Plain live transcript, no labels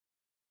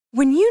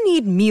When you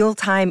need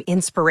mealtime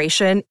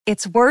inspiration,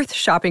 it's worth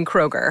shopping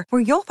Kroger,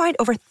 where you'll find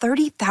over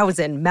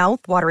 30,000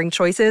 mouth-watering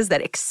choices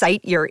that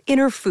excite your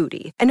inner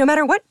foodie. And no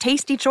matter what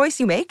tasty choice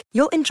you make,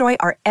 you'll enjoy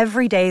our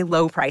everyday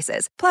low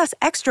prices, plus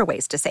extra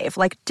ways to save,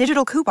 like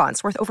digital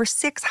coupons worth over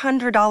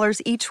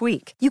 $600 each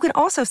week. You can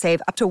also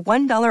save up to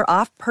 $1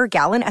 off per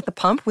gallon at the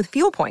pump with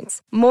fuel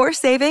points. More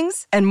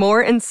savings and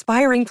more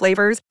inspiring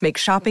flavors make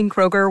shopping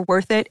Kroger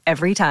worth it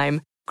every time.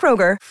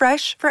 Kroger,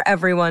 fresh for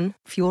everyone.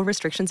 Fuel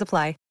restrictions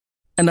apply.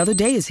 Another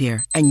day is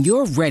here, and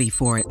you're ready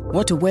for it.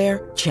 What to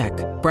wear? Check.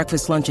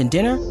 Breakfast, lunch, and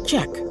dinner?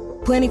 Check.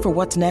 Planning for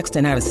what's next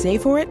and how to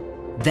save for it?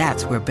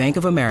 That's where Bank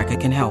of America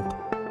can help.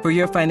 For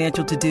your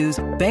financial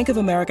to-dos, Bank of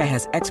America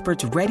has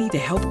experts ready to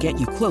help get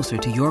you closer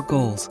to your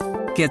goals.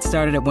 Get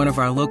started at one of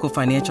our local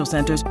financial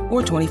centers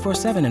or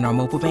 24/7 in our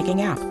mobile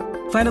banking app.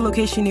 Find a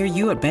location near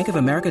you at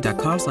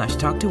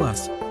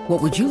bankofamerica.com/talktous.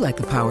 What would you like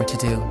the power to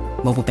do?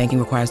 Mobile banking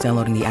requires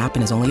downloading the app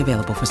and is only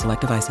available for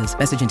select devices.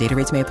 Message and data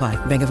rates may apply.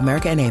 Bank of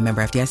America N.A.,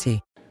 member FDIC.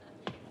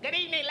 Good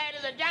evening,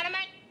 ladies and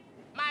gentlemen.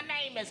 My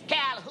name is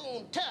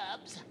Calhoun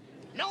Tubbs,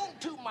 known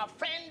to my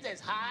friends as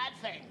Hard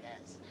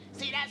Fingers.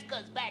 See, that's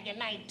because back in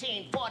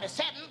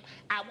 1947,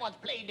 I once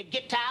played the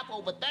guitar for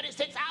over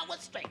 36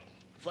 hours straight,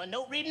 for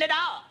no reason at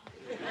all.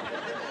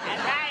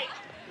 That's right.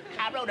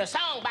 I wrote a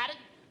song about it,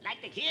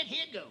 like the kid,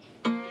 here it go.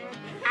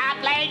 I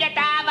play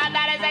guitar for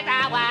 36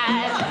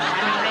 hours, for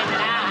no reason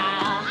at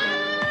all.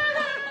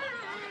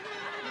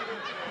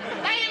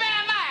 Thank you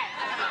very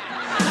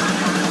much.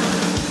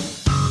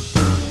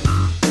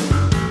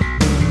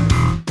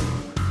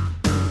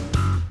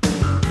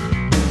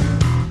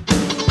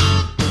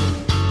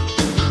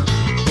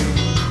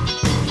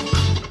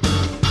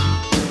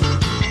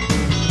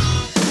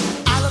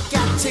 I look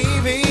at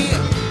TV,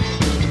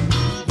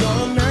 your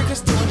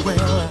America's doing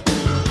well.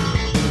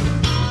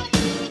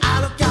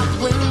 I look out the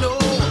window,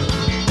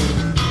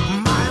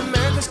 my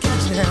America's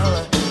catching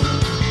hell.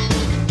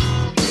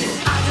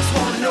 I just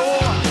want to know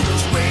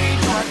which way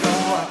do I go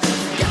to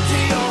get to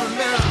your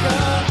America.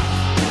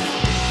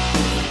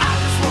 I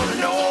just want to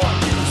know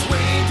which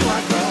way do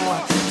I go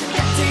to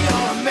get to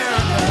your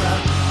America.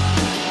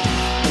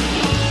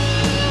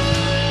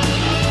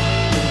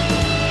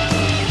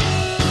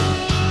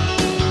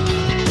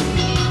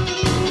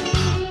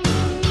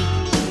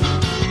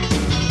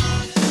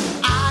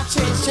 I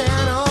change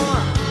channel,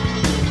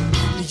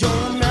 your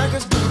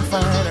America's doing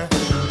finer.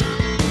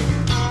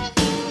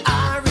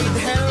 I read the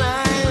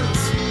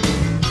headlines,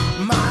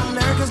 my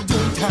America's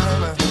doing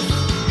timer.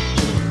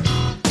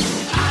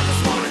 I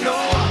just want to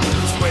know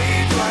which way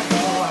do I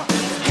go to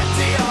get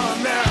to your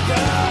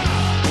America.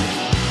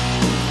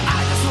 I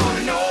just want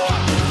to know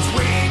which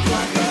way do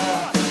I go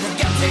to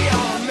get to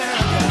your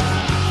America.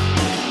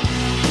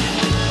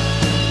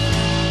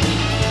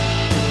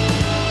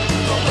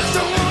 Go west,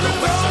 go west,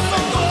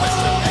 go west,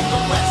 go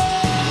west.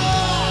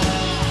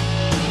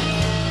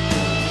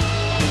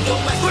 Go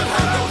west, go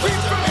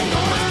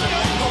west,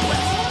 go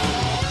west.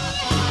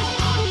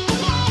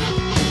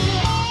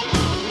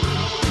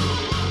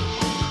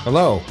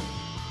 Hello,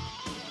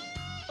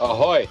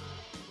 Ahoy.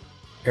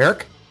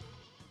 Eric.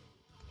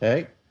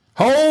 Hey,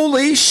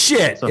 Holy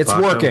shit! What's up, It's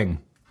Paco? working.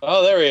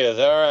 Oh, there he is.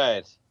 All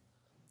right.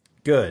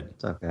 Good.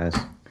 what's up, guys?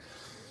 Do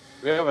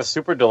we have a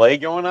super delay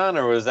going on,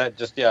 or was that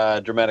just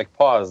a dramatic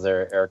pause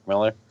there, Eric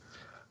Miller?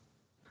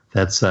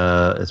 That's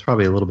it's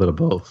probably a little bit of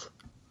both.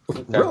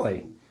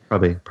 Really?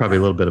 Probably a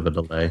little bit of a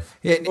delay.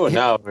 Yeah, Oh,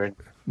 now we're...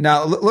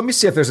 Now let me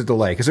see if there's a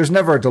delay, because there's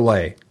never a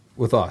delay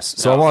with us.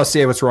 So I want to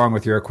see what's wrong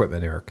with your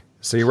equipment, Eric.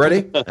 So you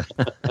ready?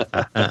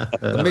 I'm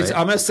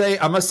gonna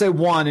say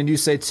one, and you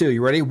say two.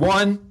 You ready?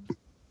 1,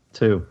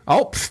 2.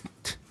 Oh,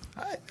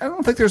 I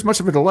don't think there's much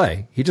of a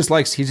delay. He just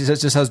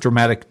has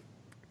dramatic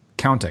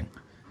counting.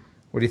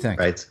 What do you think?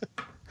 Right.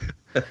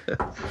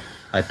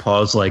 I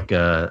pause like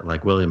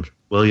William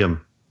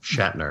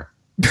Shatner.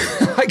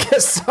 I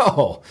guess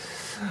so.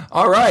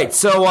 All right.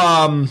 So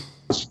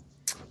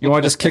you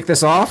want to just kick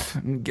this off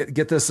and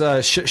get this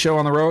shit show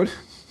on the road?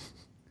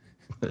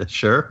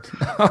 Sure.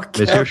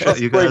 Okay. It's your show.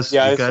 You Break guys the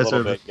ice a are.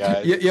 little bit,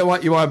 guys. You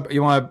want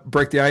to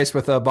break the ice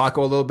with Baco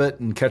a little bit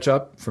and catch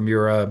up from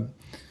your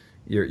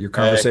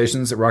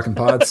conversations at Rockin'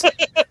 Pods?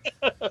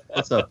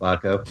 What's up,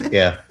 Baco?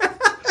 Yeah.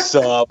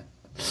 Sup?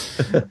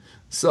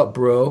 Sup,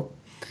 bro?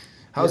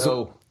 How's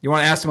it? You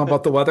want to ask him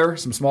about the weather?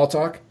 Some small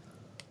talk?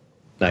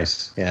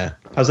 Nice. Yeah.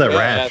 How's that Yeah,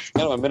 rash? it's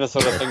kind of a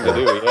Minnesota thing to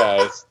do.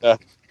 Yeah. It's,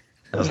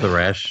 How's the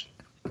rash?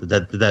 Did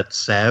that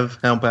salve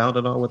help out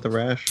at all with the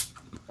rash?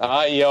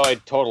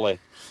 totally.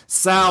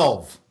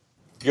 Salve.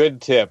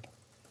 Good tip.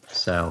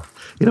 So,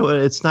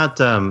 it's not.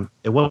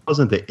 It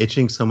wasn't the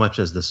itching so much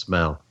as the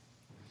smell.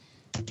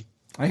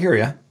 I hear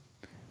you.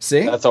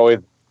 See? That's always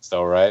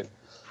so, right?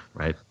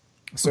 Right.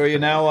 So are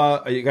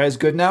you guys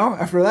good now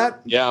after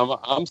that? Yeah,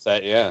 I'm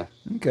set. Yeah.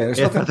 Okay. There's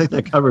Yeah, nothing. I think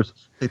that covers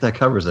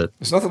it.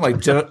 There's nothing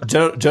like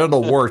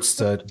genital warts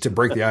to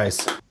break the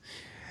ice.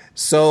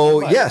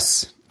 So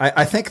yes,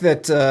 I think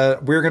that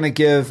we're going to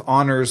give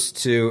honors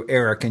to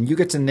Eric, and you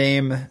get to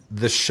name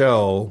the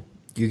show.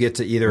 You get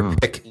to either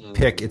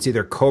pick. It's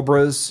either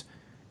Cobras,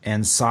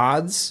 and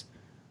sods,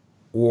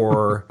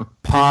 or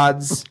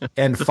pods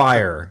and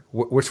fire?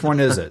 Which one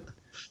is it?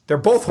 They're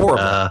both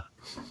horrible.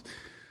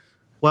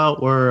 Well,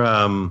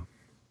 we're.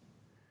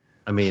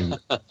 I mean,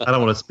 I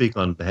don't want to speak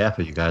on behalf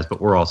of you guys, but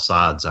we're all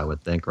sods, I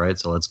would think, right?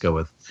 So let's go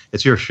with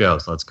it's your show,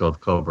 so let's go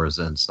with Cobras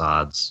and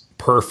sods.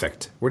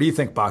 Perfect. What do you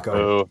think, Baco?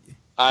 Oh,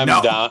 I'm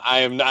down. I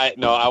am not.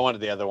 No, I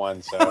wanted the other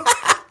one. So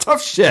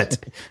tough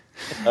shit.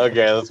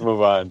 Okay, let's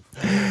move on.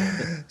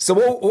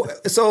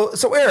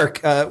 So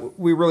Eric,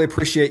 we really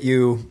appreciate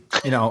you,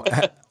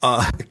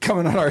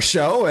 coming on our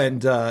show,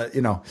 and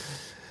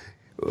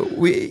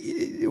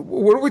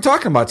what are we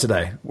talking about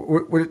today?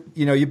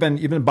 You've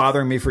been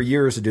bothering me for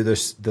years to do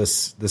this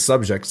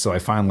subject, so I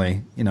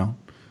finally,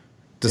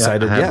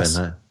 decided yes.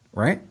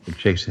 Right?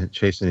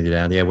 Chasing you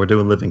down. Yeah, we're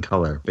doing Living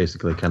Color,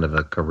 basically kind of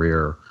a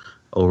career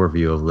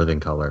overview of Living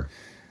Color.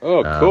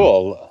 Oh,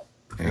 cool.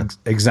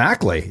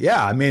 Exactly.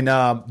 Yeah. I mean,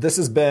 this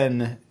has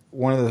been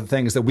one of the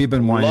things that we've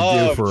been wanting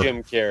to do for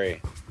Jim Carrey.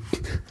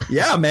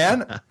 Yeah,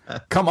 man.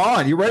 Come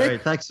on. You ready? All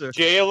right, thanks, sir.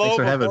 J-Lo thanks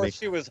for having before me.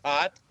 she was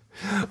hot.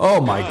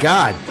 Oh, my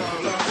God.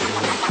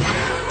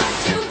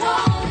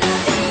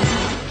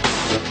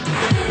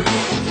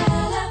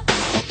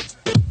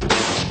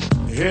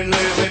 In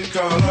living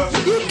color.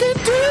 You can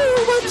do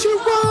what you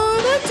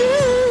want to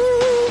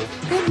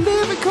do in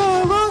living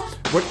color.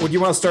 What do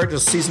you want to start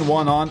just season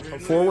 1 on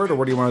forward, or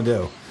what do you want to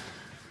do?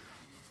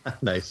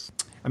 Nice.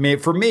 I mean,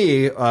 for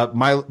me,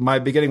 my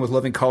beginning with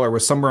Living Color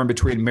was somewhere in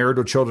between Married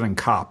with Children and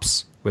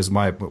Cops. Was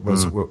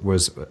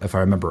if I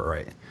remember it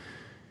right.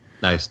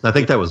 Nice. I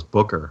think that was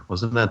Booker.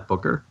 Wasn't that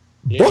Booker?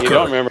 Yeah, you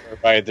don't remember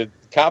right? The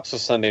Cops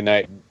was Sunday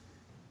night.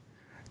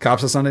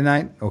 Cops was Sunday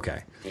night.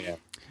 Okay. Yeah.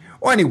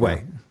 Well,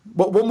 anyway,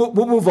 we'll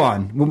move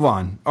on. Move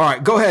on. All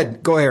right, go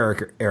ahead. Go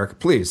ahead, Eric,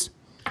 please.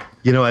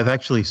 I've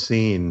actually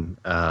seen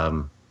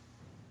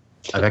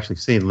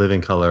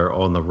Living Color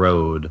on the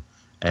road,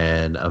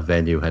 and a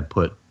venue had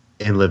put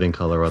In Living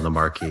Color on the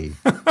marquee,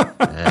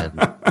 and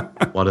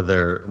one of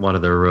their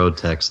road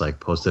techs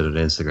posted it on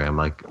Instagram.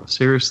 Like,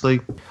 seriously?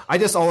 I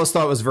just always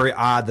thought it was very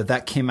odd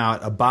that came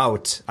out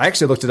about. I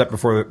actually looked it up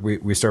before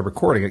we started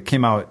recording. It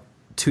came out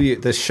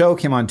the show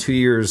came on 2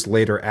 years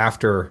later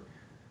after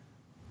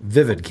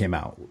Vivid came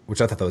out,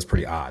 which I thought that was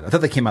pretty odd. I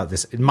thought they came out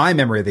in my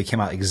memory, they came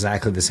out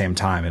exactly the same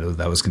time, and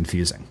that was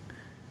confusing.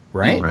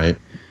 Right? Right.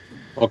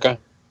 Okay.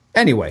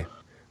 Anyway,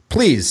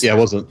 please. Yeah,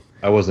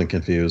 I wasn't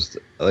confused.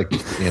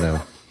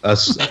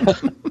 Us,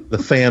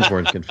 the fans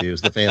weren't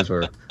confused. The fans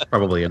were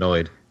probably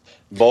annoyed.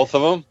 Both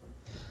of them?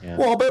 Yeah.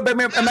 Well, but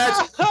imagine.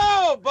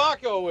 Oh,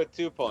 Baco with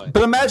 2 points.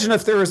 But imagine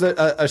if there was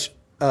a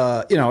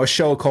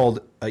show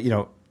called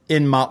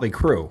In Motley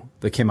Crue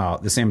that came out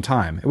at the same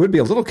time. It would be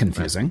a little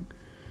confusing.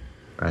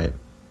 Right.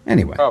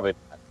 Anyway. Probably.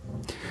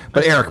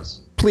 But Eric,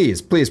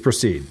 please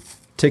proceed.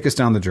 Take us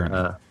down the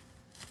journey.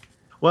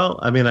 Well,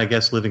 I mean, I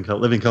guess Living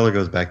Color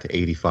goes back to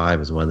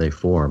 85 is when they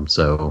formed.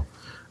 So,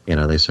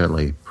 they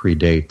certainly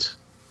predate,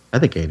 I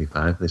think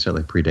 85. They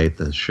certainly predate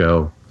the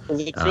show. Is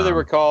it true they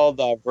were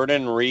called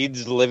Vernon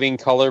Reed's Living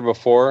Color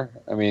before?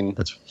 I mean,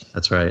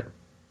 that's right.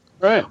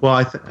 Right. Well,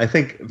 I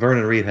think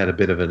Vernon Reed had a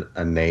bit of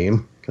a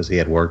name because he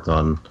had worked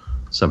on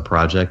some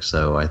projects.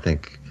 So I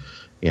think,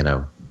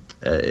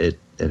 it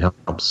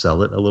helped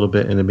sell it a little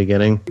bit in the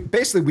beginning.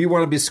 Basically, we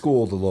want to be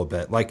schooled a little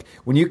bit. Like,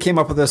 when you came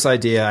up with this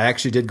idea, I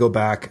actually did go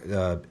back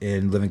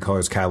in Living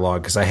Color's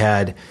catalog because I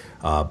had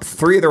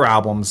 3 of their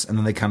albums, and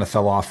then they kind of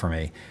fell off for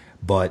me.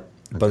 But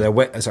I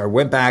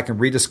went back and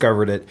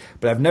rediscovered it.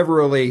 But I've never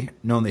really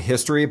known the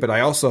history. But I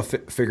also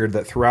figured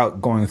that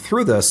throughout going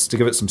through this, to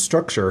give it some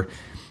structure,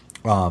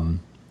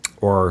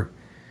 or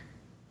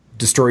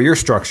destroy your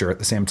structure at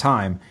the same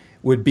time,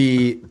 would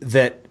be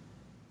that,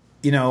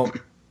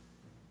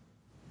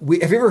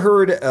 have you ever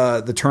heard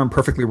the term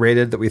perfectly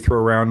rated that we throw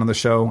around on the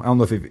show? I don't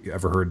know if you've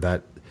ever heard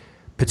that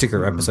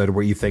particular episode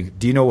where you think,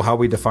 do you know how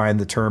we define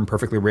the term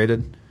perfectly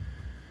rated?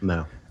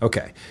 No.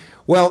 Okay.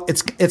 Well,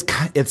 it's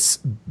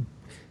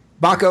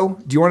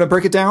Baco, do you want to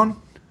break it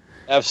down?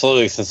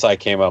 Absolutely, since I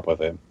came up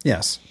with it.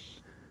 Yes.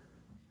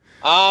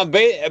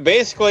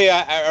 Basically,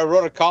 I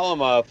wrote a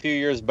column a few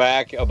years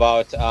back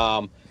about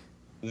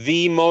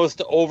the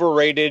most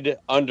overrated,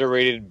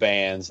 underrated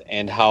bands,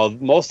 and how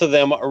most of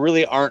them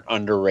really aren't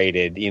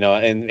underrated,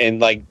 and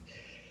like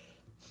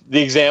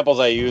the examples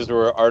I used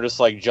were artists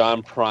like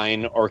John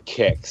Prine or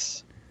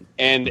Kix,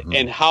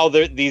 and how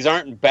these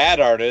aren't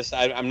bad artists.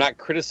 I'm not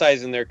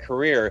criticizing their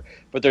career,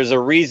 but there's a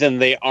reason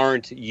they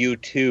aren't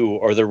U2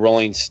 or the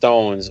Rolling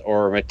Stones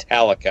or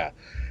Metallica.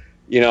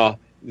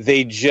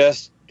 They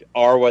just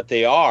are what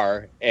they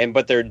are,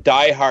 but their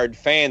diehard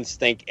fans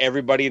think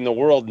everybody in the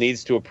world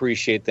needs to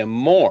appreciate them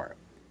more.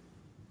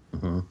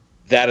 Mm-hmm.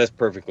 That is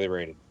perfectly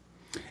rated.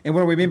 And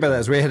what do we mean by that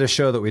is we had a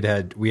show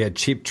that we had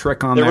Cheap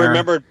Trick on there. They're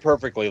remembered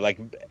perfectly. Like,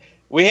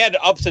 we had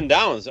ups and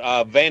downs.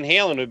 Van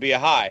Halen would be a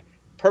high.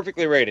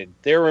 Perfectly rated.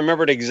 They're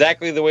remembered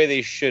exactly the way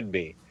they should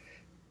be.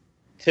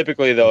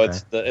 Typically, though,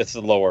 it's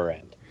the lower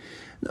end.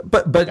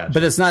 But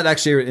it's not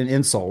actually an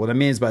insult. What it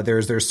means by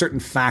there's certain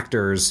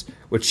factors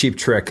with Cheap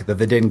Trick that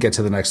they didn't get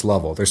to the next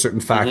level. There's certain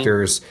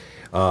factors,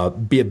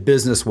 be it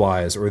business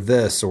wise or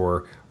this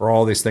or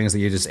all these things that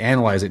you just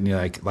analyze it and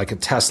you're like a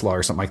Tesla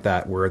or something like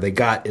that, where they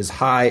got as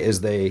high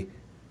as they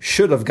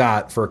should have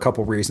got for a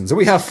couple reasons, and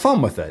we have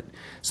fun with it.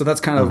 So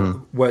that's kind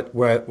of what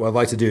I'd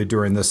like to do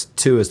during this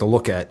too, is to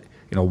look at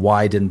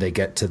why didn't they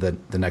get to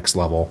the next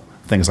level,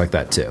 things like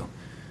that too.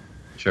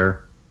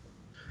 Sure.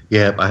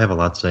 Yeah, I have a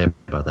lot to say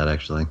about that,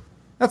 actually.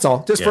 That's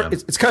all.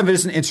 It's kind of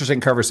just an interesting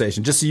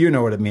conversation, just so you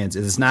know what it means.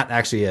 It's not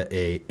actually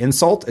a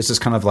insult. It's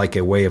just kind of like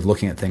a way of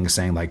looking at things,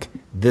 saying like,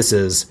 this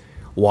is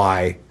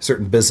why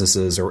certain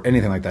businesses or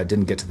anything like that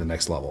didn't get to the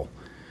next level.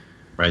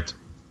 Right.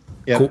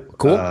 Yeah.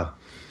 Cool.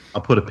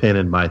 I'll put a pin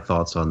in my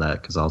thoughts on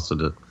that, because also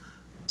to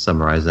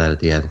summarize that at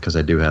the end, because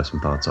I do have some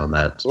thoughts on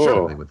that.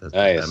 Ooh, with this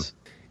nice.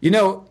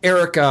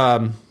 Eric,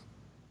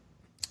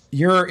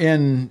 you're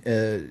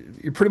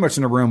pretty much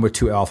in a room with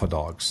two alpha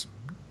dogs.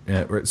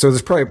 So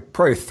there's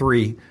probably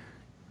three.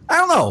 I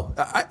don't know.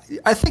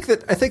 I think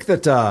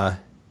that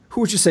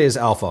who would you say is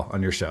alpha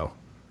on your show?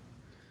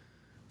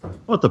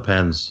 Well, it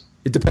depends.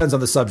 It depends on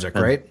the subject,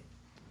 right?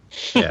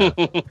 Yeah.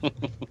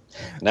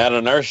 Not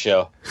on our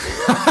show.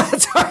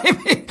 That's what I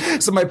mean.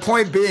 So my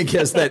point being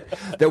is that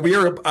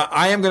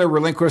I am going to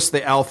relinquish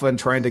the alpha and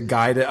trying to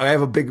guide it. I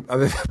have a big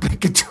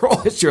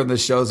control issue on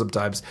this show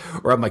sometimes,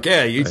 where I'm like,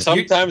 yeah.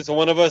 Sometimes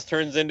one of us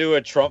turns into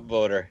a Trump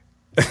voter.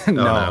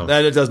 No,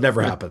 that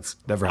never happens.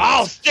 Never happens.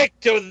 I'll stick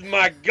to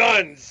my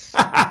guns.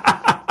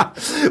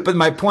 But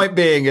my point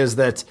being is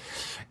that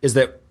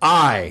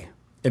I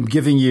am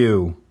giving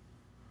you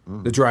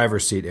the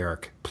driver's seat,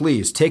 Eric.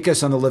 Please take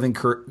us on the Living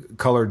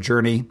Color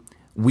journey.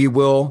 We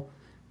will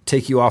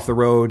take you off the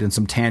road and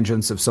some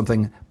tangents if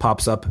something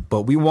pops up,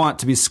 but we want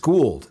to be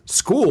schooled.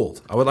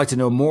 I would like to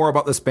know more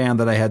about this band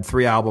that I had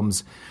 3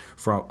 albums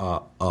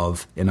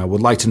of, and I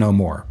would like to know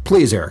more.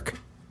 Please, Eric,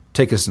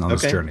 take us on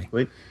this journey.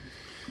 Wait.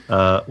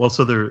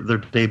 So their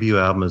debut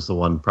album is the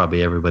one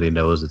probably everybody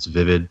knows. It's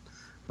Vivid.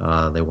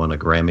 They won a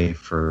Grammy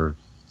for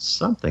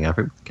something. I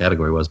forget what the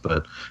category was,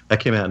 but that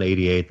came out in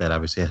 '88. That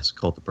obviously has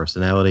Cult of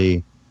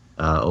Personality,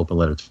 Open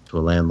Letter to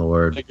a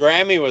Landlord. The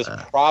Grammy was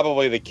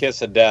probably the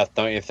kiss of death,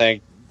 don't you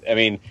think? I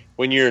mean,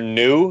 when you're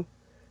new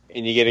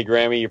and you get a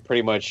Grammy, you're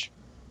pretty much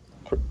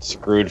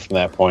screwed from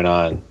that point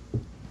on.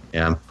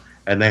 Yeah,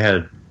 and they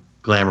had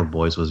Glamour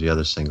Boys was the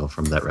other single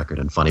from that record,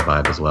 and Funny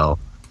Vibe as well.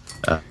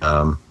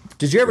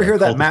 Did you ever hear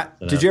that?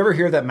 Did you ever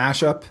hear that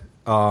mashup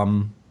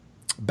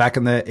back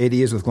in the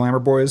 '80s with Glamour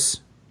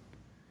Boys?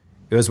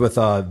 It was with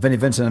Vinnie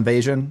Vincent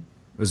Invasion.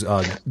 It was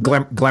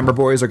Glamour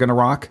Boys Are Gonna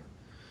Rock.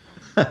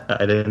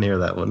 I didn't hear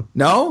that one.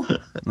 No?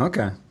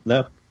 Okay.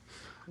 No.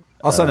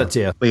 I'll send it to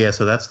you. But yeah,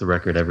 so that's the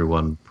record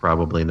everyone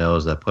probably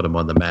knows that put them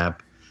on the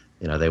map.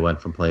 They went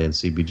from playing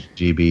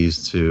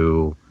CBGBs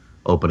to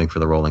opening for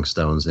the Rolling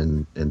Stones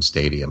in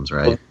stadiums,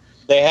 right? Well,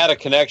 they had a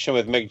connection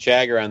with Mick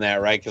Jagger on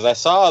that, right? Because I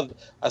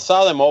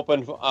saw them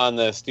open on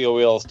the Steel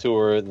Wheels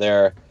tour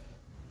there,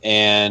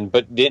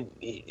 but didn't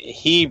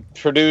he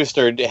produced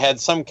or had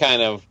some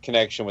kind of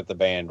connection with the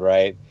band,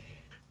 right?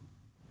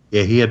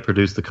 Yeah, he had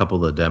produced a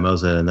couple of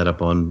demos that ended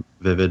up on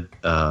Vivid.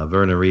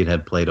 Vernon Reid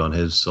had played on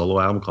his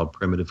solo album called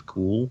Primitive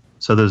Cool.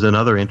 So there's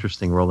another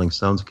interesting Rolling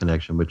Stones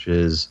connection, which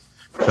is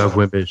Doug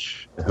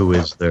Wimbish, who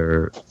is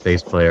their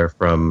bass player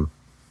from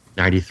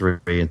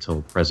 '93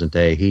 until present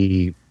day.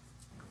 He,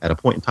 at a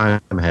point in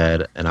time,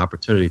 had an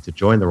opportunity to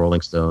join the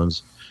Rolling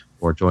Stones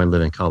or join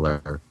Living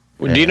Color.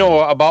 Do you know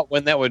about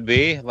when that would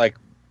be? Like,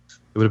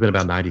 it would have been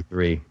about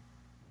 '93.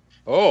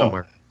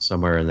 Oh,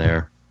 somewhere in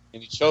there.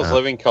 And he chose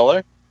Living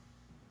Color.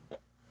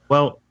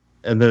 Well,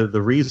 and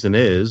the reason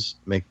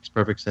makes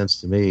perfect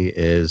sense to me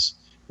is,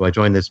 do I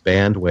join this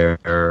band where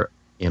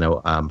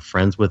I'm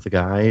friends with the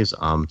guys?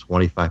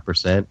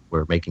 25%.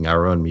 We're making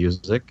our own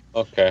music.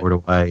 Okay. Or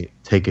do I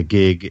take a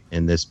gig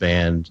in this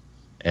band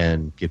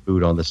and get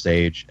booed on the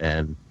stage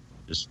and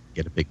just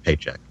get a big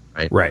paycheck,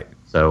 right? Right.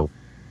 So,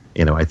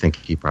 I think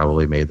he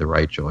probably made the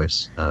right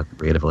choice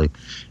creatively.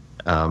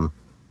 But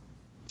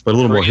a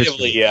little more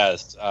history.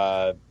 Yes.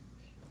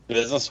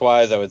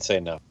 Business-wise, I would say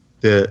no.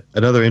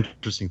 Another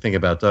interesting thing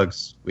about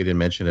Doug's, we didn't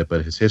mention it,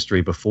 but his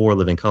history before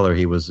Living Color,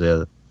 he was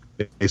a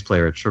bass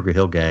player at Sugar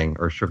Hill Gang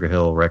or Sugar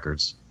Hill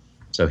Records.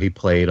 So he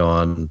played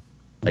on,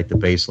 like, the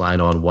bass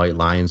line on White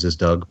Lines as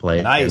Doug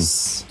played.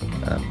 Nice.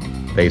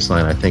 Bass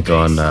line, I think,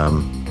 on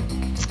The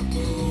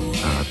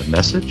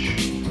Message.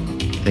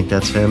 I think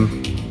that's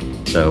him.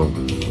 So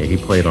yeah, he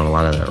played on a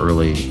lot of the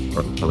early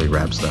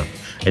rap stuff.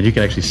 And you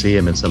can actually see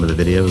him in some of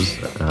the videos,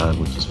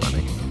 which is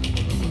funny.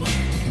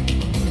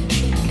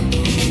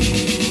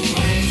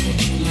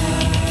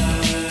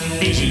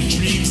 Vision,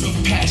 dreams of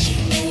passion.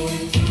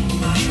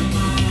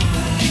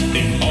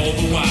 And all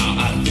the while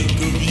I think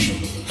of you.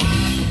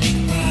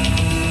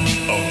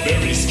 A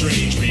very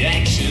strange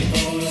reaction.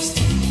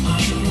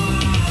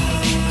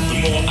 The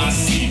more I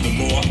see, the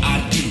more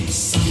I do.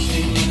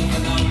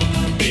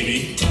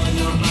 Baby, tell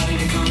your body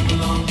to come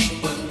along,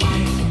 but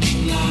white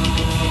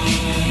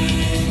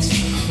lines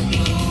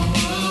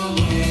blow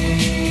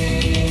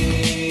away.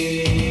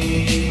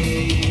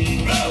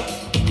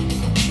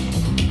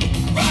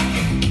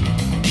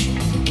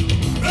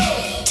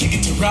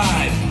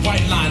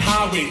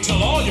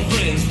 Tell all your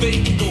friends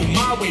they can go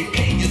my way.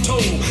 Pay your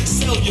toll,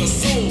 sell your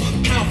soul.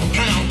 Pound for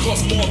pound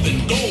costs more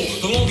than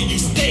gold. The longer you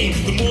stay,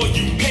 the more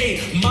you pay.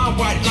 My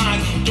white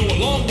line go a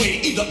long way,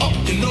 either up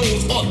your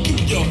nose or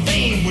through your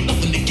vein, with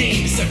nothing to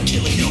gain except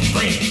killing your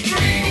brain.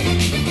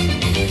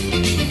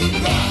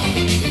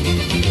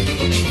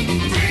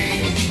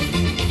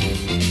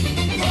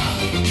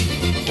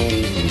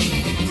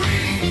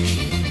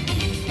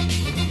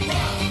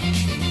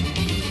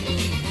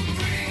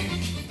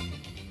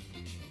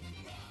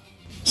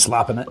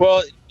 Slapping it.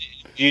 Well,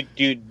 do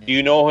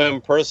you know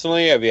him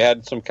personally? Have you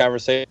had some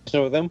conversation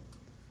with him?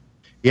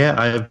 Yeah,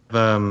 I've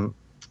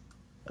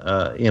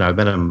I've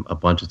been a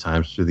bunch of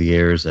times through the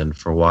years, and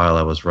for a while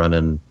I was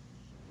running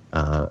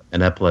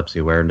an epilepsy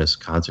awareness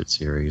concert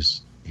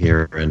series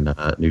here in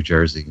New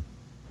Jersey,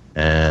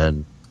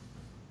 and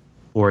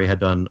Corey had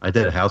done. I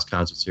did a house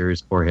concert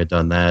series. Corey had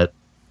done that.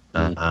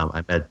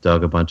 I met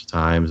Doug a bunch of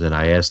times, and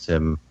I asked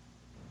him.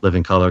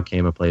 Living Color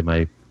came and played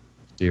my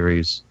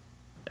series,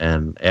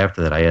 and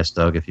after that, I asked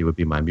Doug if he would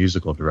be my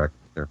musical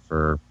director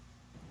for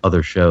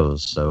other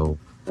shows. So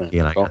he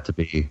and I got to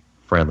be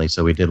friendly.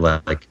 So we did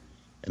like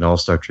an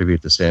all-star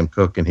tribute to Sam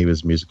Cooke, and he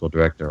was musical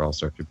director.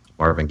 All-star tribute to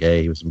Marvin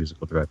Gaye, he was a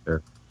musical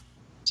director.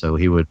 So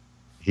he would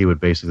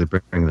basically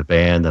bring the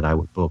band, and I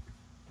would book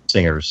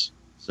singers.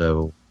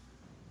 So,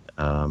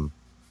 I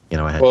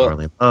had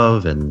Darlene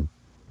Love and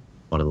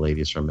one of the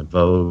ladies from En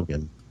Vogue,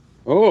 and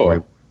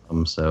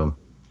so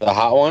the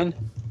hot one.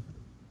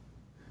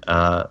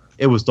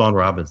 It was Dawn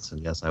Robinson.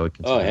 Yes, I would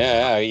consider.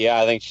 Oh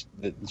yeah. I think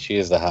she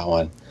is the hot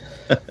one.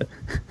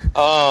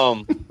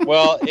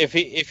 Well, if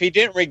he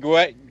didn't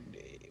regret,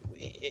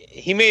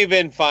 he may have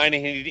been fine.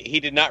 And he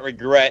did not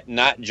regret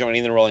not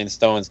joining the Rolling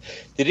Stones.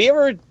 Did he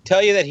ever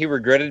tell you that he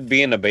regretted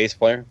being a bass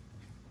player?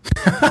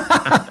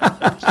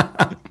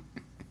 I'm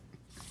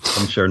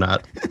sure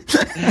not.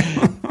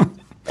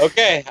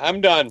 Okay,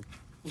 I'm done.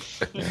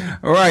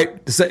 All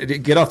right,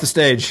 get off the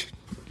stage.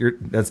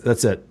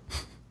 That's it.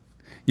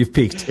 You've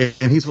peaked.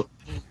 And he's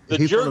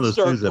The one of those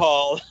dudes jerkster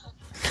call.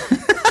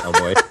 Oh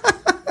boy.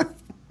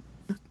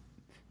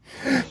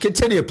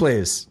 Continue,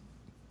 please,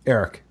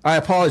 Eric. I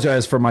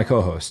apologize for my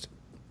co-host.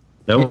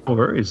 No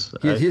worries.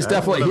 He's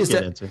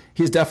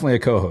definitely a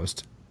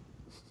co-host.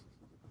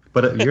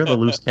 But you're the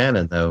loose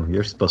cannon, though.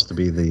 You're supposed to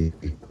be the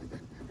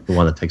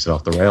one that takes it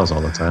off the rails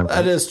all the time.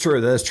 That is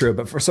true.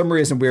 But for some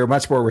reason, we are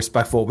much more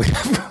respectful. We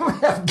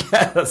have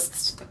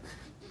guests.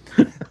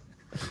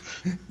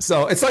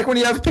 So it's like when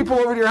you have people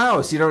over to your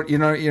house. You're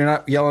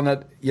not yelling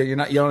at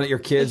your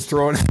kids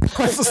throwing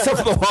stuff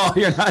at the wall.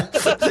 You're not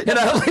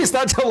at least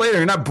not till later.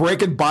 You're not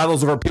breaking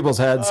bottles over people's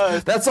heads.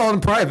 That's all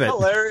in private.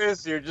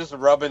 Hilarious. You're just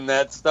rubbing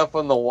that stuff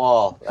on the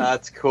wall.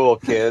 That's cool,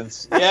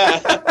 kids. Yeah,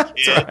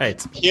 That's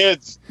right.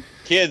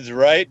 Kids,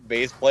 right?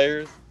 Bass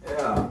players.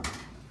 Yeah.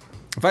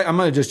 I'm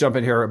going to just jump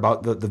in here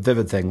about the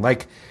Vivid thing.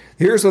 Like,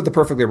 here's what the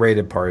perfectly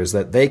rated part is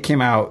that they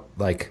came out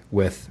like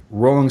with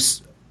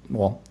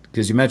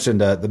because you mentioned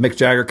the Mick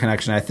Jagger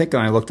connection. I think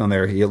when I looked on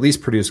there, he at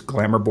least produced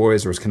Glamour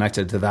Boys or was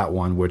connected to that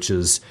one, which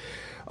is,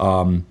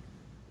 well,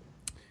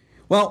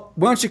 why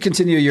don't you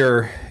continue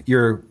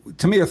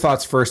tell me your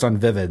thoughts first on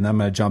Vivid, and I'm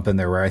going to jump in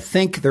there where I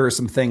think there are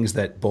some things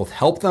that both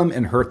help them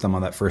and hurt them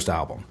on that first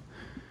album.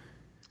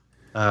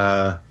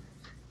 Yeah,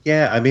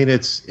 I mean,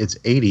 it's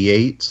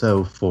 88,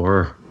 so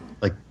for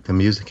like the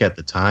music at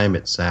the time,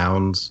 it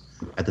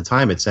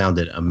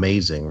sounded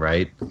amazing,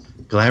 right?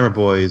 Glamour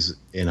Boys,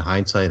 in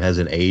hindsight,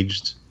 hasn't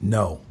aged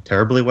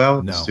terribly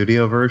well. The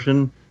studio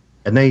version,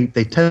 and they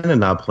tend to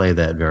not play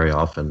that very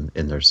often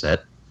in their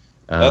set.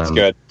 That's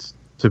good.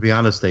 To be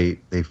honest, they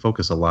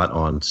focus a lot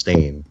on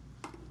Stain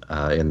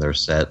in their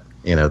set.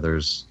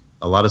 There's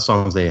a lot of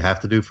songs they have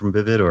to do from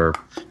Vivid, or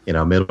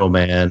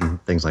Middleman,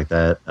 things like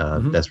that.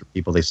 Desperate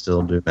People, they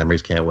still do.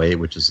 Memories Can't Wait,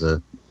 which is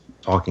a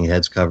Talking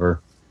Heads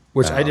cover,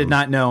 which I did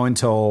not know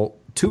until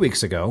 2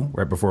 weeks ago,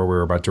 right before we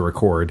were about to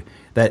record.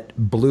 That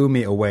blew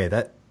me away.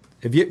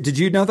 Did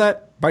you know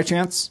that by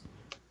chance?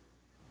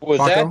 Was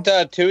Paco?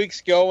 that 2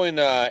 weeks ago when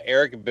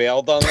Eric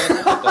bailed on this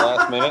at the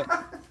last minute?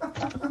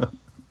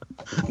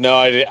 No,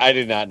 I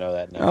did not know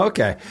that. No.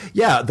 Okay.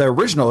 Yeah, the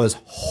original is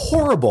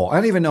horrible. I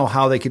don't even know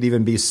how they could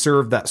even be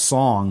served that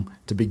song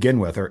to begin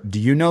with. Or do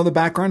you know the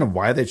background of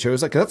why they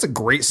chose that? Because that's a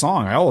great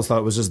song. I always thought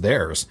it was just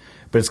theirs,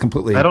 but it's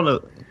completely. I don't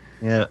know.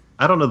 Yeah,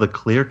 I don't know the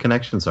clear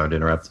connections. Sorry to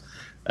interrupt.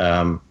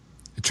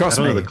 Trust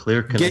me. The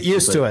clear get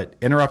used to it.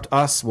 Interrupt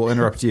us, we'll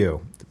interrupt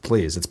you.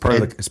 Please, it's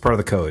part of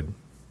the code.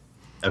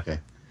 Okay.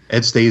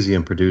 Ed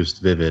Stasium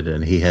produced Vivid,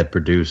 and he had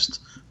produced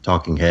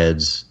Talking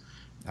Heads.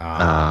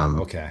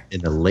 Okay.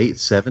 In the late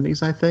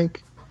 70s, I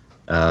think.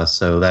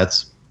 So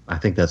I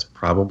think that's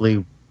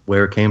probably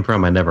where it came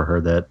from. I never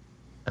heard that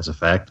as a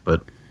fact,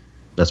 but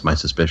that's my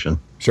suspicion.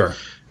 Sure.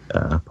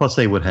 Plus,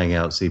 they would hang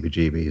out at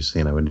CBGB's,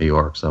 in New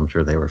York, so I'm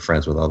sure they were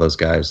friends with all those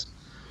guys.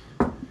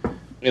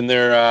 In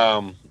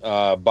their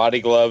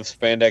body gloves,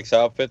 spandex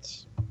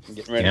outfits,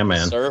 getting ready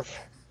to surf.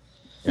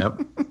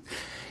 Yep.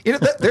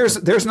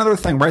 There's another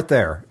thing right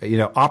there.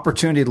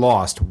 Opportunity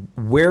lost.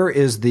 Where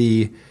is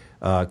the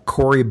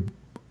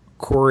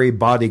Corey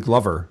Body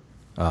Glover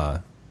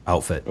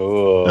outfit.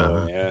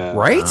 Oh, yeah.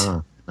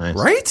 Right? Nice.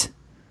 Right?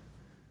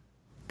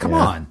 Come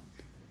Yeah. on.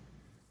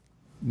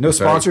 No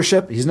That's right.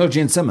 sponsorship. He's no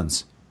Gene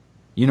Simmons.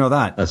 You know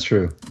that. That's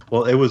true.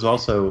 Well, it's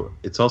also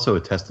a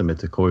testament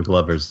to Corey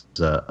Glover's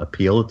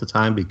appeal at the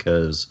time,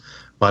 because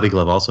Body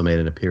Glove also made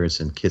an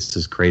appearance in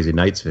Kiss's Crazy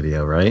Nights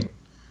video, right?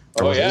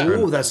 Oh, yeah.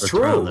 Ooh, that's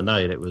Return true. of the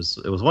Night. It was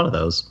one of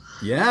those.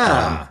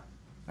 Yeah.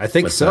 I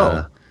think But,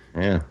 so.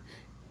 yeah.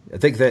 I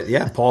think that,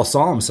 yeah, Paul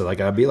saw him, said, I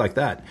gotta be like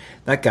that.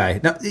 That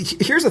guy. Now,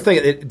 here's the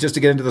thing, just to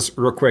get into this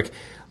real quick.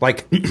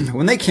 Like,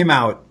 when they came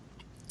out,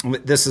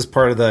 this is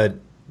part of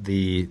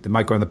the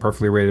Micro and the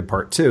Perfectly Rated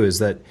part 2, is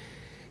that,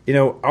 you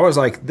know, I was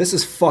like, this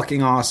is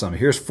fucking awesome.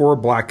 Here's 4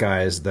 black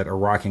guys that are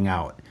rocking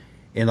out.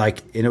 And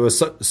it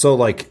was so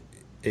like,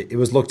 it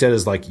was looked at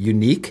as like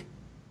unique.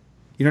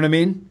 You know what I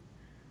mean?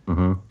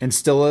 Mm-hmm. And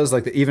still is,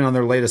 like, even on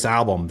their latest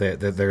album,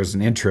 there's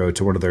an intro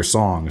to one of their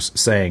songs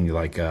saying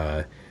like,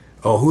 oh,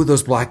 who are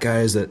those black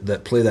guys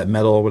that play that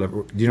metal or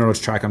whatever? Do you know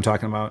which track I'm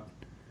talking about?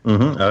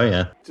 Mm-hmm. Oh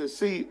yeah. To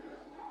see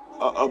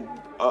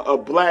a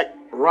black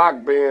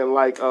rock band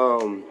like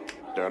who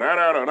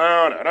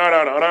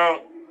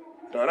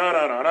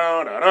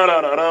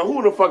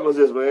the fuck was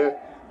this, man?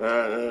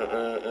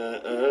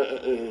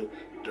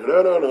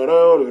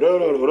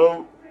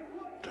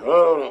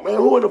 Man,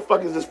 who the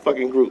fuck is this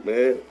fucking group,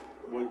 man?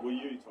 What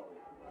year you talking?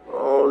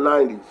 Oh,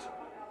 90s.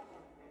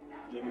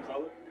 Living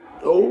Color?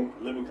 Oh,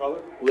 Living Color?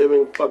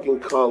 Living fucking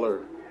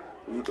color.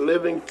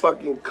 Living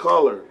fucking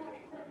color.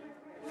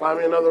 Find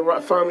me another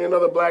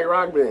black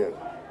rock band.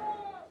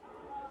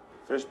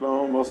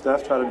 Fishbone, Mos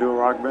Def try to do a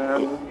rock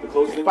band. The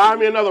closest Find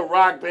me another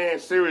rock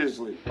band,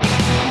 seriously.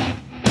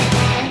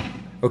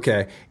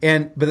 Okay.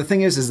 But the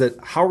thing is that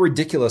how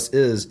ridiculous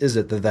is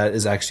it that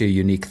is actually a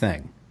unique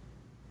thing?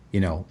 You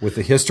know, with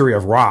the history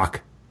of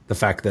rock, the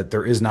fact that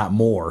there is not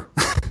more.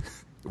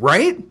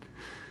 Right?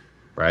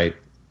 Right.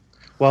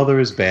 Well, there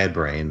is Bad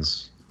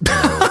Brains. You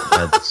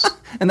know,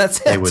 and that's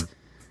it. They would.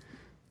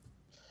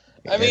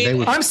 I mean, they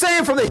would, I'm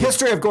saying from the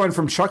history of going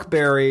from Chuck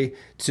Berry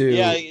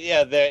to I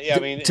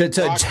mean, to rock and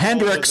roll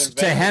Hendrix was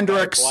to invented by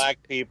Hendrix.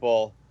 black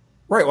people.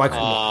 Right, like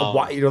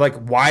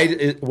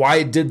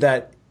why did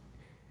that?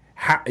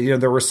 You know,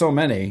 there were so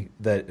many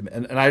that,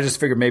 and I just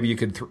figured maybe you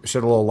could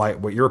shed a little light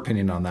what your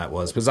opinion on that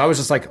was, because I was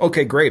just like,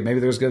 okay, great, maybe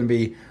there's going to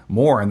be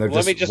more, and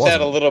Let me just add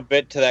a little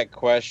bit to that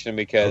question,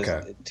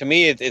 because to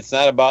me, it's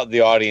not about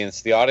the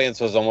audience. The audience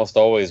was almost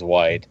always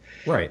white.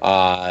 Right.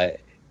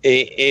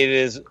 It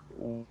is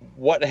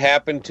what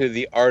happened to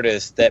the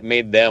artists that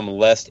made them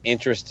less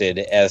interested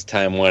as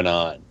time went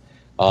on.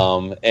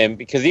 And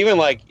because even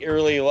like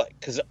early,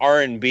 because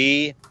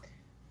R&B,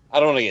 I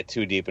don't want to get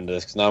too deep into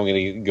this because now I'm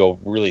going to go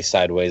really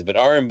sideways, but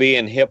R&B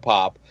and hip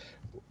hop,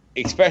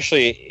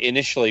 especially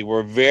initially,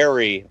 were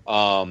very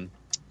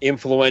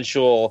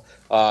influential,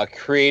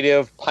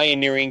 creative,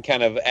 pioneering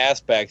kind of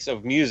aspects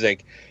of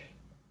music.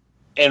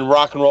 And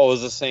rock and roll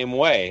was the same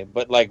way.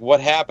 But like,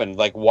 what happened?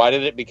 Like, why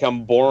did it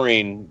become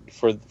boring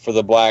for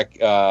the black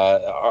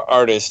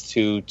artists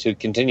to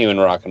continue in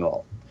rock and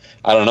roll?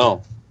 I don't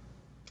know.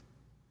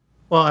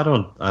 Well, I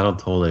don't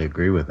totally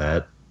agree with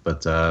that,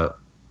 but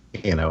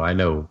you know, I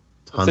know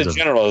tons It's a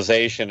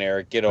generalization,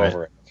 Eric. Get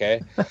over it,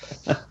 okay?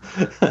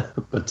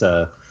 But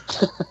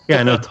yeah,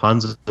 I know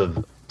tons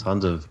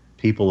of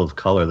people of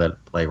color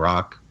that play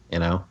rock. You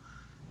know,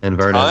 and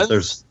Vernon,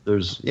 there's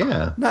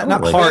yeah,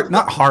 not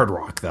hard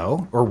rock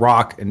though, or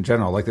rock in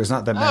general. Like, there's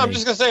not that many. I'm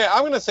just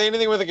gonna say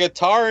anything with a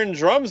guitar and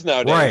drums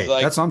nowadays. Right,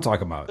 like, that's what I'm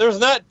talking about. There's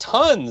not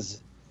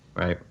tons.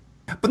 Right.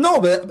 But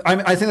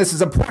I think this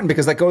is important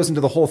because that goes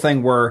into the whole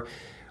thing where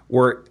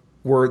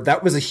that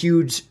was a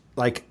huge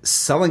like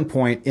selling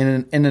point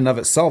in and of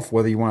itself,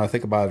 whether you want to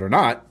think about it or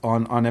not,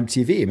 on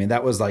MTV. I mean,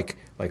 that was like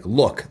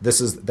look,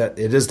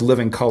 it is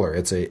Living Color.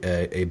 It's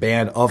a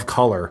band of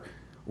color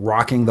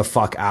rocking the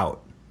fuck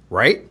out,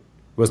 right?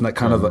 Wasn't that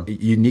kind of a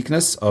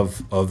uniqueness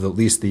of at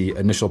least the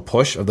initial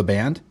push of the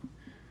band?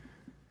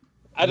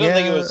 I don't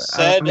think it was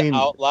said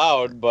out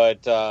loud,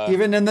 but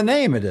even in the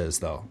name it is,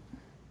 though.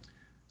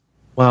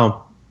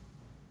 Well,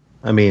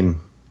 I mean,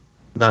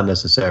 not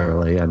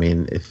necessarily. I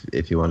mean,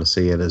 if you want to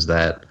see it as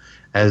that,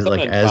 as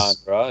like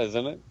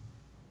isn't it?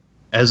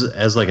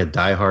 As like a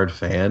diehard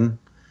fan,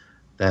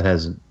 that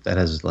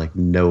has like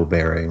no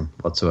bearing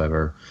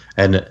whatsoever.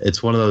 And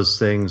it's one of those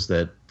things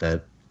that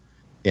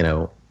you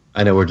know,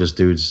 I know we're just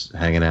dudes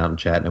hanging out and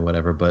chatting and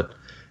whatever, but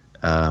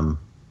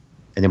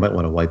and you might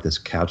want to wipe this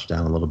couch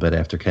down a little bit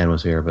after Ken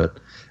was here, but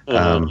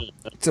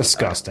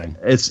disgusting.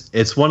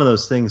 It's one of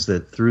those things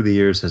that through the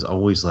years has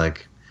always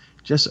like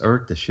just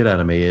irked the shit out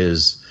of me.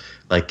 Is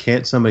like,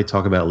 can't somebody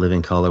talk about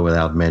Living Color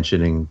without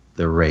mentioning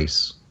the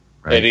race?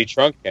 Right? Eddie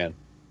Trunk can.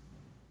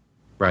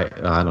 Right.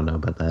 I don't know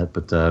about that,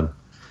 but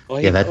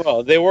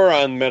they were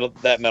on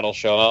that metal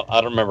show.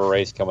 I don't remember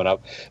Race coming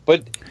up,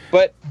 but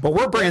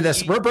we're bringing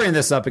this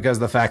up because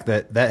of the fact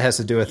that has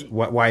to do with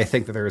why I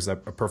think that there is a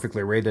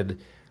perfectly rated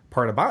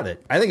part about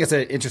it. I think it's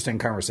an interesting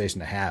conversation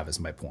to have. Is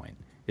my point.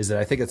 Is that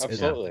I think it's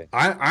absolutely.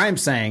 I'm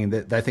saying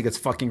that I think it's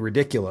fucking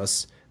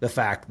ridiculous the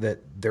fact that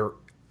there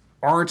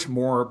aren't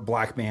more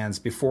black bands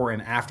before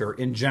and after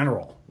in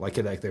general? Like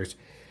there's,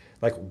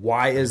 like,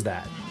 why is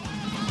that?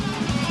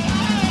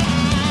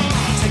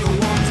 Take a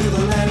walk through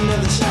the land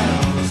of the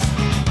shadows.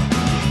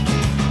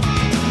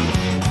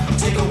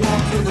 Take a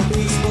walk through the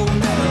peaceful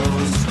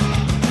meadows.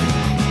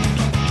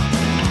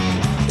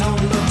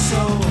 Don't look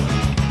so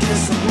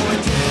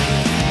disappointed.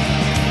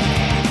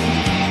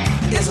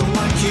 Isn't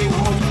what you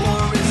hope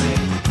for, is it?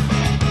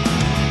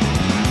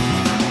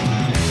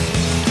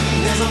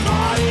 There's a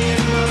party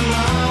in my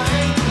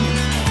mind,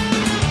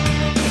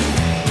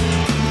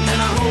 and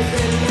I hope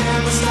it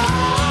never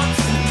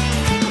stops.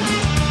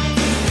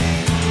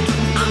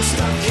 I'm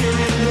stuck here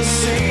in the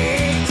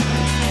seat,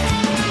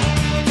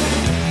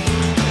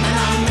 and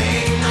I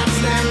may not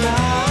stand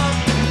up.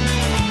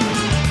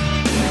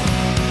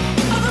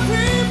 Other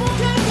people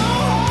can go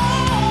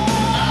home.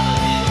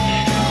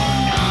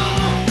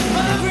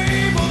 Other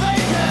people, they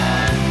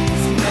can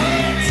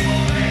split.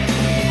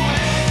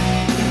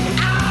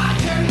 I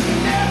can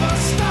never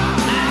stop.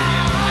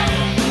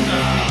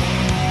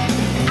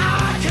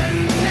 I can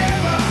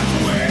never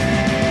quit.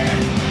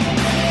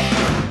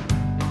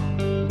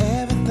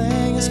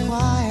 Everything is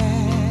quiet.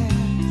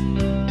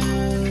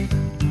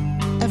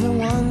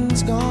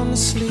 Everyone's gone to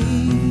sleep.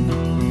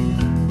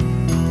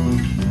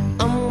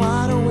 I'm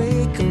wide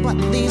awake, but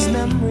these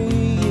memories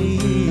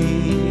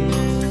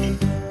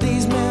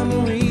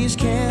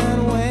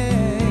can't wait.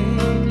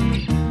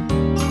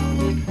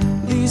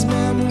 These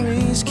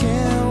memories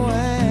can't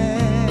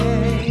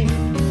wait.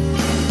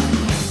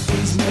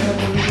 These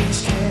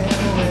memories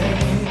can't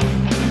wait.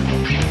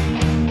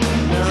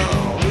 No,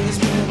 these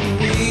memories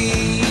can't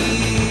wait.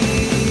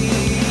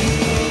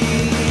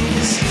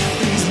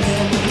 These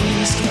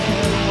memories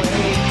can't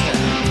wait.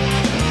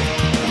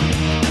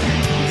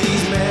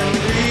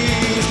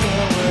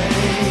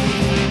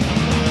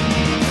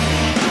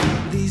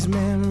 These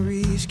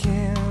memories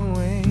can't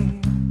wait.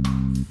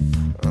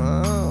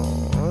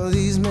 Oh,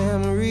 these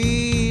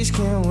memories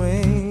can't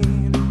wait.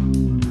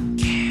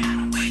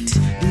 Can't wait.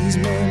 These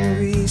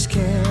memories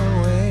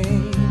can't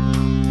wait.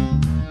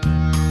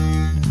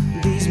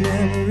 These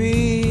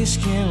memories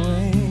can't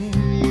wait.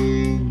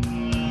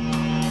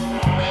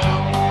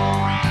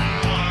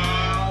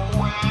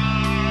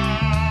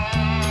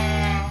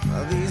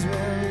 These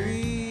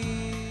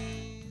memories.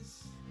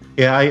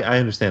 Yeah, I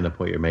understand the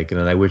point you're making,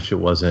 and I wish it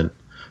wasn't.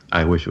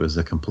 I wish it was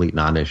a complete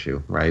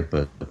non-issue, right?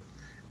 But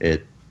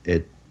it.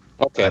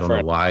 Okay, I don't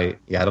know why.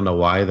 Yeah, I don't know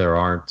why there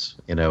aren't.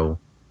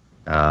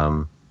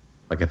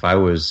 Like if I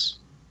was,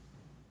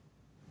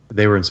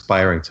 they were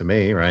inspiring to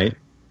me, right?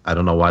 I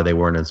don't know why they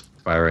weren't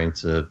inspiring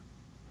to,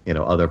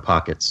 other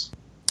pockets.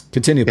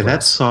 Continue, And please.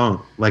 that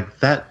song, like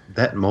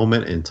that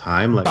moment in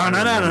time, like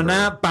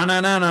Ba-na-na-na-na,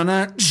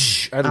 ba-na-na-na-na.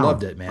 I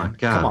loved it, man. My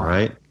God, Come on.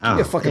 right? Give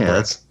me a fucking break.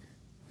 That's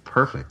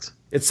perfect.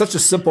 It's such a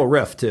simple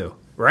riff too,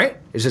 right?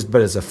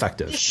 But it's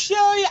effective.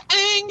 Show your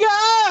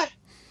anger.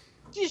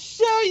 Just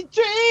show your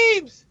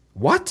dreams.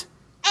 What?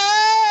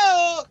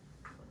 Oh.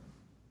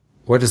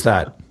 What is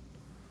that?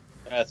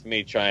 That's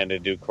me trying to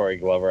do Corey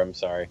Glover. I'm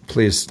sorry.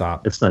 Please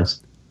stop. It's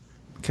nice.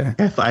 Okay.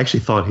 I actually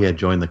thought he had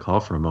joined the call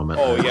for a moment.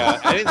 Oh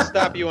yeah, I didn't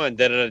stop you on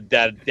da da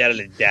da da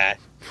da da.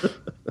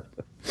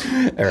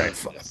 All right,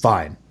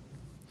 fine.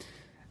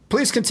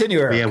 Please continue,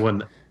 Eric.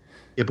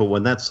 But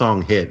when that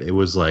song hit, it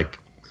was one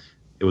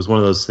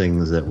of those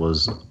things that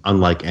was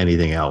unlike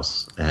anything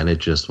else, and it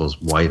just was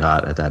white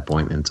hot at that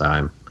point in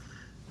time.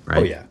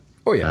 Right?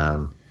 Oh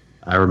yeah.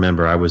 I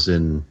remember I was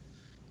in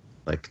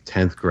like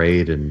 10th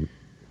grade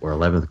or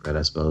 11th grade,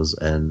 I suppose,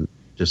 and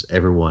just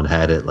everyone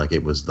had it like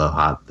it was the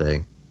hot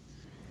thing.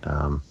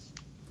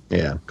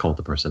 Cult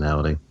of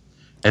Personality,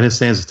 and it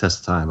stands the test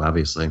of time,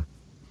 obviously.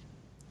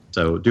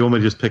 So, do you want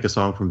me to just pick a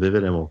song from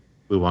Vivid, and we'll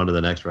move on to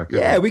the next record?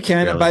 Yeah, we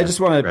can. But I just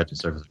want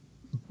to.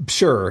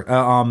 Sure.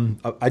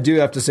 I do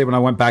have to say, when I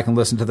went back and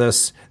listened to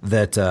this,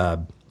 that I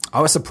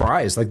was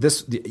surprised. Like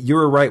this, you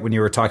were right when you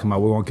were talking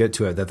about. We won't get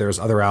to it. That there's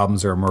other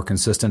albums that are more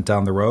consistent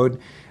down the road.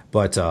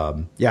 But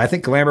I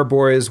think Glamour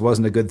Boys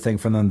wasn't a good thing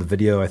for them. The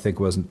video, I think,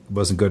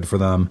 wasn't good for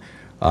them.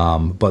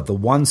 But the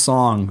one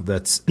song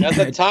that's at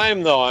the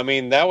time, though, I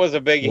mean, that was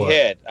a big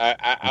hit.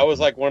 I was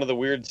like one of the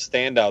weird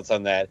standouts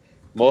on that.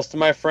 Most of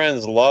my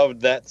friends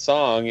loved that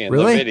song in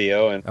the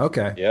video. And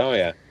okay,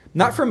 yeah.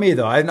 Not for me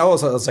though. I know I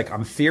was like,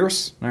 I'm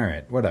fierce. All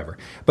right, whatever.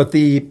 But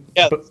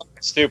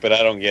stupid.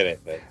 I don't get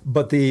it.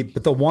 But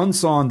the one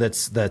song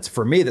that's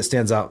for me that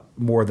stands out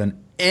more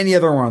than any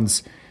other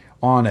ones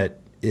on it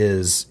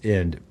is,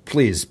 and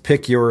please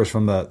pick yours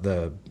from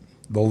the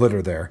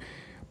litter there.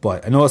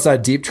 But I know it's not a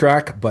deep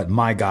track, but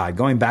my God,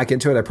 going back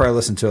into it, I probably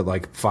listened to it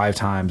like 5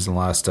 times in the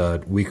last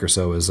week or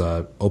so, is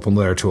Open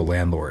Letter to a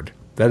Landlord.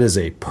 That is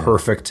a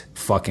perfect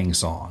fucking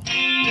song.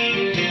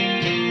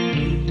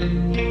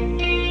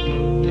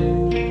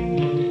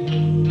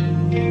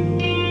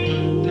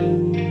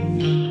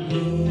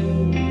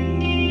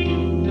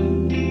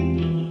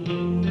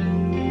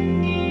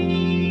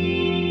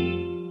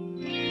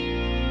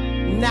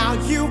 Now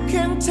you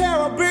can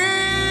tear a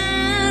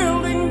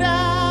building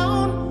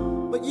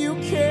down, but you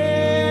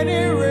can't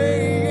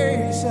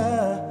erase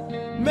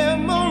a memory.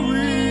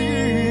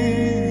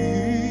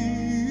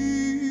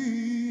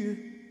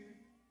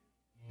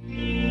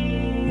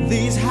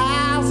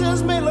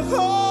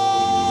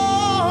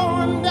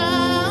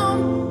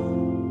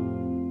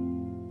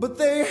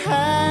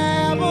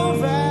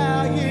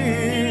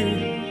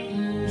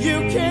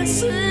 can't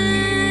see.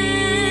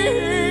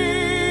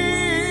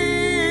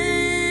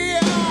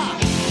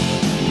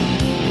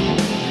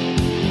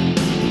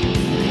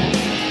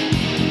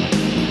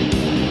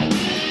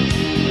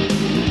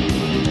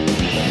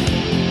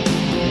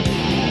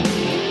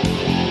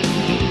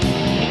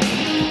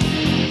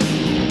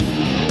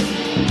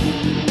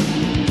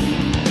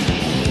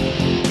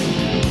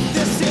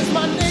 This is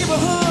my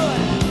neighborhood.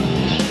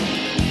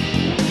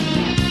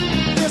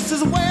 This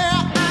is where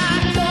I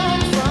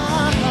come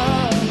from.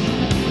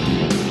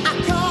 I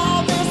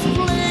call this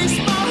place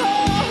my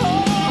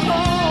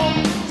home.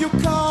 You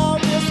call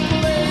this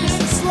place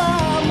a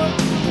slum.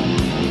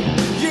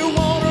 You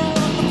wanna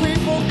run the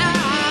people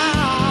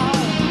out.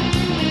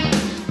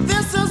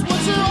 This is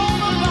what you're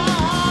all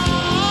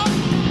about.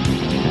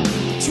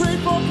 Treat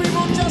poor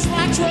people just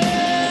like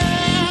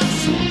trash.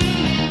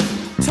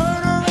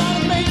 Turn around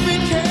and make me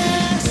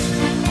cash.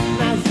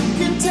 Now you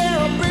can tear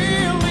a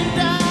building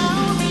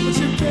down, but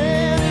you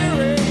can't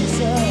erase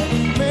a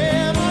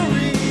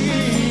memory.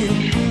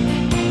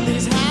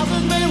 These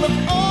houses may look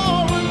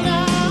old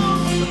now,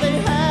 but they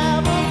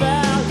have a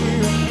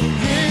value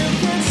you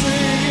can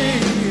see.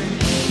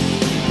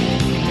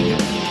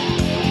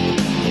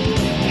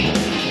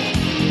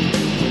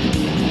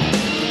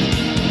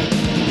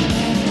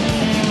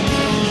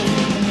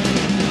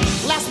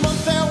 Last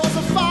month there was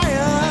a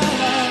fire.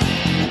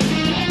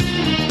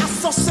 I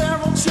saw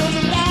several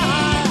children die.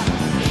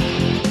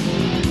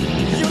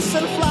 You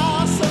sent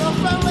flowers to the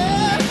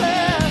families,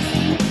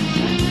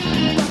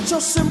 but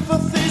your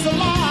sympathy's a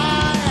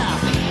lie.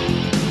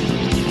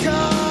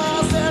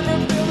 'Cause every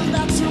building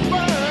that you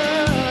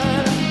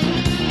burn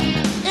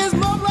is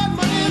more blood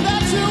money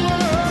that you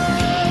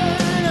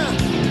earn.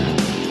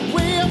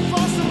 We are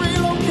forced to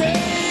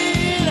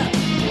relocate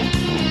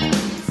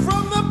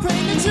from the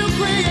pain that you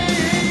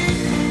create.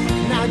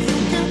 Now you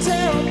can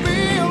tear a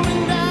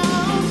building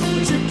down,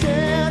 but you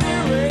can't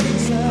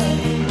erase a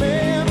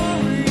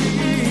memory.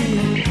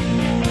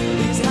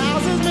 These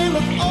houses may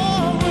look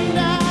old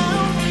now,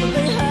 but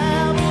they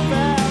have a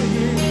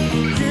value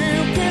you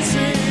can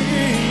see.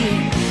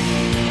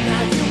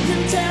 Now you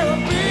can tear a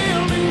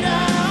building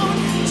down,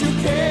 but you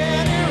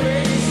can't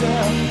erase a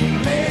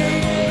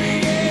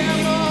memory.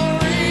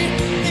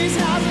 These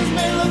houses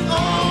may look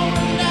old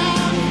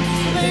now,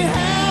 but they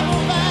have a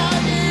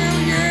value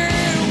you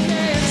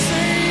can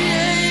see.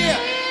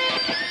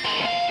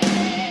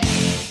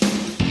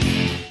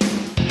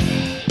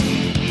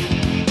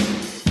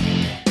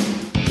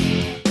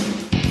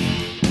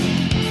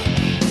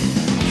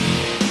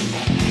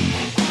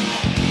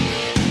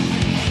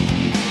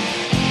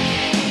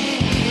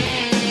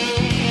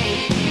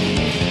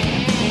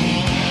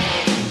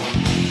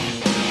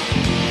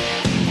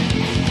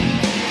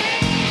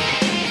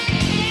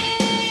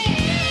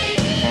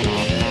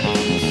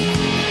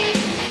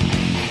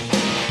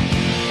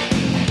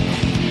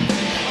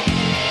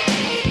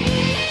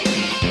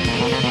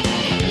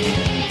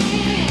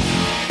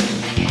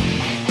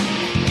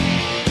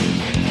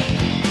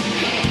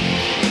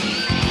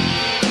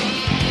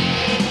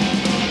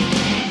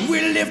 We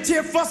lived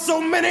here for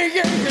so many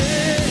years.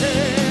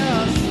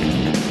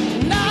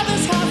 Now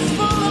this house is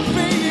full of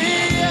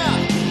fear.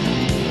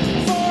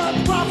 For a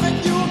profit,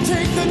 you'll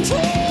take control.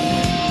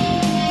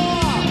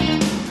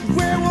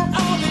 Where will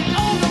all the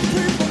older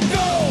people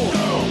go?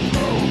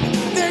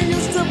 There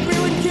used to be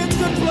when kids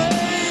could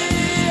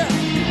play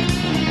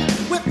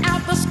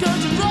without the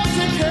scourge of drugs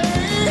and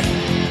decay.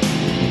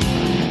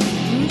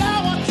 Now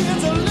our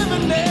kids are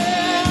living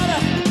dead.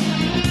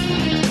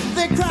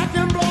 They crack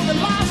and blow their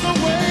lives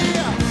away.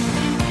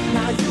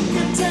 Now you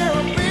can tear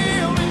a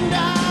building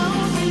down,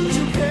 but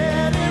you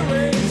can't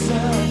erase a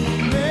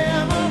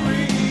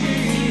memory.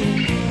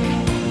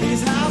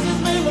 These houses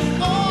may look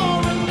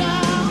old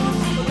now,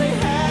 but they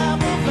have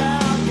a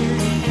value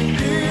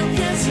you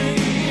can see.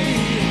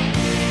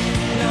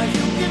 Now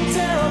you can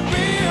tear a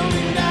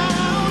building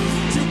down,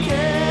 but you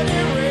can't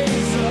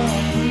erase a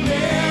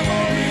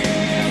memory.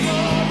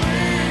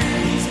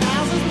 These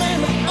houses may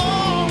look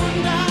old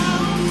now,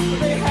 but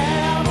they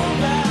have a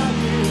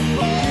value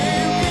you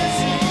can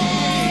see.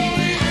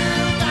 You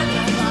got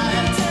to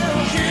fight,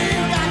 you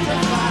got to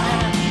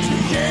fight,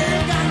 you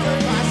got to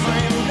fight for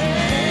your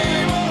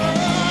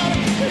neighborhood.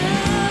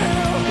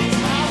 These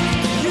houses,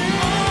 you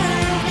got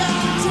to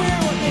fight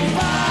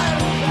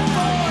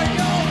for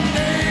your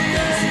neighborhood.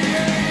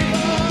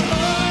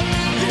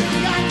 You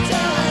got to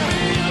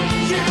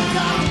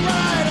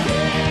fight,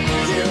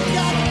 you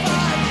got to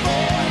fight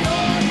for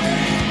your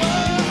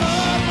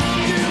neighborhood.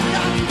 You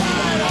got to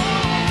fight,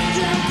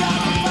 you got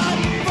to fight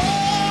for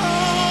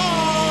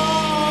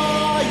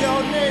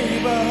your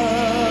neighborhood.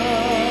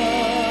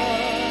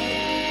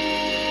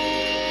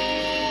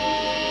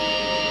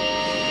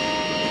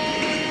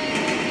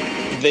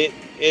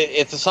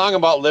 It's a song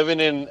about living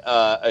in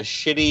a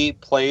shitty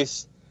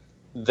place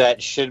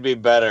that should be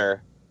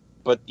better,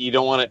 but you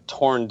don't want it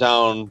torn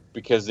down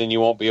because then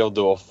you won't be able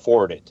to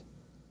afford it.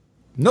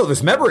 No,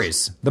 there's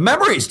memories. The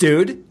memories,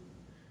 dude.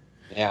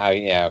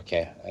 Yeah,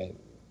 okay.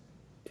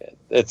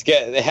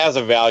 It has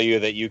a value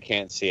that you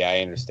can't see.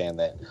 I understand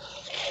that.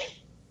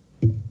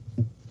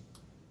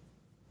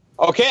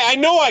 Okay, I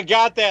know I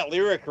got that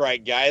lyric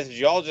right, guys. Did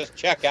you all just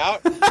check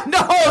out? No,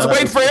 I was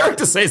waiting for Eric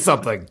to say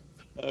something.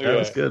 Okay. That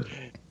was good.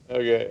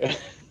 Okay.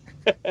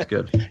 That's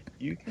good.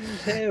 You can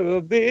tear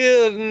a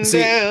building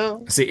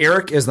down. See,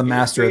 Eric is the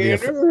master of the.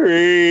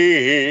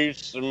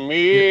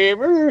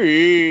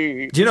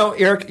 Do you know,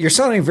 Eric? You're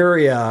sounding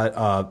very,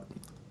 Angry.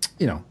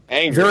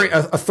 very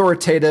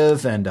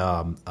authoritative and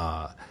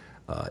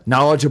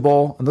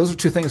knowledgeable, and those are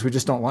two things we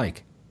just don't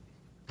like.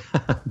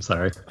 I'm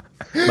sorry.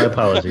 My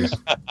apologies.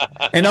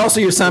 And also,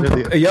 you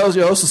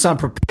also sound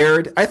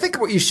prepared. I think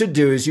what you should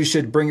do is you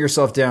should bring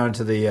yourself down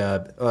to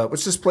the.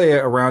 Let's just play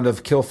a round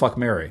of Kill, Fuck,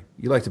 Marry.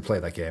 You like to play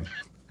that game.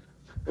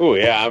 Oh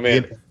yeah, I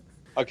mean,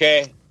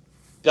 okay,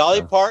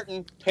 Dolly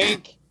Parton,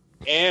 Pink,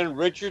 and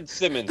Richard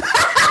Simmons.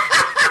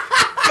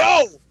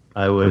 Go!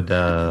 I would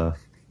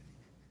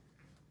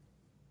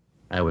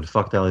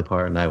fuck Dolly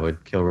Parton. I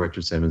would kill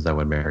Richard Simmons. I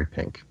would marry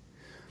Pink.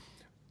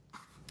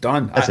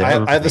 Done. I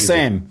have the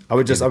same. I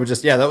would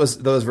just. Yeah, that was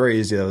very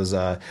easy. That was.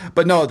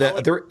 But no,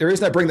 the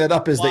reason I bring that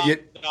up is that you.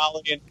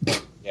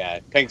 Yeah,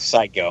 Pink's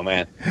psycho,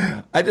 man.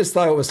 I just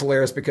thought it was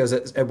hilarious because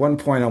at one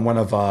point on one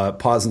of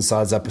Paws and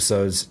Sods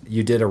episodes,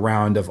 you did a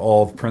round of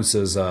all of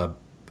Prince's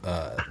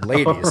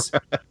ladies,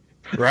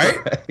 right?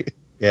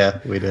 Yeah,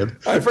 we did.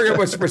 I forget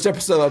which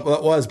episode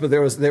that was, but they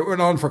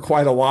went on for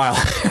quite a while.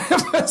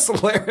 It was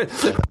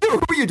hilarious. Who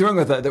were you doing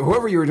with that?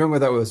 Whoever you were doing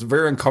with that was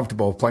very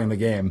uncomfortable playing the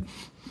game.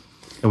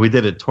 And we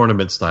did it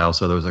tournament style,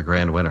 so there was a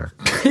grand winner.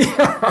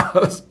 Yeah, that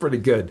was pretty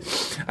good.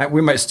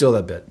 We might steal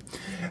that bit,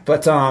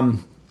 but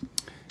I'm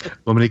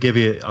going to give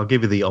you. I'll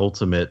give you the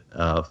ultimate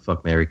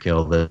fuck, marry,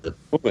 kill.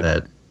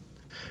 That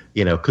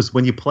because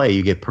when you play,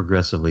 you get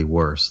progressively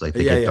worse. Like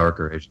they get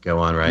darker as you go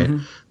on, right?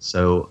 Mm-hmm.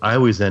 So I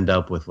always end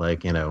up with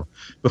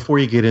before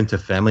you get into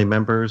family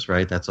members,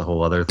 right? That's a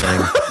whole other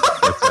thing.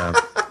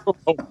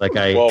 But,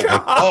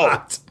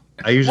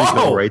 I usually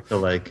go right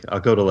to I'll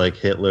go to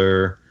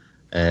Hitler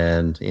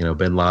and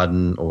Bin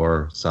Laden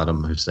or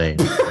Saddam Hussein.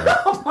 Right?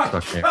 Oh my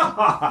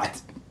God!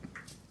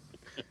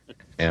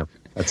 Yeah,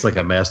 that's like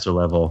a master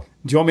level.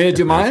 Do you want me to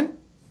do mine?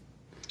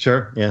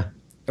 Sure. Yeah.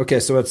 Okay,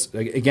 so it's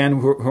again.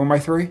 Who are my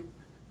three?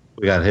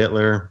 We got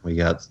Hitler, we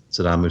got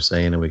Saddam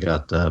Hussein, and we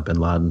got Bin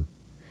Laden.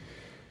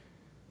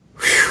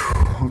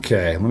 Whew.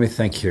 Okay, let me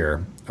think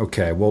here.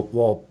 Okay,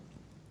 well,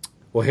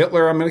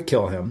 Hitler, I'm going to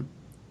kill him.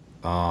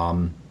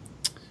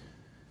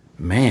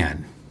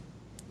 Man,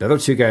 the other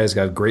two guys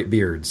got great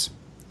beards,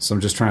 so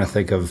I'm just trying to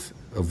think of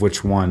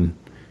which one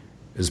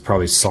is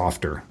probably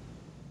softer.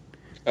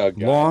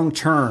 Okay. Long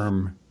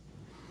term,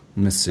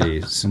 let me see.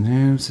 Yeah, I'm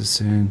going to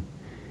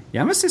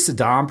say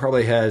Saddam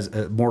probably has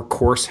more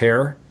coarse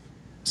hair.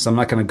 So I'm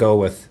not going to go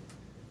with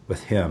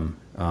him.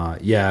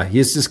 Yeah,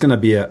 he's just going to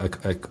be a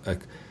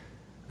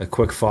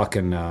quick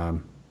fucking. Yeah.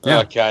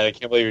 Oh God, I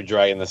can't believe you're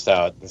dragging this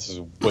out. This is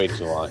way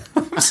too long.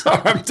 I'm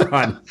sorry, I'm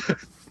done.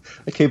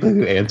 I can't believe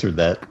you answered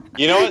that.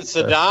 You know what,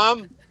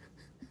 Saddam?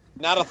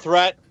 Not a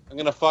threat. I'm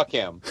going to fuck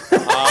him.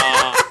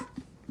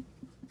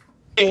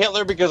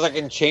 Hitler because I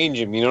can change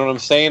him. You know what I'm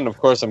saying? Of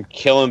course, I'm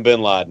killing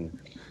Bin Laden.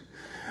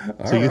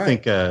 So you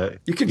think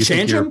you can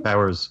change him?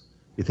 Powers?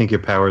 You think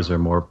your powers are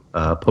more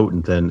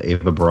potent than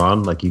Ava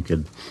Braun? Like you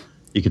could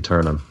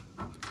turn them?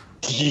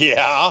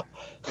 Yeah.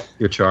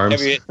 Your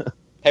charms.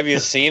 Have you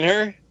seen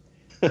her?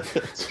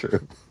 It's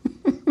true.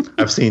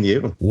 I've seen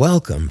you.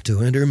 Welcome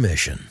to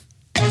Intermission.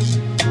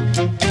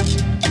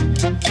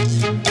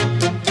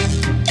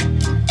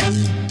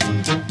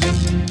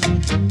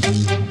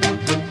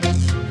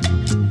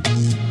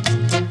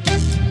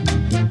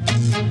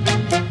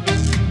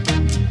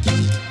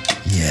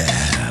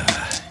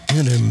 Yeah,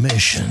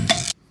 intermission.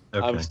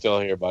 Okay. I'm still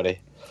here, buddy.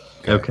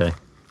 Okay.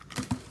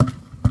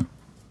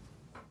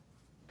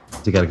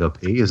 You got to go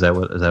pee? Is that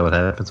what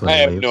happens when I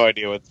he have leaves? no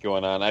idea what's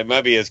going on. I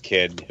might be his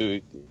kid.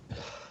 Who?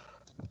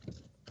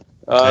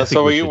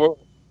 So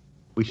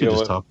we should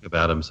just talk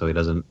about him so he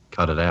doesn't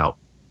cut it out.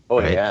 Oh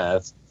right? yeah,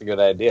 that's a good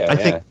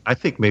idea. I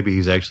think maybe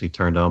he's actually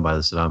turned on by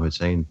the Saddam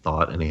Hussein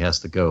thought, and he has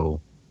to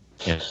go.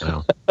 It's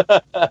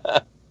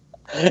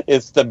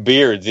the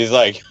beards. He's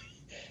like,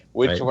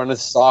 which Right. one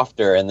is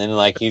softer? And then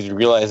he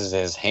realizes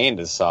his hand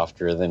is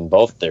softer than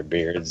both their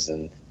beards,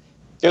 and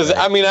because Right.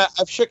 I mean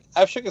I've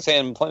shook his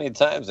hand plenty of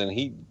times, and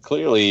he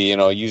clearly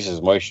uses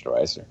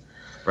moisturizer.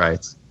 Right.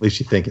 At least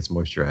you think it's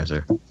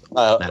moisturizer.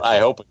 I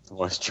hope it's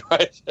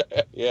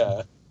moisturizer.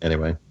 Yeah.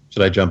 Anyway,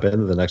 should I jump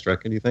into the next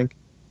record, you think?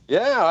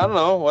 Yeah, I don't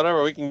know.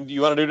 Whatever.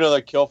 You want to do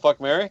another kill,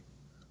 fuck, marry?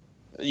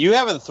 You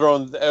haven't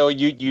thrown. Oh,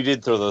 you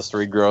did throw those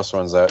three gross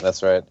ones out.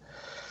 That's right.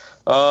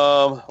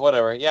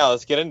 Whatever. Yeah,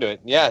 let's get into it.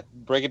 Yeah,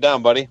 break it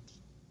down, buddy.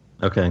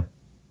 Okay.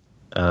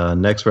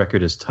 Next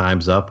record is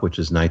Time's Up, which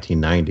is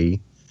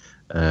 1990.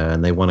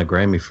 And they won a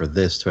Grammy for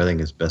this too. I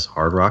think it's best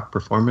hard rock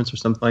performance or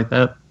something like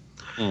that.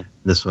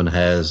 This one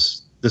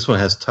has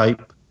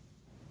Type,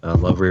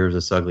 Love Rears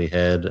Its Ugly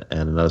Head,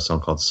 and another song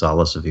called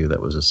Solace of You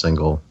that was a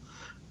single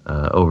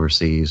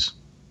overseas.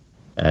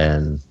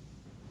 And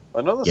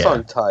Another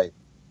song, Type.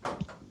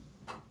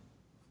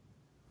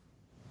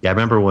 Yeah, I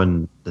remember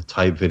when the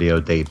Type video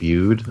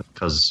debuted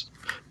because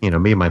me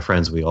and my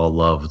friends, we all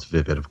loved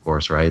Vivid, of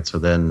course, right? So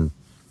then,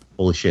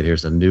 holy shit,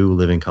 here's a new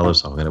Living Color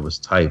song, and it was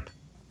Type.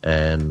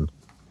 And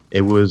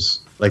it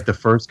was like the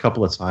first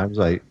couple of times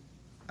I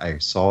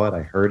saw it,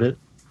 I heard it,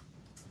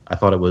 I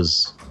thought it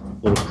was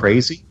a little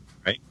crazy,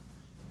 right?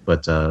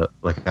 But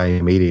like I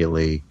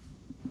immediately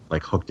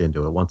like hooked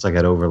into it. Once I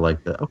got over like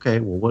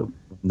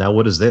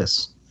what is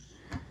this?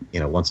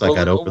 Once I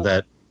got over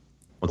that.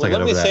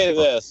 Let me say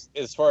this,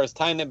 as far as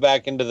tying it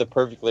back into the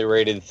perfectly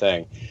rated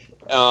thing,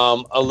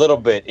 a little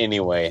bit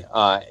anyway,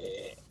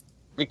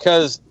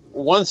 because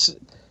once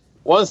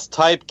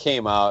Type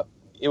came out,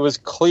 it was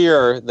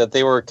clear that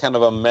they were kind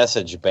of a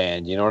message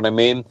band. You know what I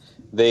mean?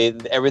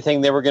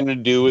 Everything they were going to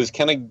do was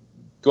kind of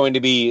going to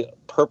be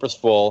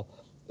purposeful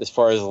as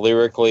far as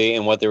lyrically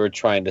and what they were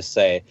trying to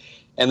say,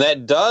 and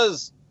that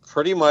does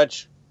pretty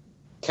much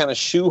kind of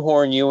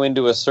shoehorn you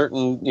into a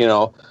certain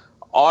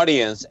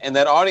audience, and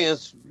that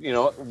audience,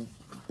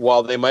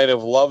 while they might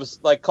have loved,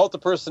 like Cult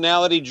of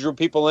Personality drew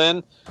people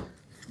in,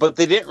 but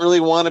they didn't really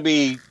want to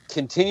be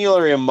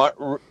continually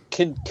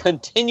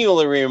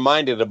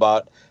reminded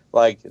about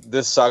like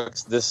this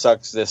sucks, this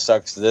sucks, this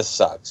sucks, this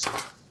sucks,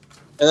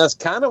 and that's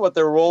kind of what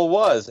their role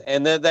was,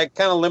 and that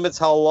kind of limits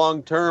how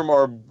long term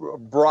or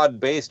broad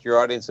based your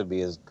audience would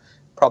be. Is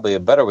probably a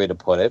better way to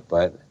put it.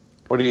 But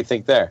what do you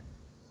think there?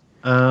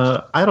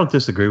 I don't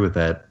disagree with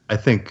that. I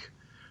think,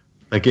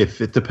 like,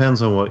 if it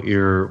depends on what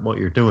you're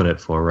doing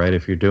it for, right?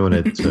 If you're doing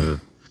it to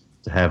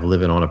have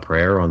Living on a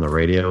Prayer on the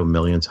radio a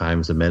million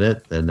times a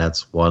minute, then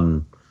that's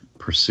one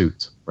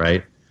pursuit,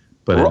 right?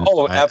 But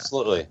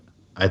absolutely.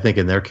 I think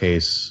in their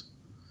case,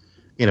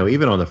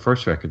 even on the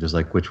first record, there's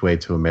like Which Way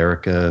to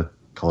America,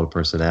 Cult of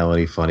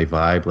Personality, Funny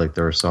Vibe. Like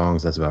there are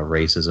songs that's about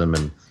racism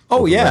and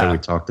we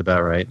talked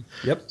about, right?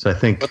 Yep. So I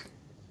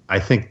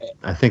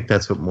think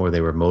that's what more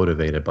they were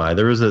motivated by.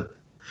 There's kind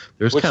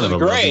of a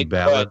lovely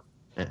ballad.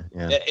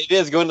 Yeah. It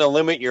is going to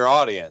limit your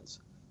audience.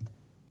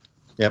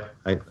 Yep,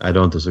 I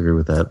don't disagree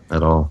with that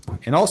at all.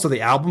 And also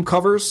the album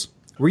covers.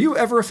 Were you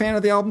ever a fan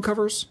of the album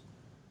covers?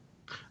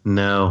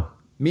 No.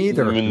 Me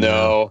either.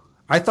 No.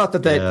 I thought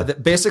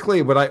that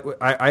basically what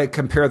I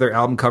compare their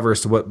album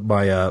covers to what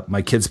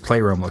my kids'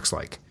 playroom looks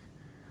like.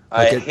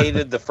 I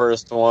hated the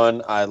first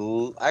one. I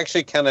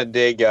actually kind of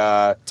dig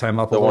Time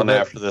Up the one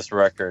after this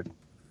record.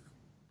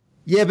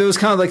 Yeah, but it was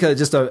kind of like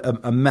just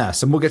a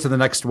mess. And we'll get to the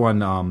next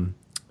one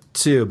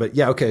too. But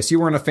yeah, okay. So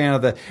you weren't a fan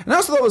of the, and I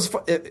also thought it was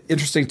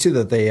interesting too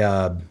that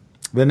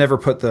they never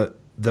put the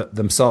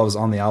themselves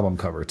on the album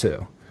cover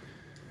too.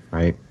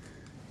 Right.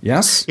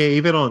 Yes. Yeah.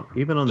 Even on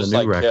the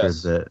new record,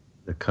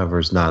 the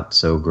cover's not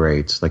so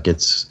great. Like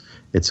it's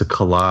a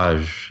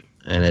collage,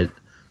 and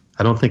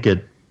I don't think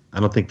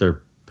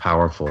they're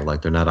powerful.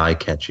 Like they're not eye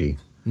catchy.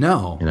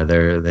 No.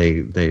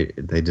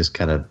 They just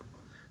kind of.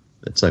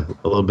 It's like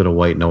a little bit of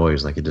white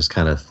noise, like it just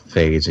kind of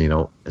fades,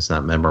 and it's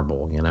not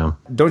memorable,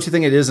 Don't you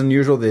think it is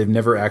unusual they've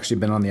never actually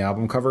been on the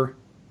album cover?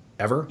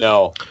 Ever?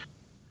 No?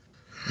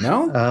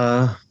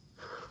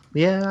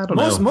 Yeah, I don't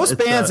know. Most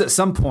bands at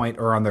some point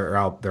are on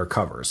their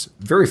covers.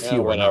 Very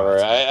few.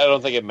 Whatever. I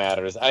don't think it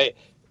matters. A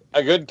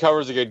good cover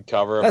is a good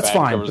cover. That's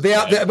fine.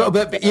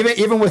 But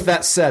even with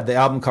that said, the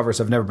album covers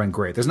have never been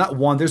great. There's not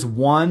one. There's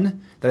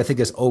one that I think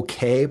is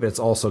okay, but it's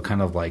also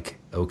kind of like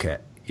okay,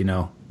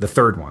 the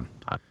third one.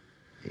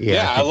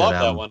 Yeah, I love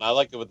that one. I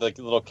like it with the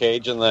little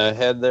cage in the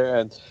head there.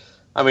 And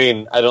I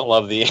mean, I don't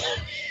love the.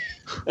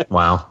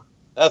 Wow,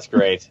 that's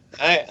great.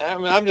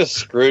 I'm just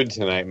screwed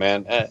tonight,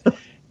 man.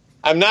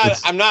 I'm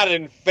not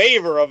in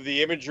favor of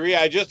the imagery.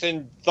 I just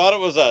thought it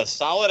was a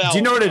solid album. Do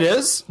you know what it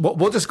is?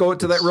 We'll just go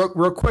into that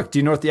real quick. Do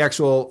you know what the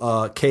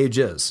actual cage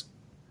is?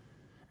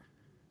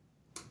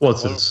 Well,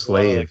 it's a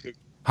slave.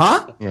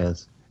 Huh?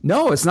 Yes.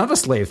 No, it's not a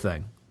slave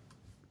thing.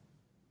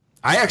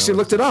 I actually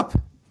looked it up.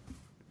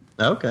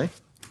 Okay.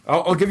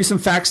 I'll give you some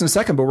facts in a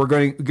second, but we're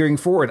going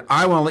forward.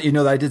 I want to let you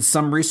know that I did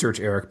some research,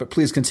 Eric, but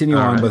please continue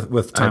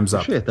with Time's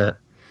Up. I appreciate that.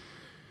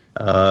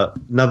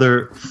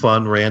 Another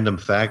fun random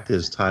fact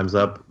is Time's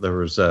Up. There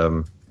was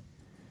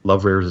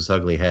Love Rears Its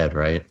Ugly Head,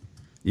 right?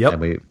 Yep.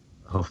 And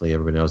hopefully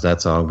everybody knows that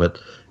song, but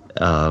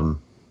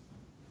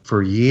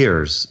for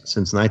years,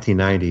 since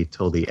 1990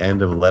 till the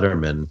end of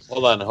Letterman.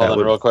 Hold on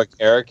real quick,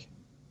 Eric.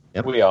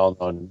 Yep. We all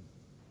know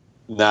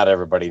not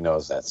everybody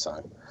knows that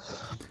song.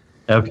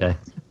 Okay.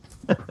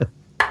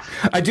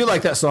 I do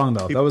like that song,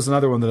 though. That was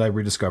another one that I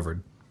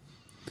rediscovered.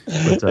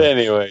 But,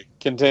 anyway,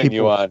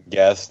 continue on,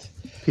 guest.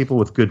 People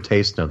with good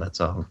taste know that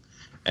song.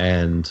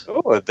 And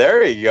oh,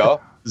 there you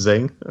go.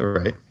 Zing. All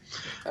right.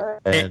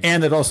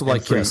 And it also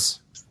like Kiss.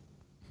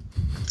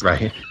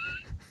 Right.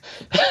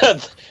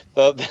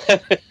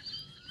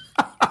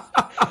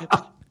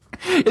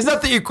 Is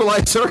that the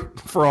equalizer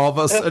for all of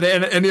us and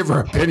any of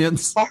our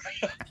opinions?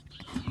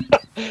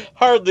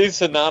 Hardly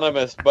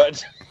synonymous,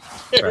 but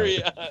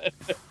carry on.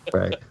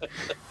 Right.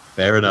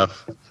 Fair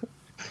enough.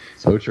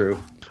 So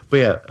true. But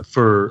yeah,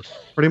 for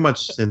pretty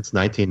much since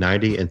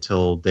 1990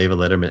 until David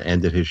Letterman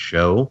ended his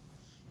show,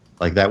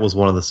 like that was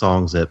one of the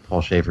songs that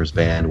Paul Schaefer's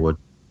band would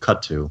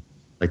cut to.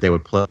 Like they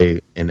would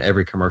play in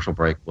every commercial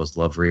break was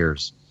Love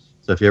Rears.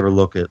 So if you ever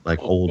look at like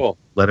Oh, old cool.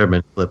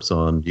 Letterman clips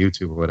on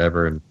YouTube or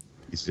whatever, and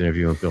he's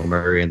interviewing Bill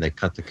Murray, and they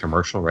cut the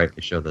commercial, right?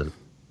 They show the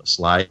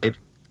slide.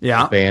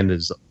 Yeah. The band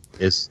is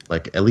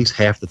like at least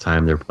half the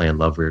time they're playing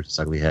Love Rears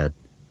Ugly Head.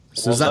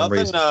 So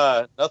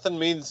Well, nothing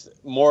means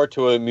more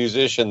to a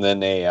musician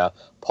than a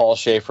Paul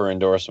Schaefer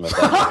endorsement.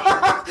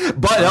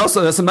 But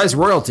also, that's some nice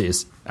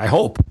royalties. I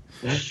hope.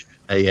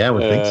 Yeah, I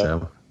would think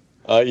so.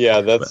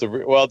 Yeah, that's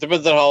well. It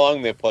depends on how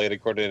long they played,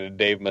 according to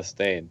Dave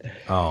Mustaine.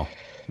 Oh,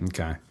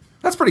 okay.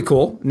 That's pretty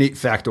cool. Neat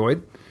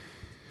factoid.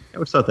 I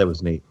always thought that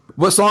was neat.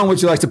 What song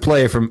would you like to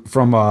play from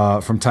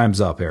Time's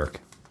Up, Eric?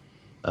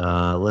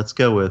 Let's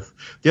go with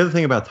the other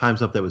thing about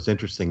Time's Up that was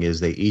interesting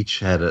is they each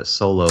had a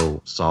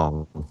solo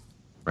song,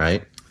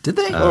 right? Did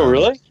they? Oh,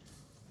 really?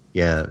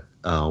 Yeah.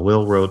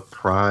 Will wrote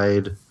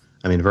Pride.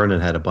 I mean, Vernon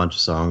had a bunch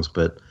of songs,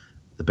 but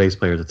the bass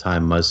player at the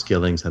time, Muzz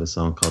Skillings, had a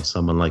song called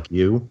Someone Like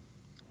You.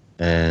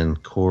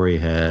 And Corey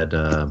had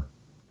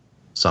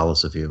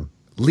Solace of You.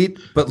 Lead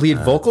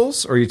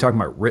vocals, or are you talking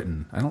about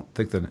written? I don't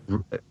think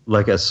that.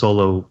 Like a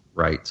solo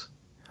write.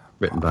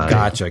 Written by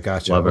Gotcha.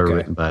 Lover, Okay.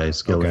 written by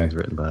Skillings,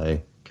 written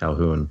by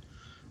Calhoun.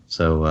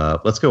 So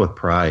let's go with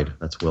Pride.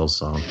 That's Will's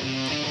song.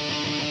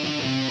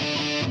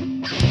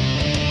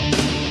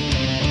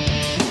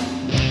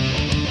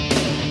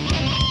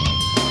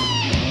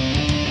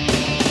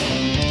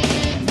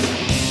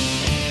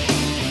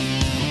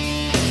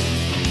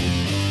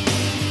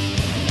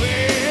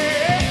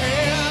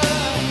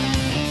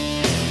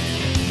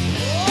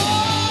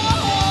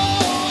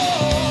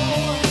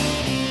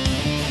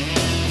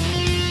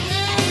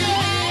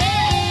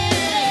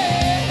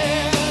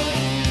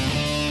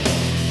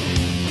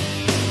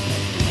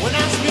 When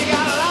I speak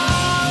out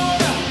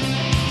loud,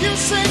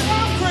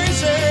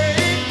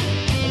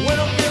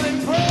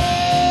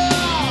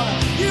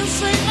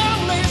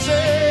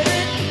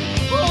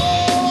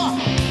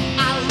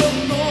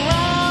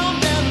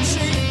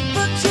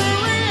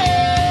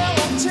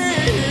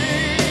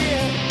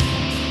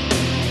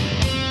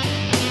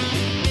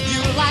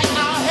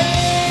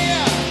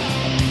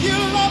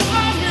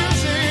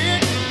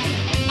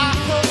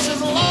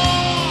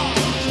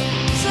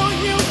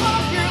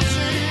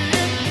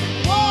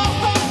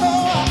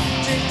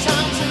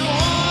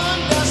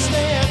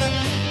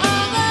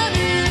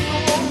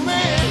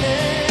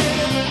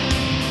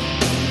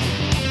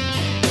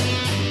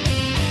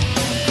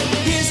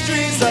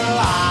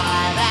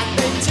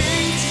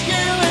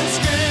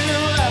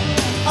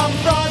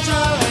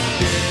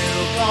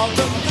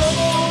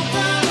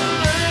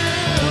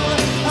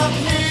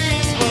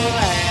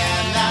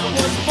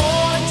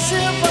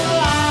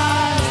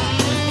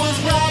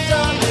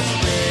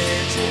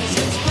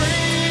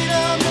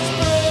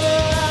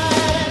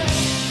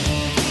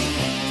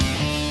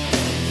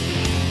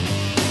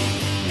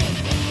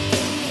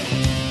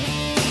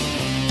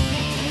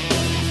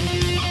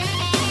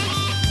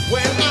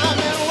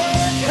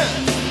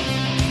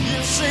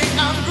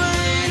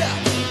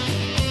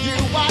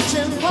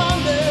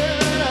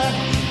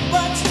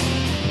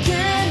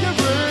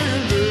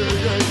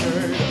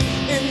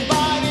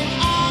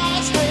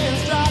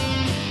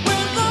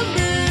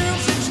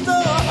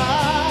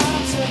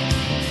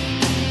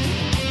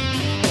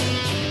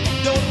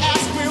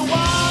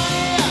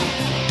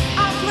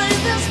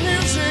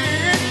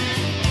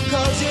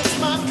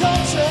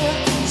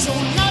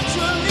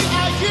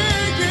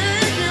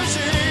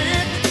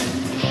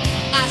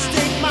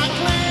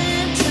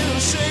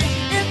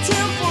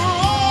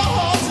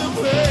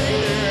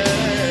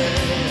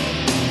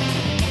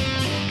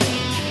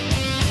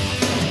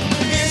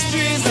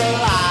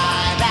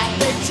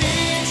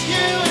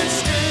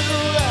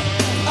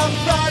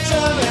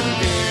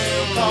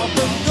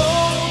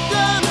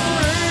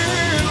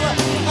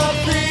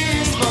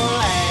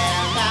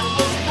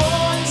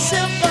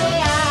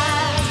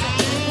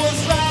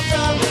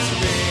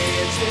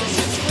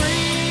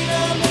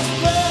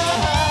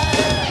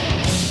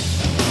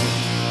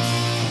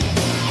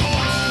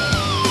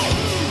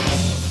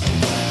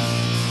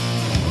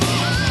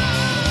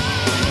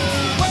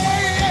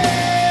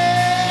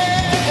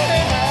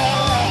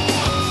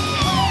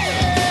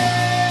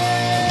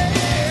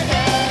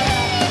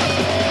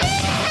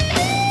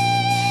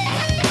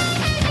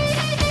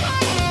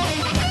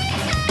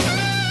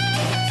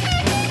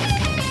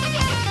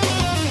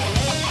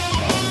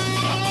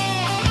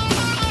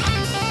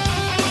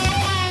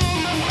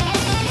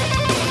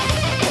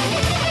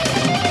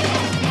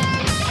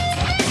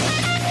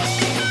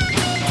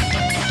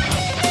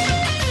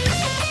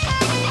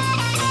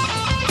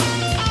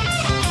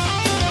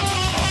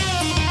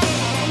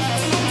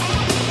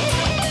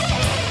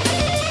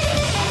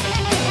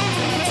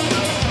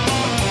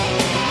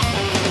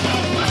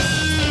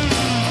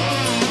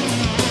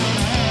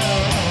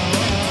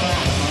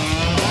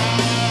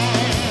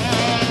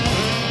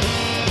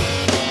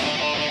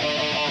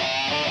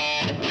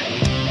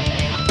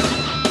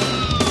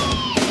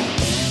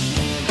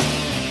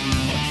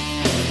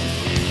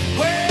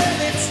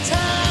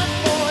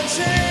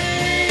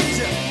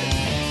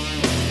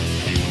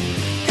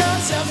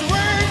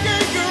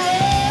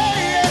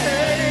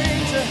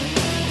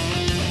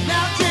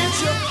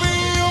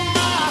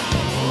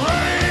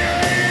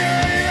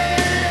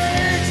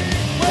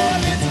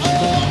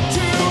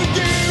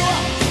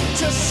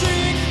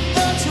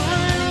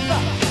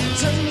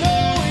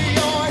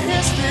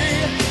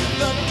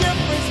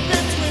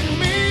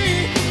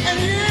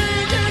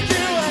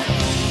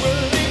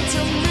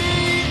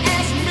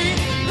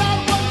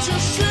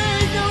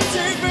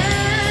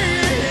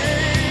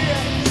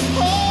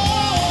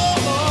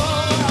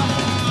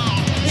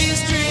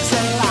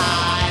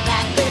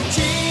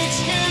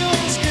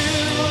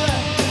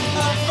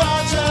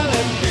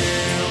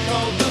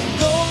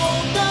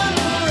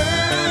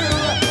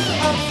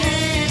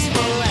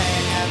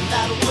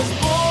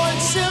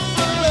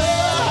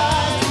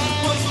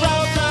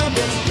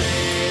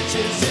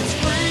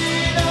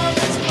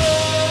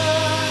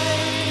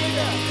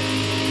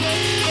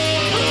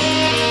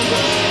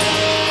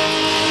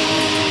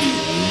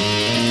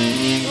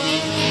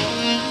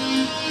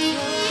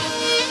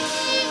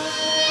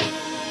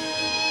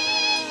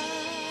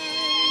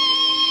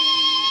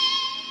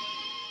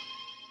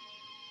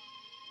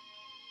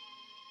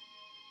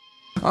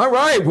 All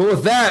right. Well,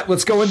 with that,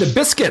 let's go into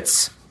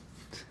Biscuits.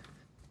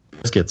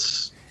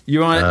 Biscuits. You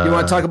want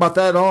to talk about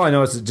that at all? I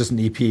know it's just an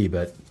EP,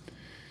 but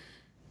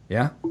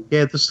yeah.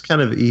 Yeah, this is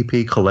kind of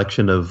EP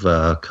collection of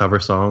cover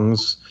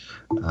songs,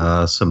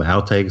 some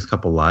outtakes, a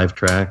couple live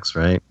tracks,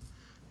 right?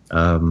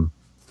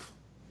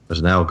 There's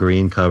an Al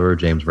Green cover,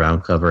 James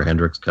Brown cover,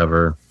 Hendrix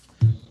cover.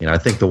 You know, I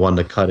think the one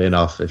to cut in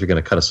off, if you're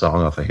going to cut a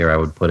song off of here, I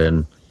would put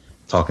in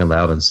Talking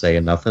Loud and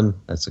Saying Nothing.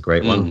 That's a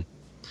great one.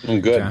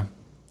 Good. Okay.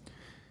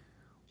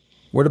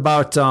 What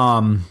about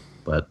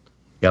But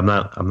yeah,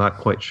 I'm not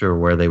quite sure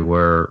where they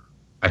were.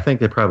 I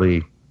think they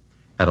probably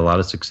had a lot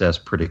of success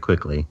pretty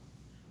quickly,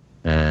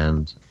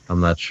 and I'm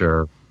not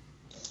sure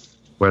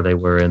where they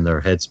were in their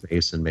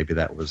headspace, and maybe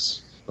that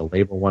was the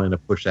label wanting to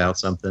push out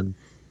something.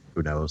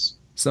 Who knows?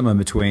 some in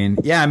between?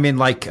 Yeah, I mean,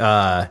 like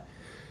the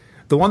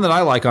one that I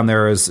like on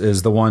there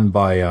is the one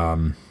by I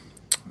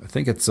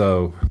think it's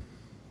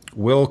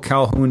Will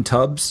Calhoun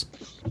Tubbs,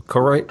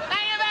 co-write. I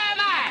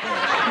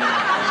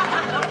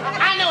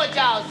know what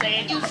y'all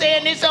saying. You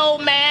saying this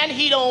old man,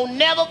 he don't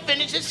never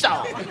finish his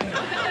song.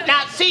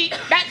 Now, see,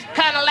 that's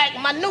kind of like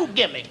my new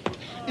gimmick.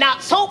 Now,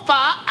 so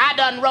far, I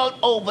done wrote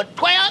over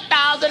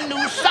 12,000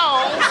 new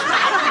songs,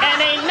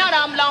 and ain't none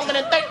of them longer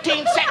than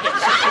 13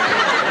 seconds.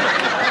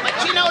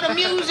 But you know, the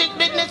music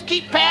business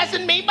keep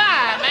passing me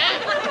by,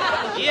 man.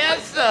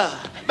 Yes, sir.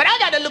 But I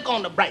got to look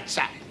on the bright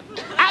side.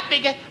 I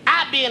figure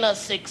I've been a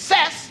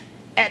success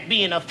at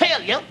being a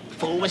failure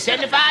for over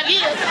 75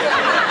 years.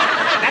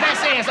 Now, that's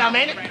saying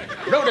something, ain't it?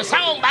 Wrote a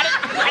song about it.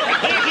 And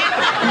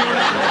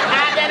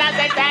then I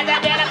said,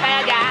 I've been a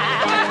failure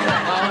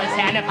for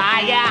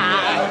 75 years.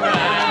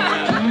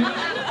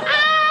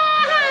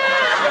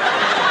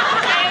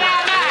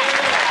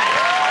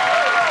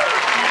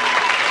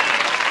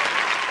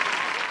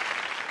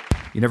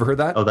 You never heard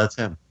that? Oh, that's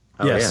him.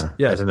 Oh, yes, yeah.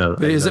 yes. I didn't know,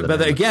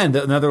 But again,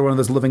 another one of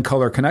those Living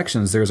Color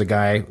connections. There's a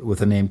guy with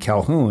the name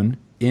Calhoun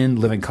in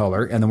Living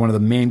Color, and then one of the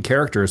main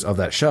characters of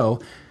that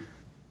show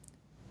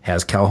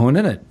has Calhoun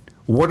in it.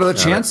 What are the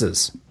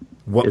chances?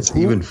 It's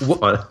even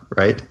fun,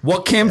 right?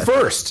 What came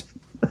first?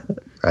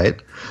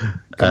 Right?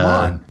 Come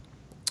on.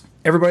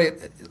 Everybody,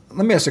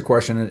 let me ask you a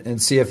question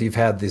and see if you've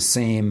had the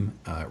same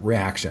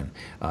reaction.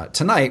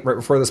 Tonight, right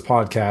before this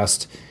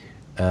podcast,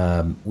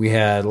 we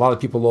had a lot of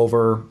people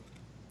over,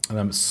 and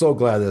I'm so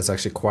glad that it's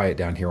actually quiet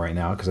down here right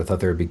now because I thought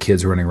there would be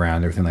kids running around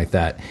and everything like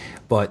that.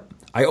 But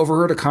I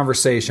overheard a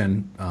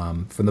conversation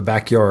from the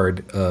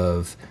backyard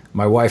of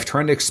my wife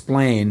trying to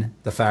explain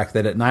the fact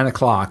that at 9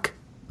 o'clock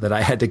that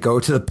I had to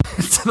go to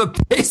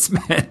the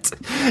basement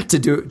to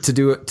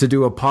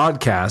do a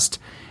podcast,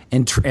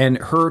 and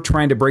her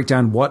trying to break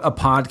down what a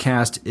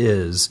podcast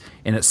is,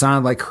 and it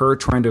sounded like her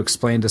trying to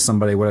explain to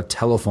somebody what a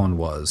telephone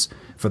was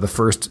for the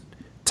first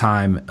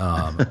time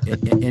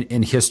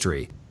in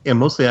history. Yeah,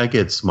 mostly I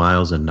get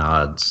smiles and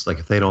nods. Like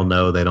if they don't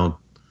know, I don't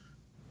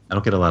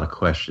get a lot of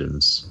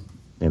questions,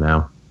 you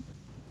know.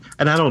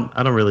 And I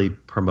don't really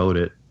promote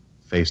it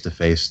face to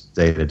face,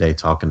 day to day,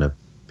 talking to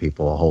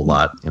people a whole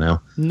lot, you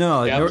know.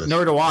 No,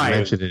 nor do I. I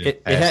mentioned it in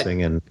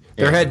passing, and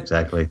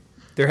exactly.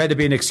 There had to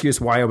be an excuse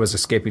why I was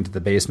escaping to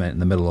the basement in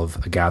the middle of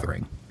a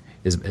gathering.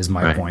 Is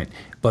my point.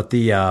 But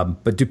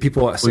but do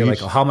people say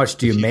how much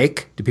do you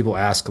make? Do people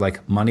ask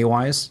like money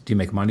wise? Do you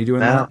make money doing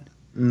that?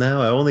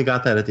 No, I only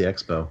got that at the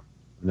expo.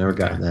 I've never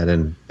gotten that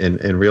in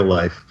real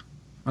life.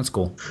 That's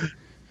cool.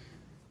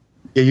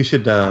 Yeah, you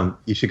should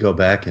go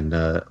back and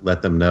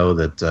let them know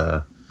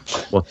that.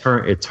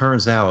 It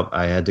turns out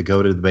I had to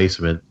go to the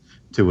basement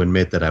to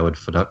admit that I would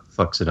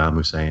fuck Saddam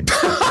Hussein.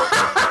 That's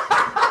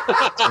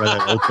where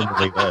that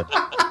ultimately led.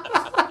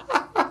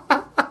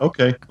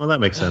 Okay, well that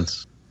makes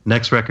sense.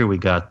 Next record we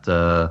got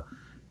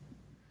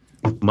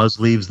Muzz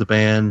leaves the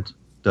band.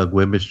 Doug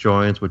Wimbish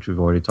joins, which we've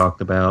already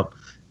talked about.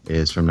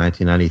 Is from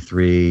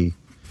 1993.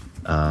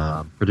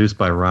 Produced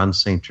by Ron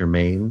St.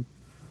 Germain.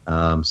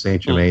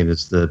 St. Germain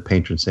is the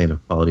patron saint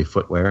of quality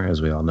footwear,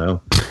 as we all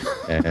know.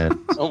 And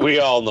we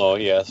all know,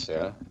 yes,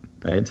 yeah.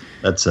 Right?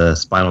 That's a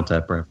Spinal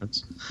Tap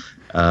reference.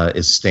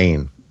 Is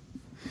Stain.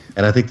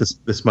 And I think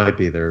this might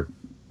be their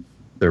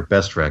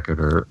best record,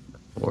 or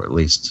at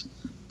least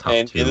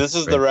top two. And this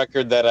is the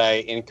record that I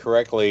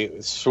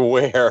incorrectly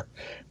swear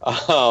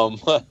Open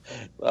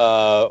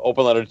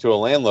Letter to a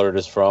Landlord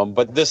is from.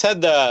 But this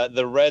had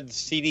the red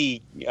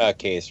CD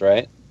case,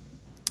 right?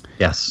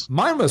 Yes.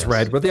 Mine was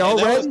red. Were they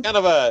all red?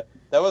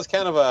 That was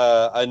kind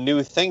of a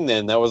new thing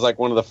then. That was like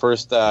one of the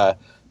first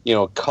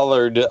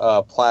colored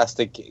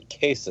plastic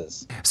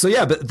cases. So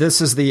yeah, but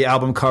this is the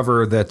album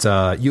cover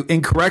that you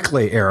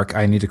incorrectly, Eric,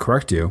 I need to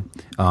correct you,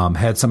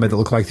 had somebody that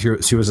looked like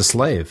she was a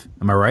slave.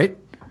 Am I right?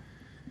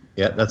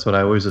 Yeah, that's what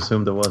I always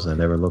assumed it was. I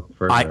never looked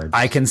further.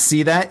 I can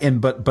see that,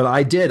 but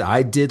I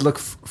did look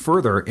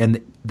further,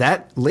 and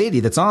that lady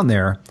that's on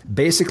there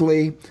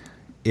basically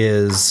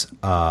is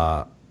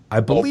I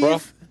believe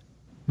Oprah?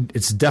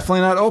 It's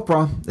definitely not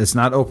Oprah. It's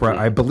not Oprah.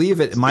 I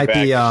believe it might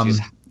be.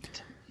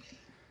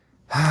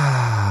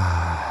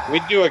 We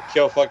do a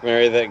Kill Fuck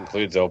Mary that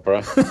includes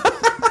Oprah.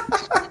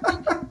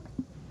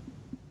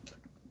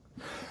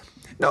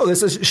 No,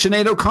 this is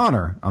Sinead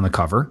O'Connor on the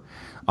cover,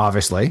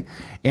 obviously,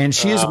 and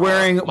she is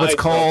wearing what's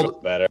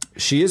called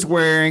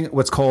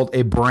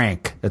a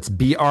brank. That's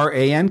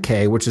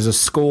BRANK, which is a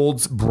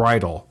scold's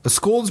bridle. A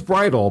scold's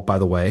bridle, by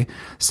the way,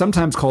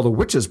 sometimes called a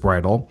witch's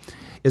bridle,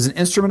 is an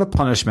instrument of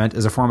punishment,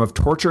 is a form of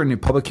torture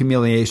and public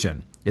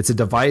humiliation. It's a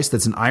device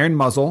that's an iron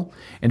muzzle,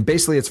 and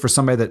basically it's for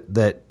somebody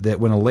that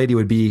when a lady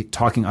would be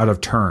talking out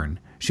of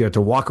turn, she had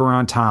to walk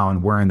around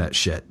town wearing that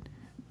shit.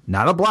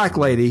 Not a black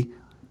lady.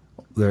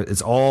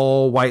 It's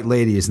all white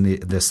ladies in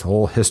this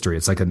whole history.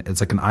 It's like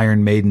an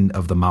Iron Maiden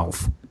of the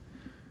mouth.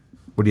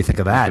 What do you think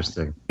of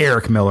that,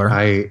 Eric Miller?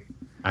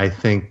 I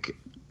think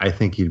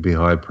you'd be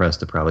hard pressed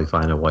to probably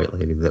find a white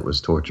lady that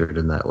was tortured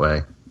in that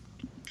way.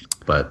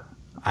 But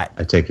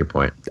I take your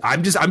point.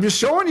 I'm just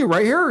showing you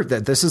right here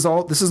that this is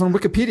on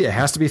Wikipedia. It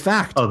has to be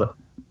fact. Oh,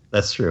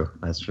 that's true.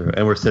 That's true.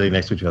 And we're sitting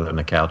next to each other on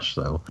the couch.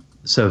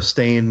 So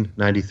Stain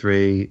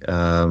 93.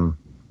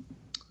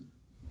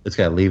 It's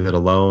got Leave It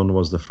Alone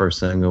was the first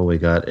single. We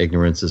got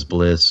Ignorance is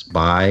Bliss,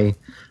 By,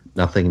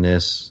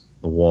 Nothingness,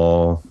 The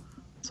Wall,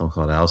 a song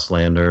called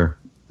Auslander.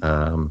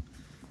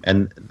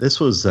 And this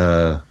is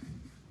an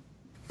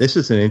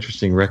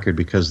interesting record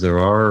because there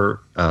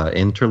are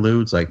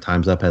interludes, like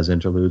Time's Up has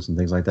interludes and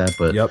things like that.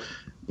 But,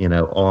 you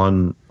know,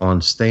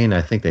 on Stain,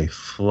 I think they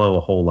flow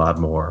a whole lot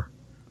more,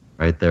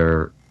 right?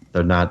 They're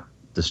not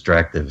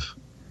distractive.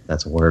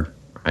 That's a word,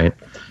 right?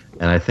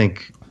 And I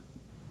think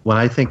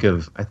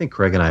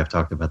Craig and I have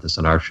talked about this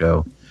on our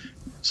show.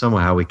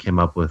 Somehow we came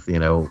up with, you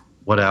know,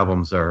 what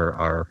albums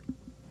are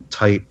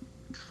tight,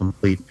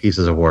 complete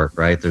pieces of work,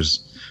 right? There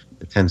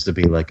tends to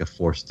be like a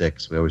Four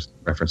Sticks. We always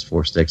reference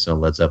Four Sticks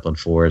on Led Zeppelin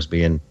 4 as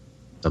being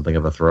something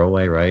of a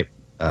throwaway, right?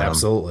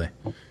 Absolutely.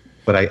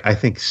 But I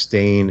think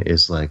Stain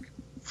is like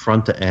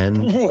front to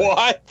end.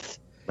 What?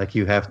 Like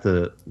you have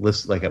to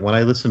listen. Like when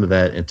I listen to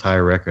that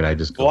entire record, I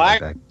just go Black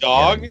back.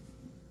 Dog?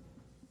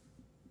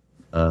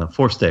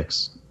 Four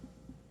Sticks.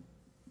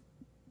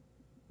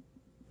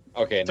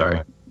 Okay,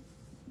 sorry.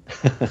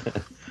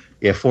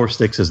 Yeah, Four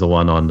Sticks is the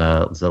one on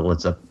Led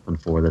Zeppelin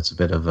 4. That's a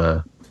bit of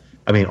a.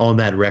 I mean, on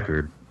that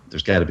record,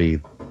 there's got to be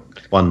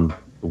one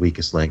the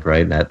weakest link,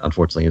 right? And that,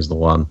 unfortunately, is the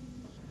one.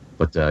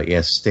 But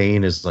yeah,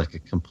 Stain is like a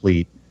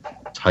complete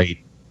tight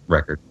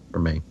record for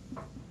me.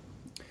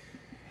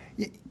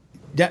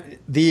 Yeah,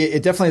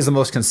 it definitely is the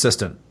most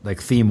consistent,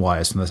 like theme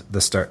wise, from the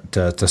start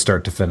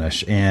to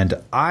finish. And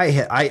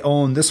I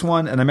own this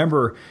one, and I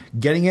remember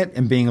getting it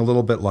and being a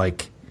little bit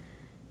like.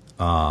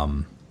 I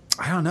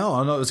don't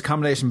know. It was a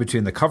combination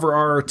between the cover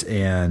art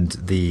and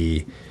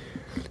it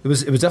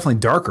was definitely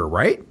darker,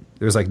 right?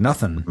 There was like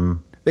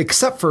nothing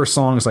except for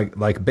songs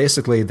like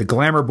basically the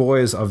glamour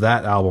boys of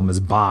that album is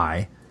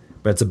By,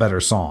 but it's a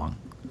better song.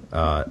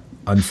 And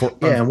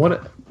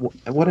what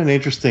an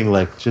interesting,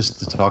 like, just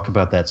to talk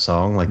about that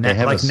song. Like they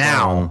have a song.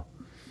 Now.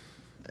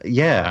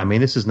 Yeah, I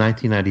mean this is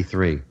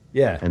 1993.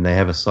 Yeah, and they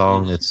have a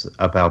song that's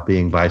about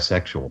being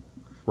bisexual.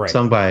 Right.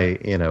 Sung by,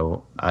 you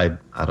know, I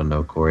don't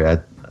know, Corey.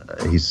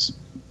 He's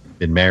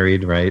been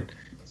married, right?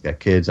 He's got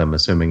kids. I'm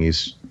assuming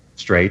he's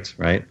straight,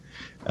 right?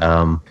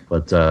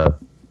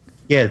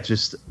 Yeah,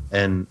 just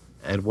and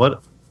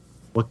what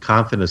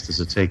confidence does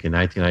it take in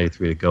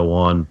 1993 to go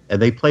on? And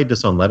they played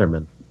this on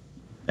Letterman,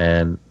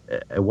 and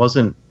it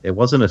wasn't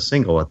a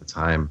single at the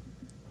time.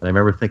 And I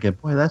remember thinking,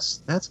 boy,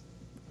 that's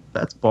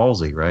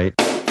ballsy, right?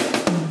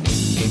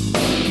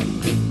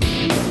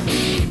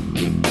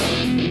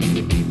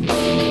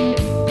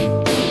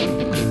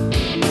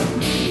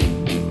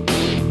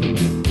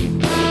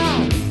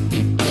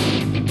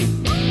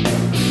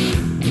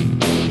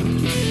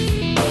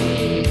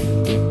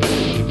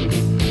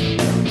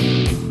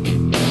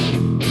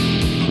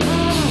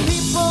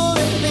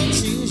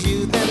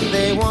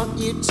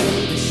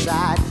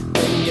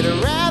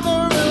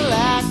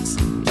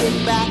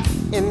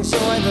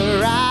 Enjoy the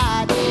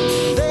ride.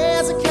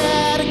 There's a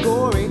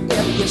category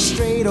if you're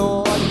straight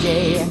or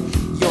gay.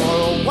 You're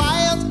a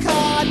wild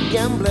card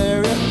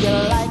gambler if you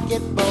like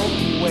it both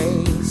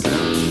ways.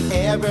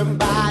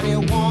 Everybody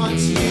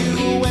wants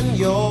you when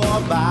you're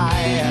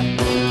by.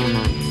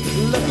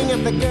 Looking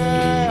at the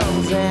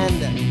girls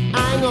and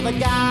eyeing all the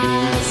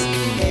guys.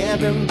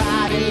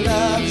 Everybody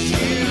loves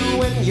you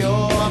when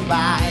you're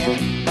by.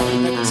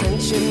 The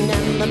tension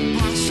and the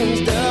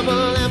passion's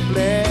double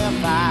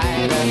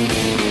amplified.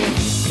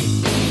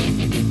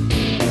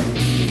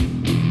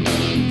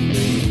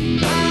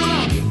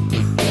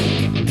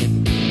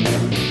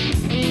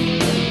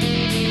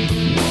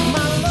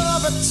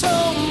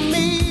 Told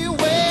me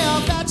well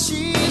that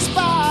she's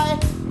by.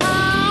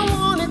 I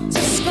wanted to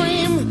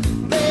scream.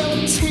 There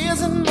were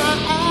tears in my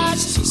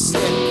eyes. She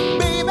said,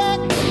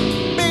 baby,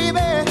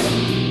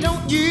 baby,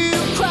 don't you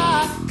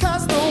cry.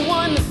 'Cause the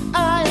one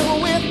I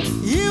am with,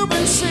 you've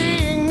been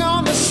seeing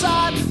on the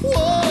side.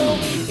 Whoa,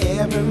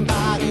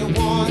 everybody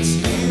wants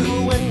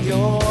you when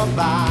you're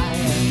by.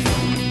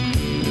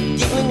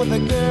 Giggling with the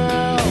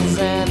girls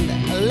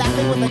and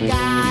laughing with the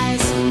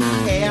guys.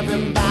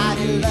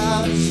 Everybody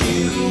loves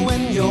you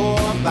when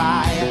you're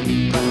by.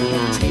 But the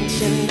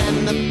tension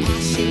and the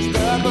passion's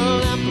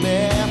double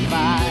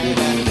amplified.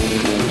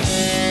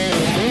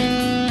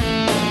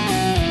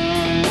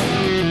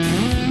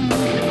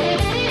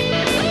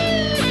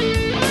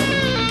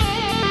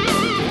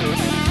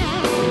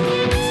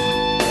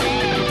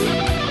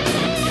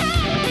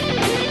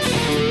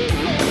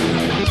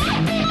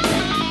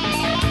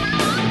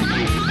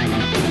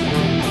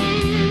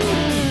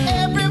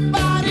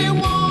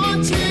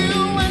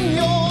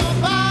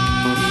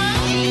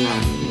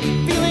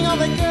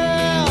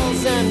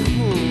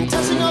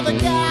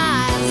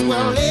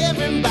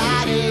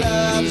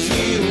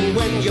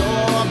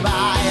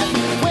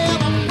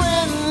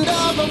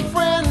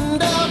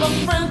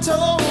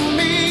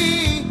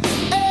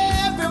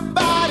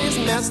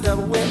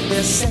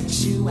 his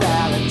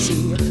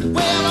sexuality.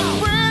 Well, a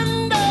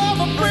friend of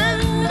a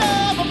friend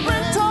of a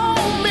friend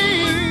told me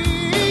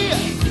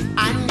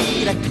I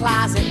need a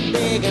closet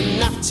big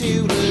enough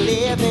to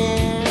live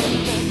in.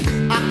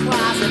 A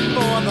closet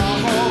for the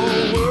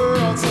whole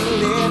world to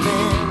live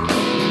in.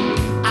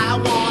 I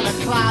want a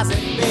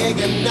closet big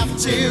enough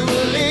to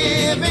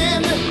live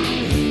in.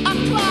 A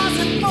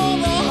closet for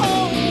the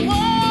whole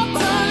world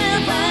to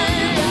live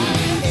in.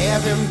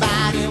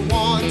 Everybody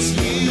wants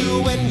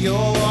you when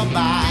you're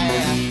by.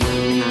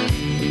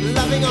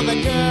 Loving all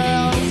the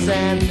girls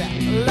and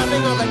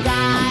loving all the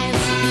guys.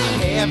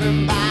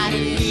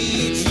 Everybody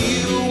needs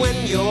you when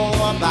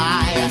you're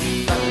by.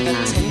 But the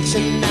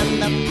tension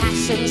and the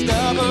passion's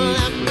double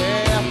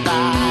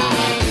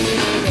amplified.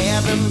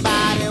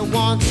 Everybody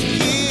wants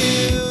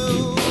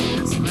you.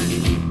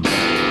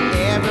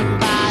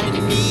 Everybody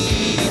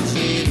needs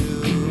you.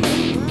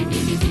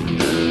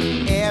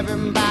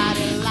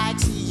 Everybody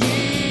likes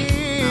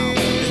you.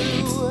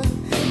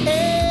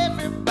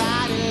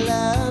 Everybody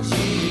loves you.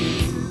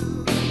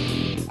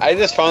 I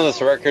just found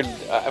this record.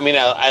 I mean,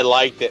 I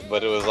liked it,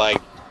 but it was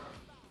like,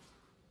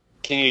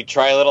 can you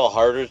try a little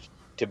harder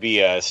to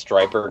be a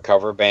Striper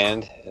cover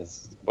band?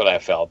 Is what I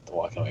felt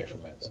walking away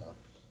from it. So.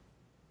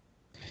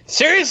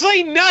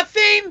 Seriously,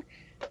 nothing.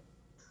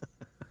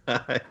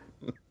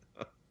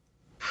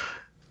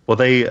 Well,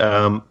 they.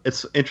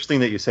 It's interesting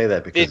that you say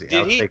that because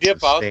did he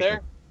dip out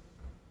there?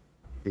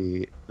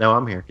 No,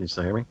 I'm here. Can you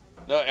still hear me?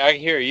 No, I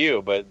hear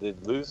you, but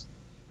did Luz?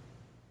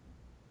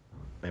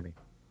 Maybe.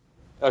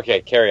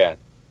 Okay, carry on.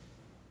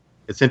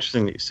 It's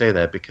interesting that you say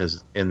that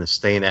because in the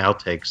Stain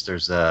outtakes,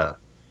 there's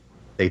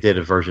they did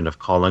a version of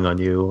 "Calling on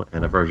You"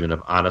 and a version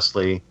of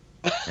 "Honestly,"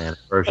 and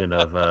a version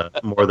of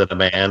 "More Than a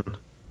Man,"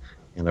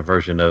 and a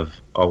version of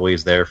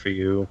 "Always There for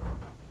You."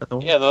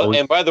 Yeah,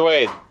 and by the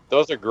way,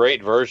 those are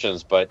great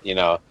versions, but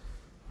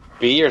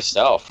be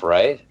yourself,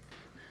 right?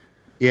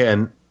 Yeah,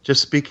 and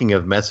just speaking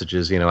of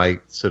messages, I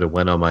sort of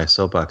went on my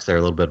soapbox there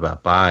a little bit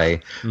about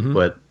Bye,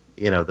 but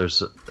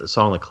there's a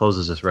song that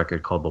closes this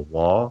record called "The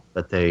Wall"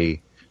 that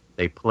they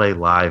play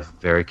live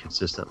very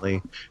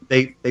consistently.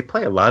 They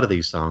play a lot of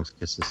these songs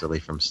consistently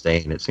from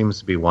Stain. It seems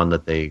to be one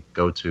that they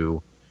go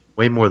to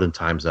way more than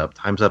Time's Up.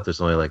 Time's Up, there's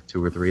only like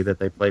 2 or 3 that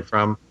they play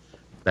from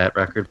that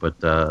record,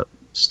 but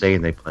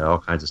Stain, they play all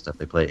kinds of stuff.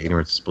 They play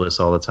Ignorance is Bliss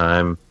all the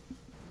time.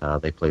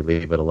 They play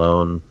Leave It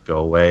Alone, Go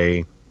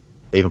Away.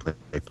 They even play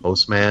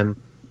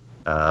Postman.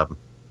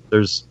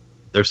 There's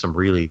some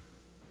really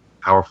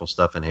powerful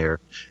stuff in here.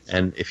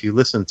 And if you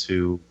listen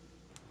to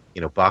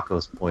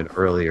Baco's point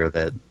earlier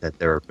that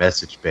they're a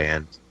message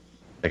band,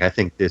 like I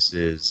think they're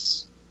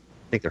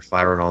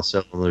firing all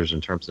cylinders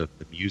in terms of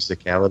the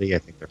musicality. I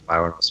think they're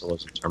firing all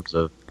cylinders in terms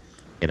of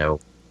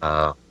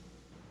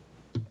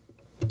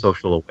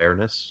social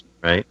awareness,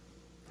 right?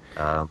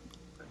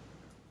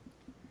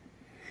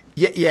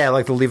 Yeah,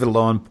 like the Leave It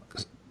Alone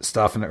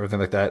stuff and everything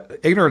like that.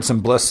 Ignorance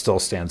and Bliss still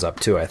stands up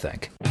too, I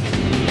think.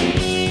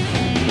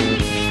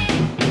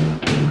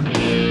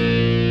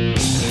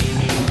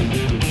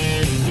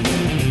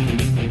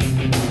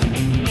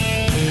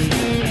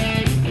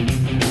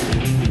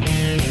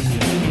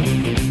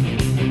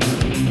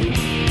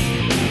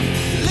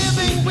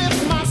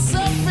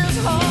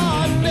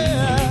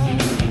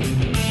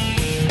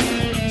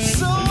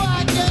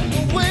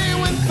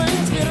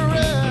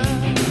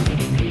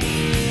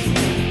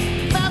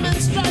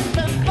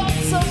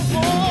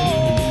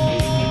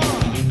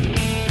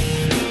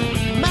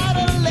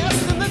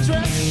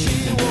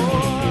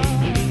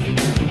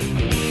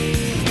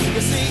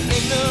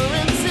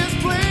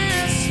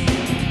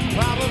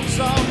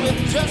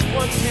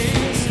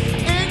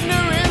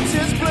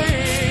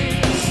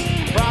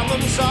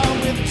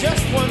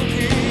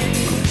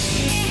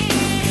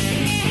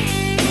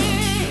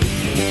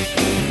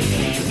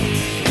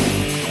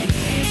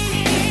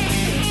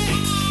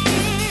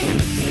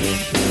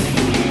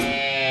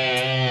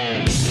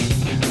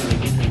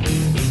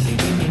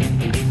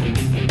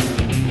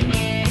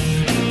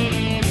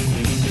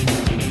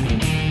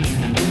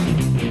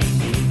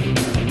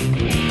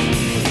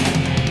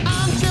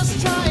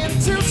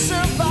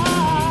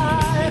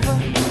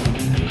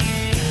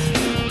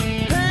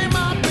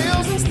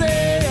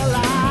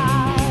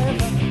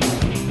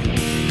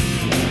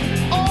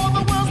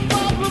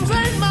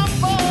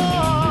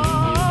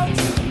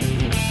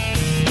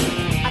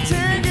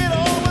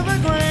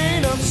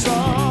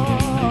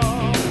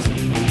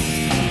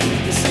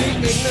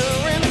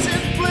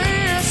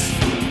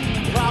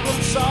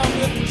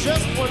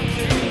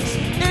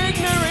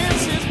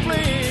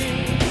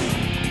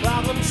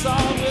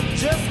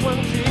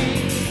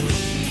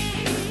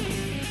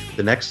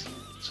 The next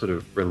sort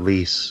of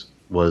release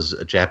was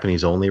a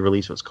Japanese-only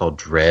release. It was called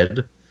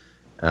Dread.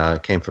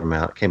 Came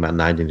out in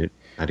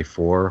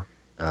 1994,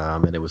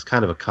 and it was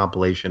kind of a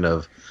compilation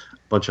of a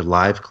bunch of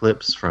live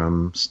clips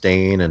from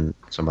Stain and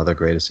some other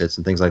greatest hits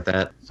and things like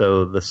that.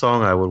 So the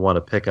song I would want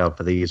to pick out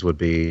for these would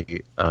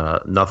be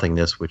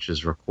Nothingness, which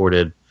is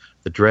recorded.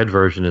 The Dread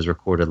version is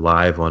recorded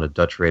live on a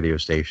Dutch radio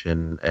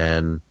station,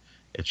 and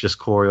it's just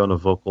Corey on the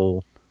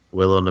vocal,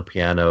 Will on the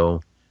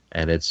piano,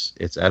 and it's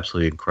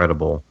absolutely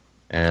incredible.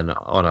 And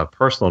on a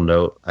personal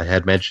note, I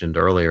had mentioned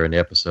earlier in the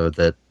episode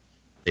that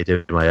they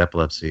did my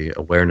epilepsy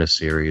awareness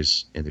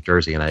series in New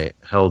Jersey, and I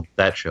held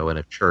that show in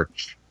a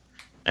church.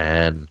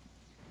 And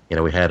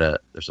we had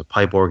there's a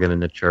pipe organ in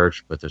the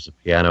church, but there's a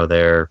piano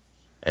there,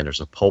 and there's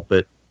a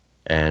pulpit.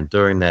 And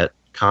during that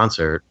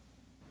concert,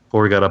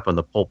 before we got up on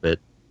the pulpit,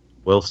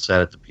 Will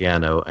sat at the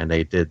piano, and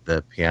they did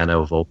the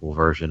piano vocal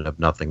version of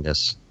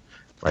Nothingness.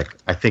 Like,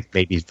 I think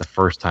maybe it's the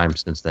first time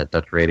since that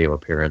Dutch radio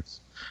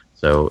appearance.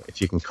 So if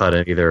you can cut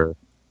it either,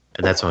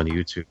 and that's on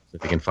YouTube,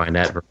 if you can find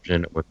that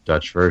version or the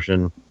Dutch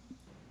version,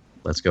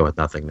 let's go with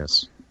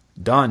Nothingness.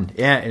 Done.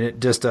 Yeah, and it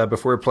just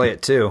before we play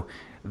it too,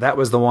 that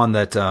was the one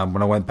that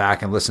when I went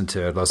back and listened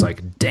to it, I was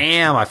like,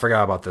 damn, I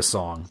forgot about this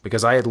song,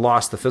 because I had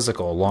lost the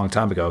physical a long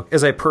time ago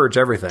as I purged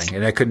everything,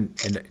 and I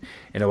couldn't, and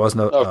it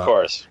wasn't. Of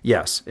course.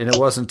 Yes, and it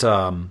wasn't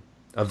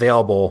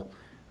available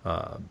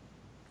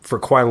for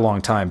quite a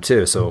long time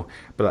too. So,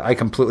 but I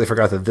completely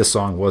forgot that this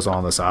song was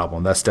on this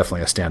album. That's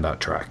definitely a standout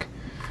track.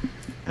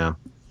 Yeah,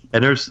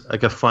 and there's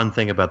like a fun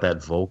thing about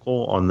that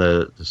vocal on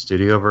the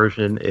studio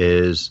version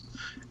is,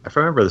 if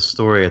I remember the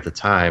story at the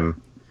time,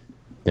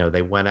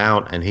 they went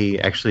out and he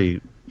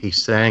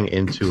sang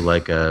into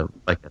like a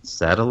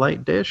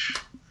satellite dish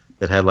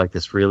that had like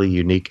this really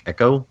unique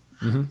echo.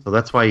 Mm-hmm. So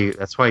that's why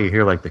you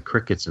hear like the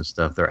crickets and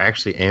stuff. They're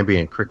actually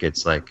ambient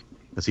crickets, like,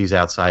 because he's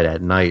outside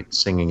at night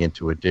singing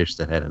into a dish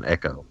that had an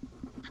echo.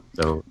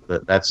 So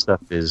that stuff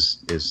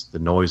is the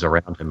noise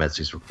around him as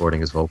he's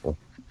recording his vocal.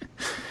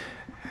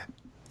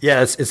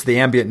 Yeah, it's the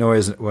ambient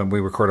noise when we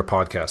record a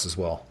podcast as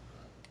well.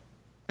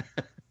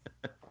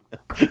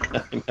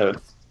 I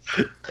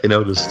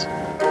noticed.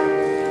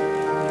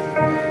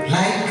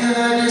 Like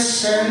a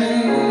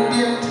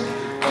descendant,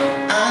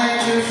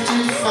 I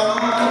drifted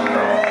far,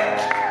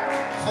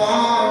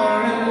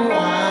 far and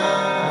wide.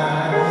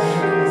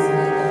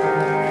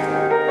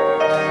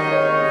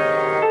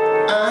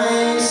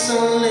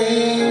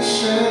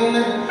 Isolation,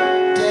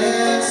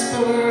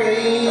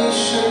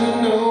 desperation,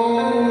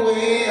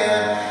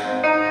 nowhere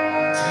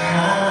to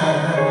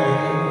hide.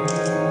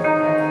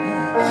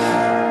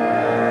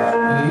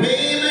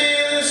 Maybe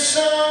there's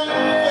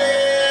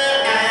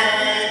somewhere I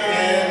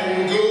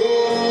can go.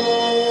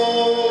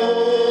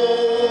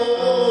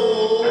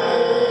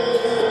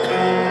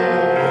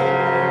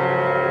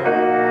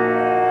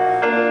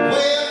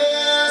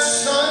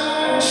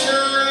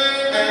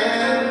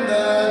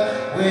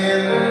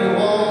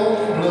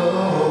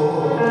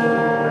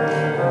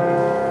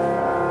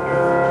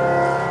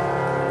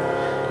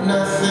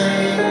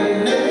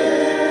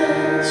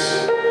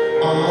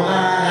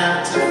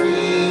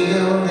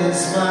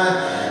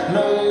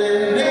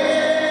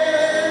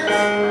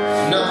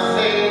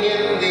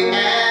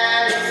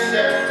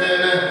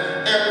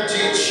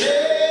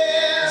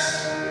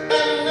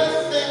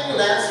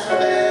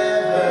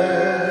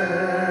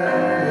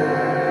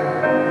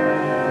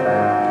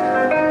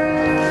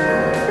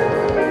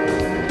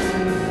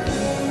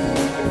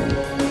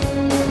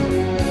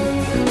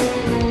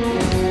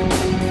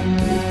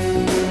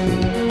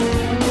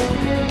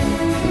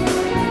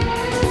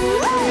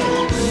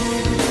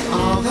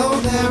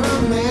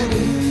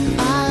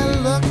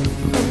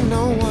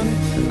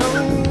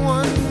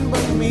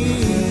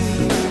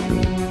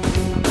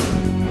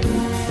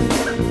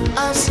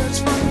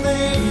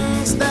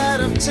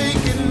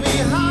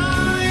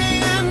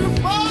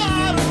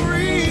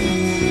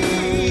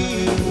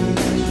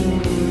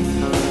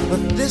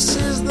 This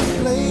is the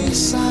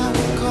place I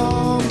would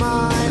call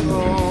my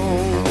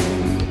home.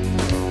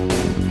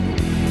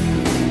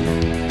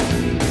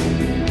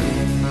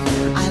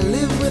 I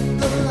live with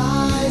the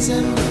lies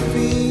and the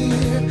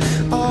fear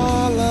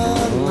all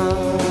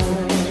alone.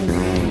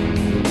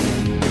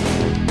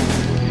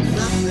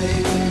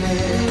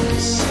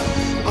 Nothingness,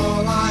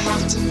 all I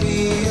have to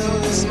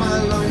feel is my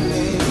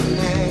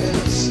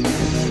loneliness.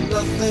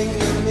 Nothing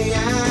in the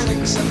attic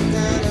except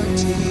an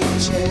empty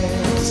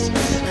chest,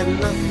 and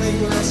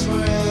nothing lasts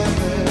forever.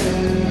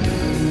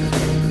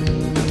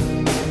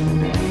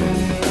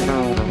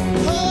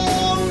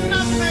 Oh,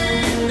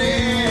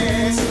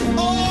 nothingness.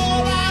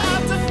 All I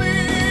have to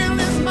feel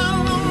is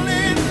my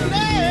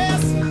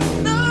loneliness.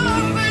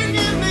 Nothing in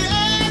the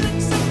air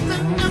except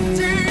an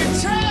empty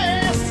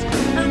chest,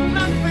 and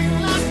nothing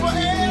lasts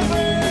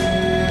forever.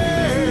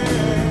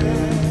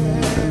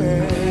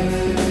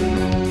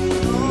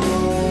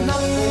 Oh,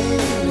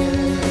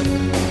 nothingness.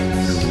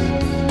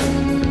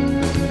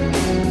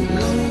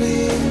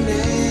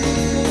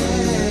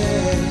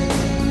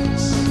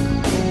 Loneliness,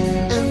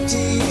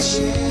 empty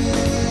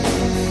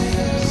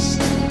chest,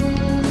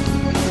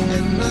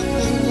 and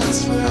nothing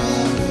lasts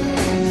forever.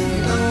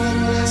 Nothing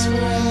lasts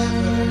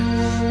forever.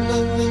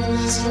 Nothing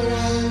lasts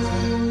forever.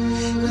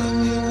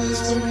 Nothing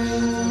lasts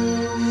forever.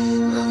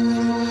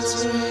 Nothing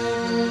lasts forever.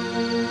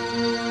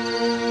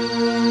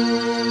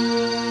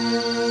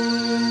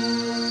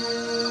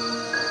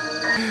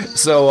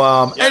 So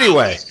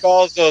anyway, He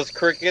calls those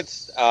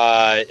crickets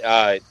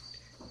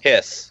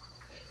hiss.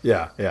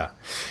 yeah.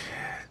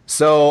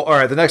 So, all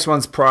right, the next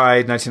one's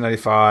Pride,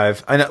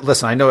 1995.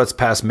 I know it's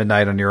past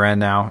midnight on your end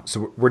now.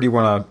 So, where do you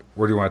want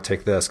to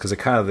take this? Because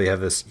they have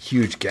this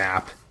huge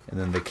gap, and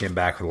then they came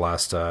back for the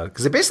last.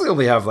 Because they basically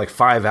only have like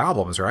 5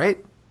 albums, right,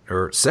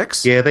 or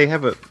 6? Yeah, they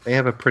have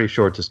a pretty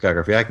short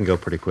discography. I can go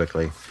pretty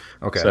quickly.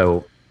 Okay.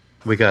 So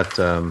we got.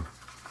 So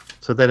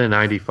then in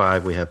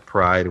 '95 we have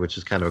Pride, which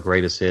is kind of a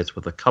greatest hits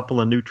with a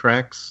couple of new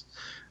tracks,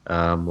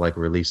 like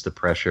Release the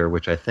Pressure,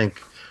 which I think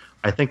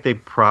they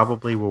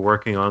probably were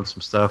working on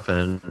some stuff,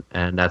 and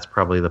that's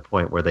probably the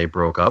point where they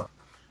broke up.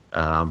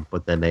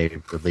 But then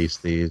they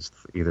released these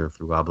either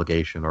through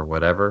obligation or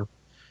whatever.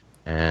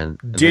 And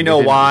do you know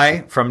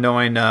why? From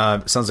knowing,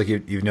 sounds like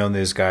you've known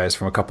these guys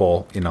from a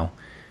couple,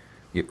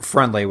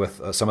 friendly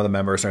with some of the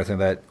members and everything.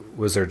 That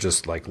was there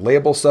just like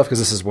label stuff? Because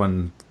this is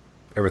when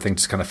everything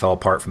just kind of fell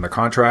apart from the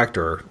contract,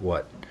 or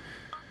what?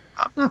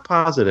 I'm not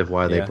positive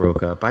why they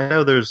broke up. I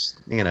know there's,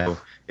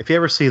 if you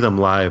ever see them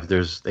live,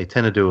 they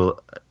tend to do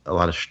a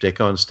lot of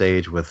shtick on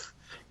stage with,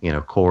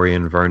 Corey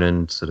and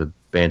Vernon sort of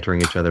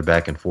bantering each other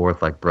back and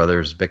forth like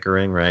brothers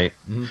bickering, right?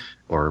 Mm-hmm.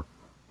 Or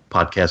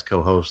podcast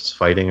co-hosts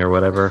fighting or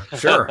whatever.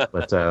 Sure.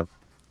 But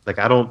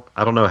I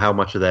don't know how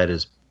much of that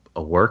is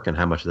a work and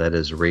how much of that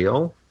is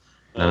real,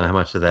 and how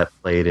much of that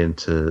played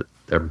into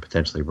them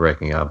potentially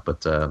breaking up.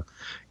 But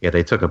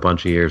they took a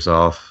bunch of years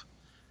off,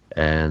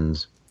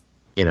 and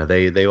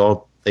they've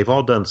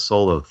all done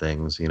solo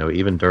things.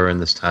 Even during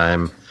this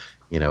time,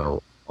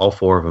 all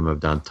 4 of them have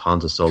done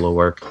tons of solo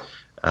work.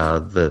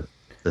 The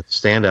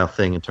standout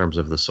thing in terms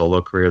of the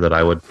solo career that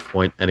I would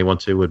point anyone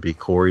to would be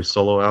Corey's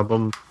solo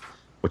album,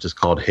 which is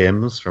called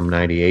Hymns from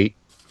 '98.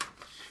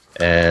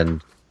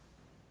 And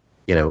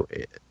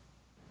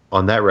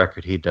on that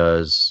record he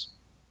does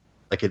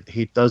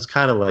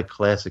kind of like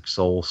classic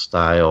soul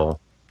style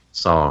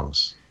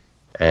songs.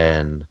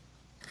 And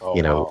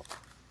one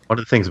of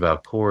the things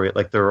about Corey,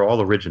 like they're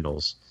all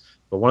originals,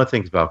 but one of the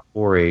things about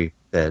Corey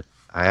that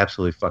I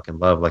absolutely fucking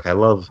love, like I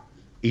love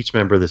each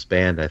member of this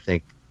band. I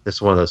think this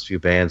is one of those few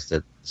bands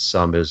that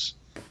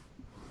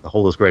the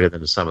whole is greater than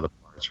the sum of the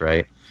parts,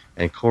 right?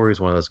 And Corey's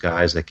one of those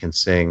guys that can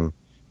sing,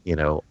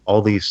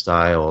 all these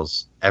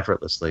styles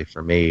effortlessly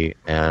for me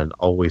and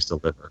always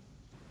deliver.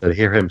 So to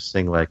hear him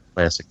sing like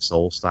classic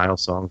soul style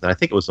songs, and I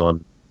think it was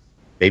on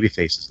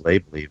Babyface's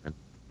label even.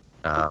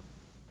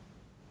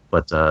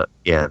 But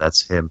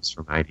that's Hymns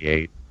from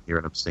 '98.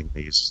 Hearing him sing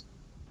these,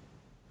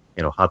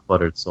 Hot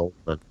Buttered Soul,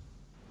 and a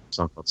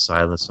song called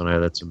Silence on there,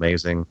 that's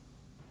amazing.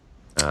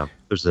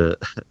 There's a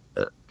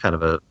kind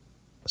of a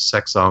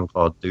sex song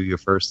called Do You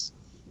First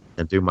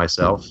and Do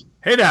Myself.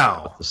 Hey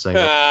now! The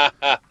single.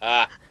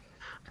 That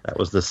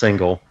was the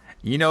single.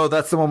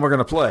 That's the one we're going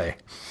to play.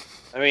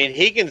 I mean,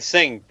 he can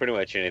sing pretty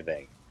much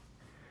anything.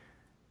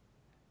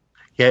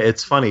 Yeah,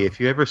 it's funny. If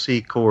you ever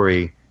see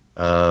Corey,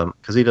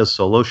 because he does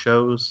solo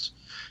shows,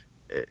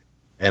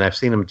 and I've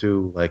seen him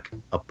do like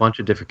a bunch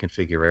of different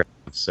configurations.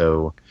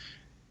 So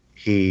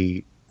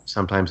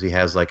sometimes he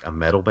has like a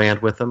metal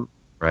band with him,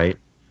 right?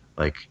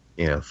 Like,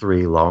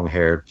 3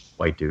 long-haired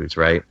white dudes,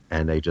 right?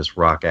 And they just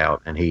rock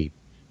out, and he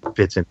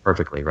fits in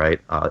perfectly,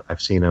 right?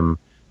 I've seen him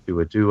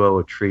do a duo,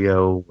 a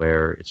trio,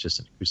 where it's just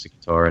an acoustic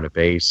guitar and a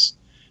bass,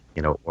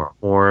 or a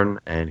horn,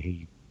 and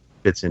he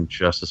fits in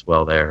just as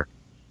well there.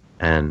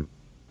 And,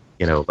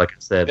 like I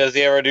said... Does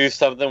he ever do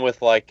something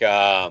with, like,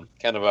 kind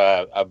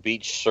of a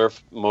beach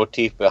surf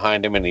motif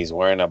behind him, and he's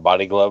wearing a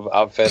body glove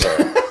outfit? Or...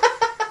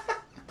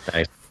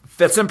 Nice.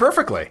 Fits in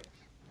perfectly.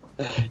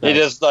 He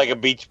does, like, a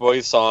Beach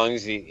Boys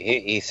songs.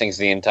 He sings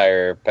the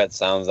entire Pet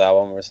Sounds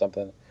album or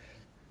something.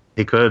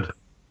 He could.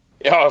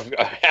 Yeah,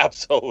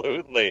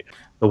 absolutely.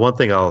 The one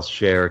thing I'll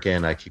share,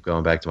 again, I keep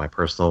going back to my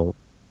personal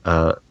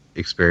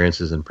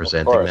experiences in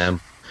presenting them,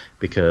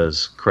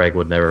 because Craig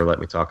would never let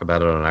me talk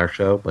about it on our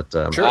show. But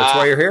sure, that's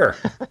why you're here.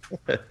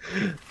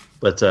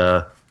 But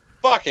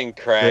fucking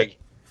Craig.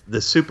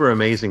 The super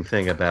amazing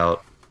thing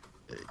about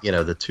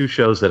the 2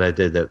 shows that I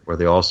did that were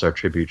the All-Star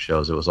Tribute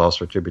shows, it was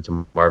All-Star Tribute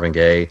to Marvin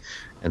Gaye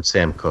and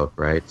Sam Cooke,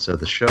 right? So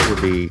the show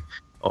would be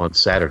on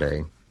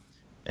Saturday,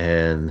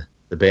 and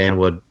the band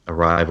would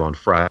arrive on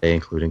Friday,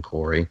 including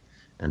Corey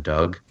and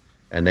Doug,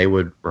 and they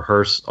would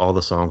rehearse all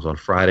the songs on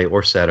Friday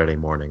or Saturday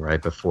morning, right,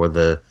 before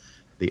the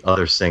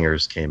other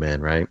singers came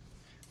in, right?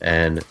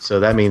 And so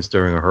that means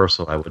during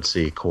rehearsal, I would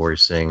see Corey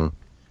sing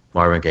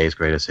Marvin Gaye's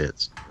greatest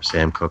hits, or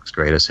Sam Cooke's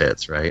greatest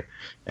hits, right?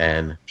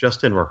 And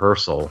just in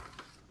rehearsal,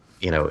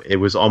 it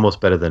was almost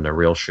better than a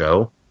real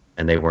show,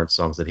 and they weren't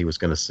songs that he was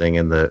going to sing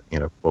in the,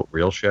 quote,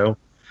 real show.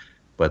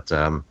 But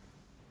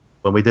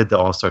when we did the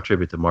All-Star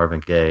Tribute to Marvin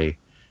Gaye,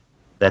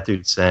 that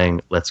dude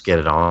sang Let's Get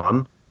It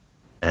On,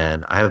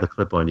 and I have the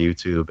clip on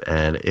YouTube,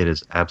 and it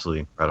is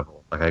absolutely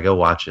incredible. Like, I go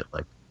watch it,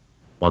 like,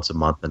 once a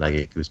month, and I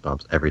get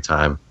goosebumps every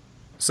time.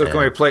 So can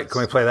we play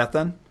that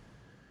then?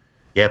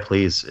 Yeah,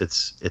 please.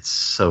 It's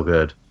so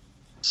good.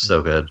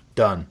 So good.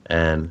 Done.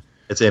 And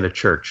it's in a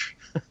church,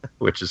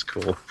 which is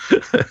cool.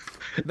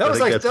 That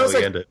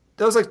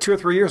was like 2 or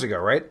 3 years ago,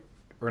 right?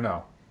 Or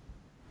no?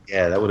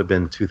 Yeah, that would have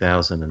been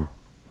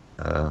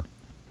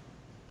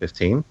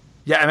 2015.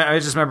 Yeah, I mean, I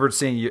just remember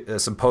seeing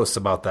some posts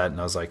about that, and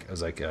I was like,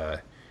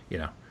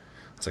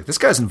 this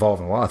guy's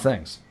involved in a lot of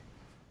things.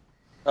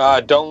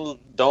 Don't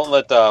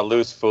let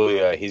Luce fool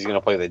you. He's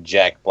gonna play the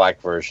Jack Black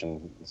version,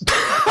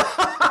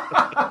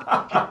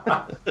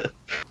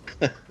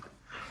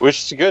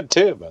 which is good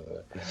too, by the way.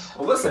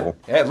 Well,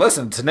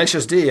 listen,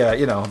 Tenacious D.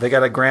 They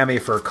got a Grammy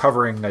for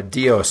covering a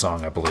Dio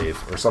song, I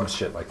believe, or some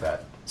shit like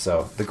that.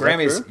 So the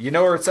Grammys, you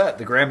know where it's at.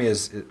 The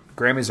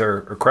Grammys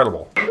are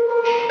credible.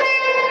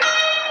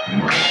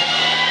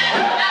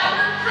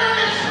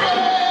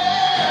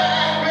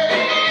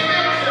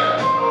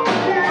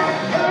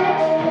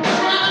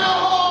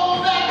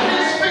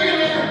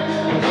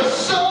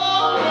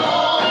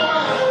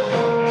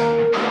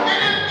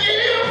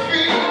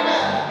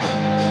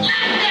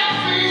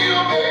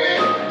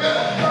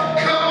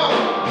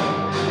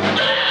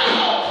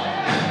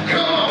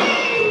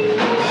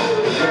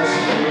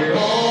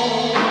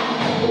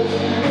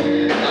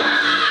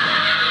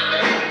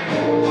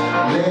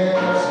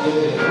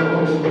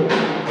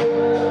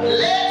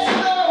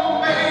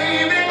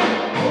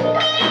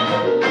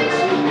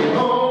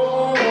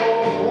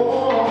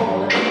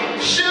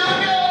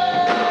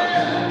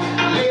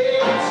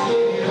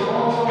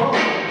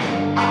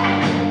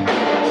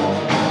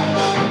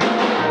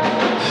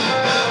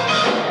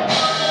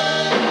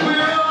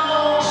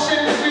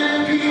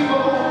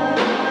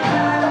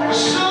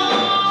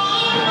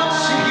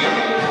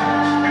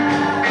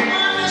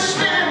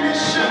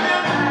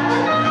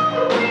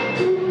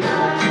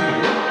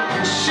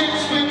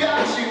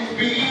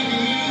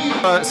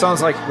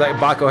 Sounds like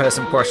Baco has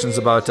some questions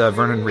about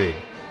Vernon Reid.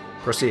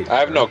 Proceed. I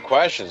have no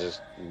questions.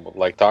 Just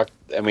talk.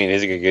 I mean,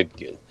 is he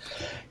good?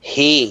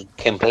 He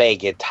can play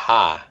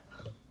guitar.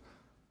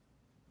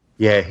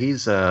 Yeah,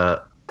 he's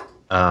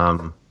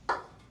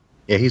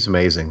he's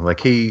amazing.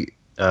 Like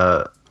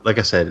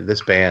I said,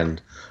 this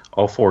band,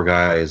 all four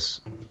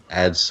guys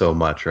add so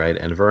much, right?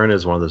 And Vern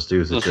is one of those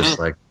dudes that just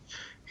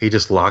he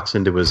just locks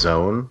into his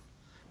zone,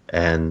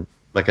 and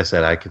like I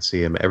said, I could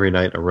see him every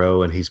night in a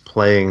row, and he's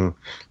playing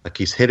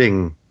he's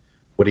hitting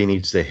what he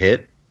needs to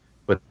hit,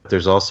 but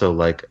there's also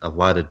a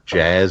lot of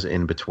jazz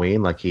in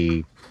between.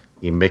 He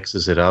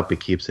mixes it up, he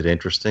keeps it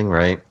interesting,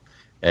 right?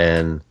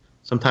 And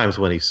sometimes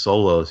when he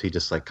solos, he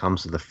just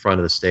comes to the front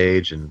of the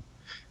stage and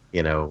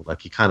he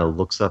kind of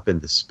looks up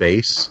into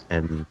space,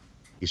 and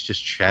he's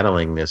just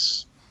channeling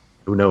this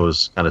who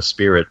knows kind of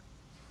spirit.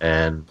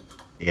 And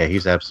yeah,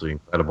 he's absolutely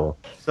incredible.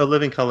 So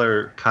Living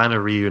Colour kind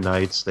of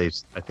reunites.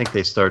 I think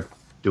they start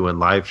doing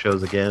live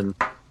shows again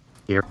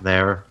here and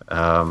there.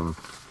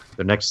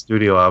 Their next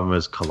studio album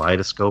is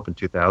Kaleidoscope in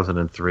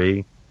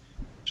 2003,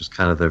 which is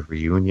kind of the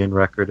reunion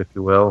record, if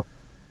you will.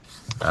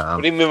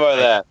 What do you mean by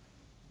that?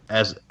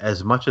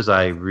 As much as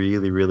I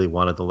really, really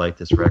wanted to like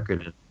this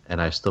record,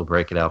 and I still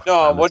break it out.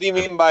 No, what do you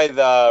mean by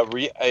the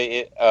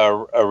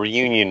a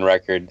reunion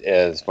record?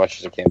 As much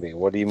as it can be,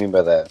 what do you mean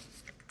by that?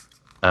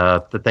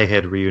 That they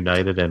had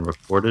reunited and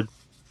recorded.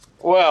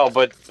 Well,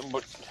 but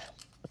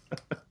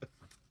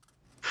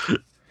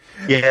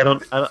yeah, I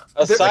don't.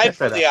 Aside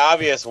from the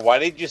obvious, why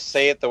did you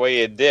say it the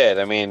way you did?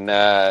 I mean,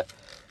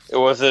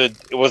 was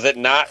it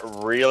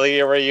not really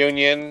a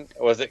reunion?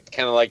 Was it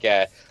kind of like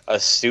a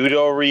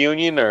pseudo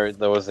reunion, or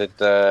was it?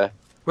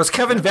 Was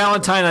Kevin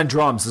Valentine on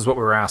drums? Is what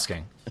we were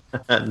asking.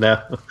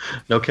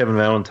 No Kevin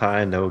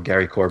Valentine, no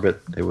Gary Corbett.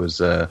 It was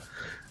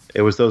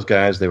those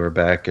guys. They were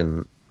back,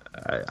 and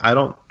I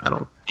don't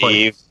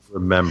quite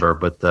remember,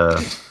 but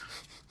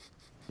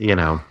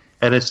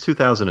and it's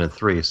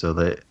 2003, so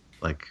the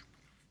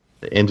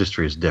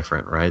industry is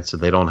different, right? So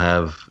they don't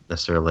have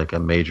necessarily a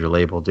major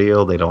label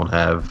deal. They don't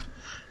have,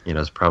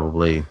 it's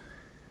probably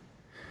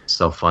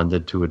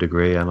self-funded to a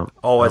degree.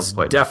 It's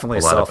definitely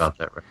a lot about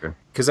that record.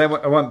 Because I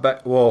went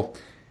back. Well,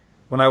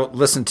 when I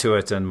listened to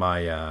it in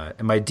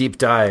my deep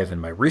dive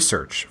and my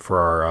research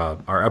for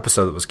our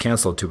episode that was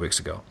canceled 2 weeks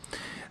ago,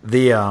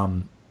 the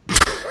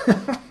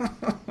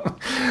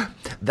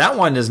that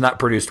one is not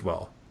produced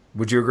well.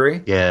 Would you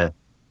agree? Yeah,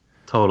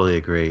 totally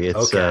agree.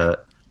 It's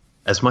okay.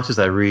 As much as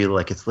I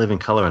really it's Living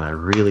Colour, and I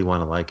really want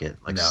to like it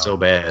so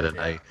bad, and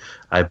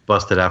I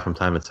bust it out from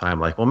time to time.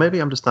 Well, maybe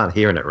I'm just not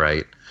hearing it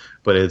right,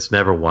 but it's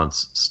never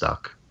once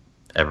stuck,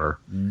 ever.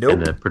 Nope.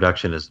 And the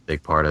production is a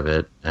big part of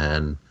it,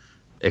 and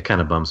it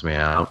kind of bums me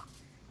out.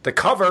 The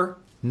cover,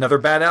 another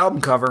bad album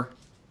cover.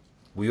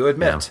 Will you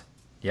admit?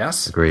 Yeah.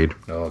 Yes. Agreed.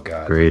 Oh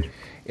God. Agreed.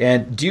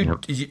 And do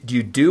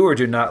you do or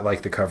do not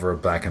like the cover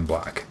of Black and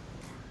Black?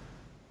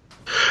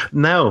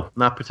 No,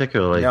 not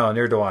particularly. No,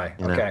 neither do I.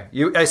 Okay.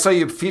 I saw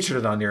you featured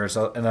it on yours,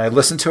 and I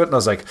listened to it, and I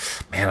was like,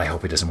 man, I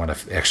hope he doesn't want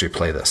to actually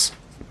play this.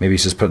 Maybe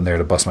he's just putting there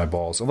to bust my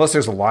balls. Unless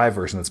there's a live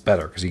version that's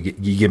better, because you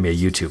give me a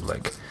YouTube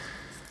link.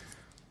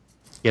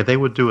 Yeah, they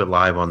would do it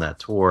live on that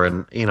tour,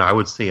 and I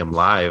would see them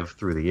live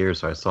through the years,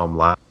 so I saw them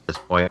live at this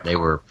point. It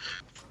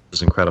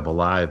was incredible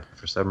live.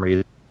 For some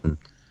reason,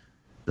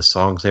 the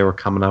songs they were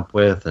coming up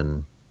with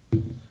and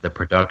the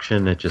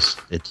production, it's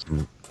a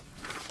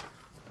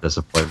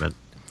disappointment.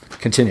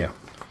 Continue.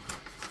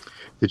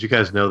 Did you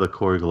guys know that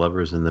Corey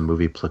Glover's in the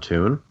movie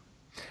Platoon?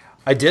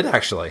 I did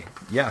actually.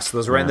 Yes,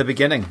 those were right in the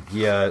beginning.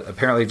 He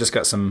apparently just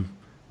got some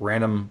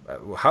random.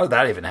 How did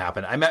that even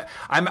happen?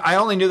 I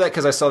only knew that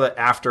because I saw that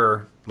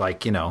after,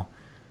 like, you know,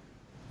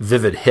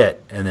 Vivid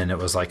hit, and then it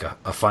was like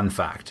a fun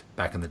fact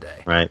back in the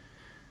day.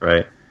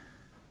 Right.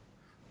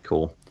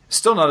 Cool.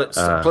 Still not.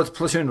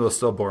 Platoon will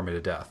still bore me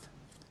to death.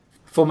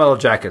 Full Metal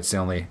Jacket's the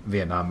only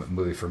Vietnam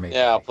movie for me.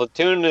 Yeah,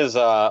 Platoon is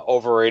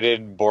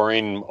overrated,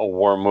 boring, a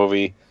war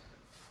movie.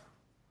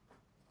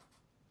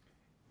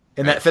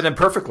 And that fit in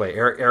perfectly.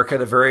 Eric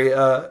had a very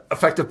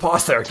effective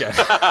pause there again.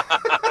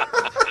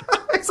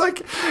 It's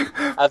like,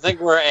 I think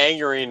we're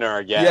angering her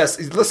again. Yes,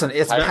 listen,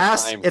 it's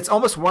past. Time. It's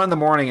almost 1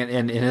 a.m.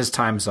 in his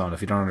time zone.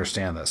 If you don't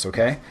understand this,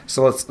 okay.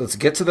 So let's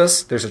get to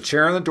this. There's a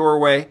chair in the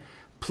doorway.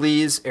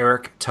 Please,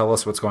 Eric, tell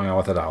us what's going on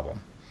with that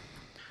album.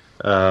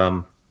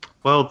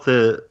 Well,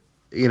 there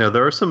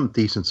are some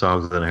decent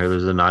songs in here.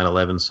 There's a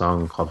 9/11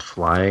 song called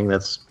 "Flying."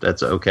 That's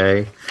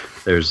okay.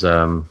 There's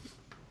I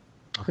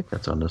think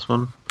that's on this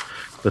one.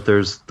 But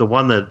there's the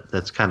one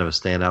that's kind of a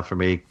standout for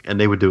me, and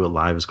they would do it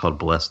live. It's called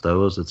 "Bless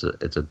Those." It's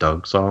a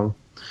Doug song.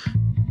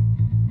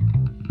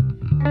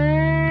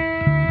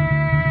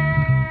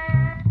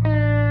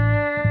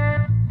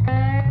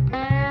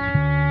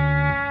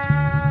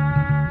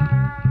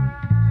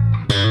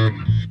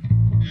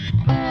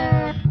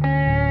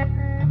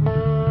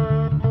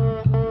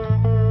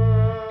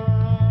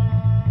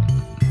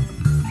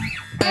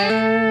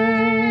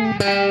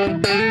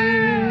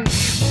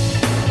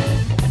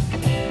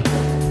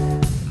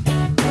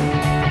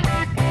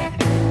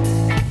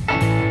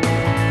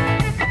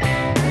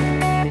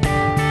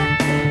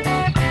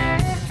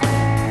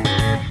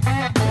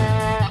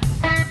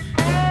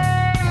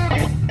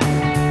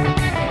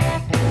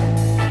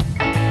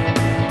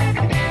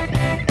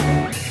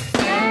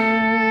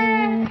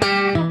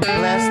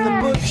 Bless the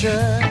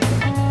butcher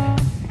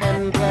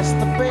and bless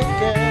the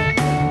baker,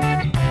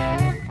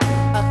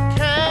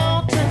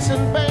 accountants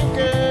and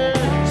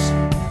bankers,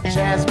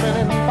 jazzmen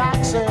and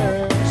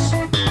boxers.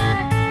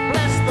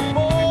 Bless the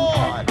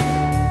bored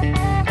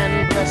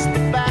and bless the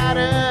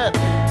battered.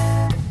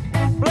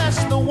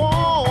 Bless the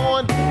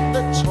worn,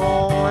 the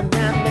torn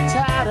and the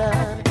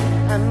tattered,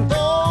 and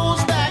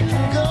those that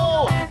can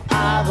go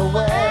either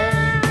way.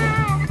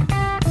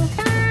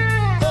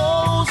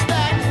 Those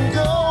that can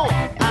go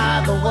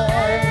either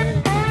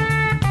way.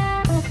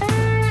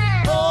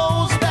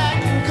 Those that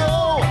can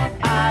go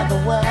either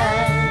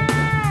way.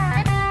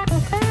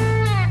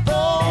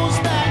 Those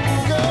that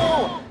can go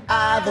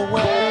either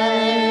way.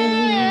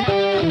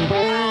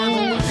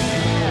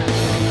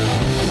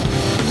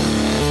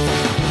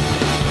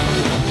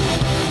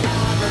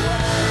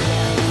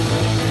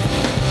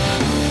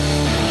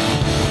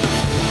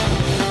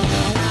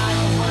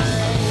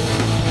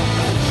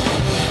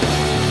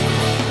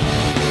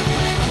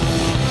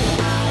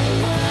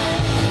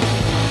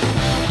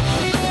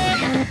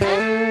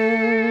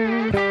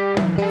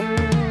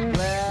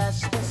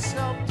 Bless the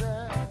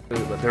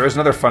sculptor. There is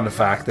another fun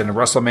fact that in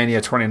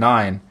WrestleMania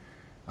 29,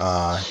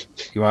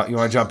 you want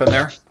to jump in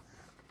there?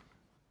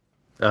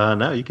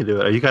 No, you can do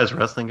it. Are you guys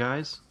wrestling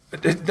guys?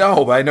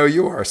 No, but I know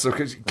you are. So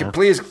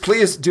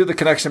please do the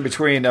connection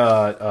between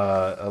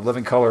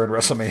Living Color and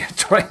WrestleMania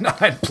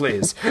 29,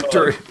 please.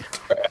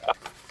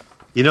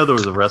 You know there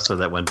was a wrestler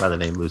that went by the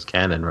name Loose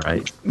Cannon,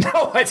 right?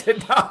 No, I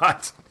did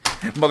not.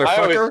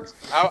 Motherfucker.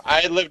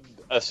 I lived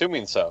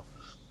assuming so.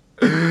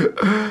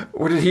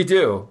 What did he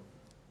do?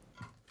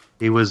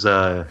 He was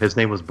his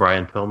name was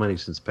Brian Pillman.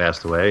 He's since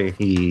passed away.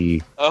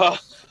 He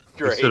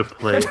Great. sort of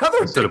played. Another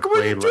he sort of dick,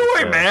 what are you played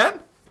like, doing, man?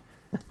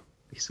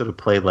 He sort of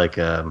played like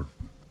He when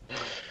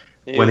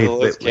was he a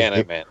loose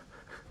cannon, man.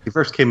 he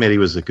first came in, he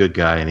was a good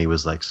guy, and he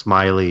was like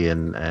smiley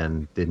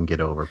and didn't get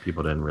over.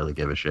 People didn't really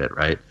give a shit,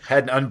 right?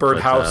 Had an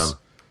unburned house.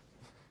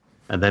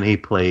 And then he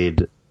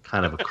played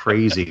kind of a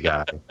crazy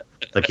guy,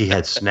 like he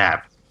had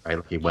snapped, right?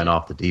 Like he went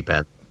off the deep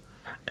end,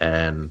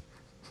 and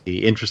he,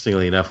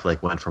 interestingly enough,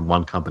 like went from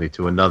one company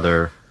to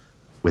another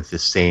with the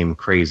same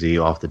crazy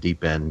off the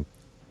deep end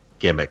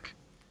gimmick,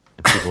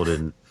 and people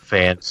didn't.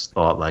 Fans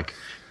thought like,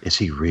 is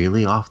he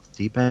really off the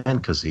deep end?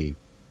 Because he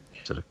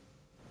sort of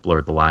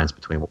blurred the lines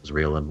between what was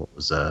real and what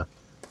was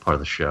part of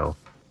the show.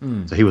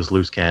 So he was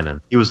loose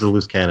cannon. He was the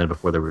loose cannon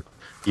before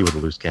you were the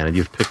loose cannon.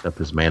 You've picked up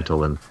his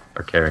mantle and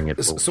are carrying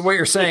it forward. So what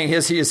you're saying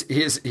is he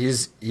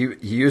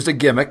used a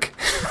gimmick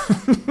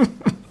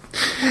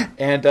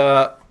and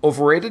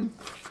overrated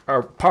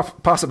or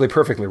possibly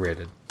perfectly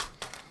rated.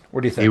 What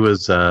do you think? He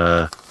was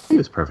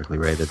perfectly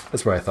rated.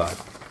 That's what I thought.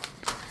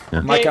 Yeah.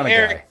 My Hey, kind of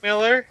Eric guy.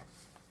 Miller,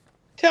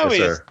 tell Yes,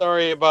 me a sir.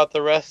 story about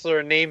the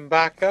wrestler named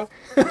Baco.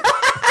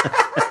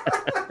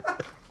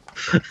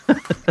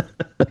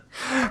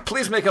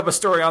 Please make up a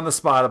story on the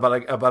spot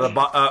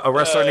about a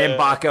wrestler named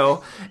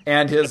Baco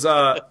and his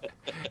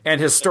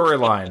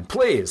storyline.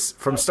 Please,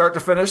 from start to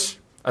finish.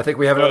 I think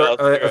we have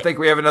another. I think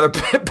we have another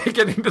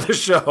beginning to the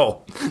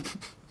show.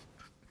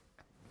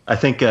 I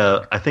think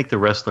the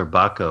wrestler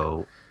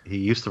Baco, he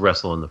used to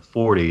wrestle in the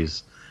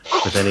 40s,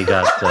 but then he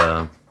got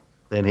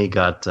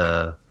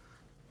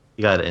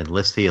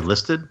he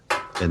enlisted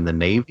in the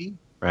Navy,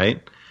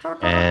 right?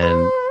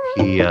 and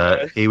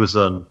he was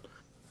on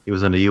the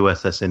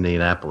USS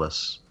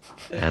Indianapolis,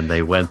 and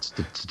they went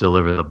to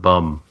deliver the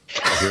bum.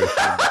 Here's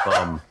the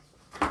bum.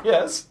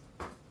 Yes.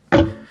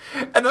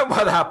 And then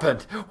what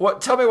happened?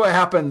 Tell me what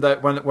happened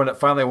that when it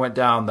finally went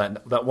down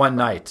that one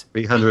night.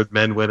 300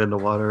 men went in the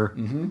water.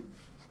 Mm-hmm.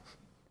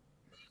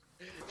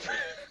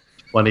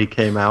 20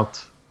 came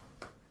out.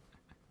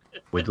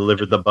 We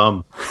delivered the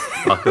bum.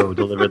 Baco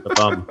delivered the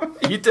bum.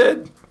 He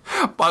did.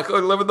 Baco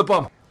delivered the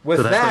bum.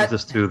 So that brings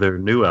us to their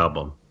new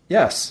album.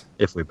 Yes.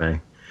 If we may.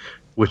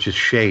 Which is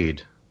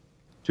Shade,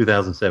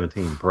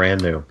 2017,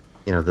 brand new.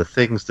 You know, the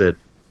things that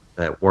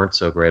weren't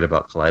so great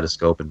about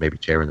Kaleidoscope and maybe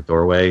Chair in the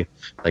Doorway,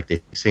 like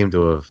they seem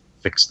to have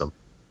fixed them.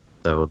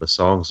 So the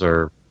songs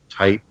are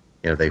tight.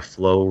 You know, they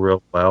flow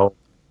real well.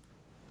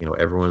 You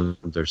know,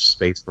 there's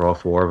space for all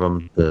four of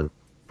them. They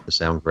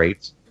sound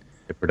great.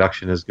 The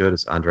production is good.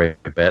 It's Andre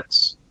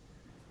Betts.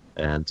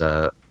 And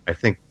I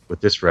think with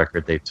this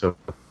record, they took,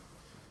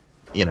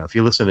 you know, if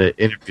you listen to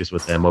interviews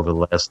with them over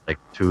the last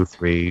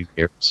 2-3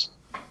 years,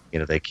 you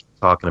know, they keep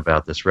talking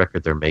about this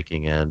record they're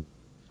making, and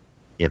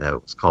you know,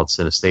 it's called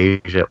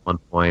Synesthesia at one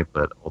point,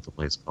 but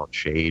ultimately it's called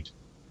Shade.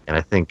 And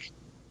I think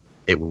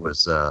it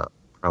was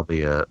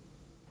probably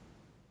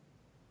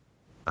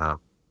something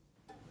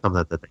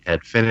that they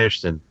had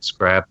finished and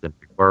scrapped and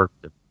reworked.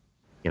 And,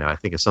 you know, I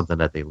think it's something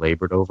that they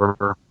labored over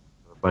for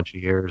a bunch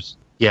of years.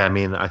 Yeah, I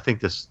mean, I think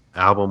this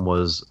album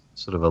was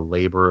sort of a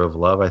labor of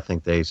love. I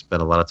think they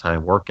spent a lot of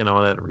time working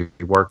on it,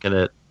 reworking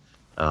it,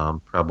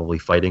 probably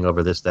fighting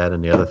over this, that,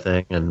 and the other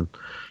thing. And,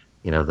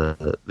 you know,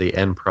 the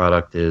end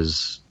product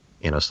is,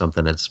 you know,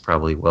 something that's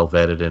probably well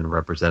vetted and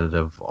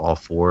representative of all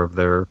four of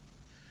their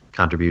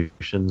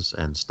contributions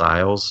and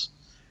styles.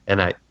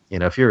 And you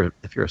know, if you're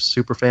a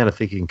super fan, I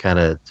think you can kind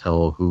of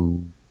tell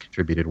who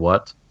contributed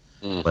what.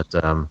 But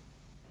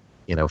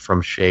you know,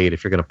 from Shade,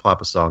 if you're going to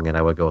pop a song in,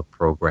 I would go with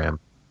Program.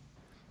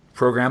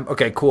 Program.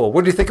 Okay, cool.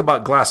 What do you think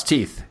about Glass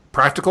Teeth?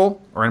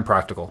 Practical or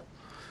impractical?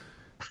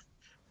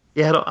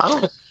 Yeah,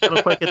 I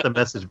don't quite get the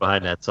message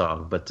behind that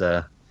song, but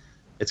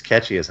it's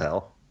catchy as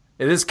hell.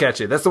 It is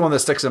catchy. That's the one that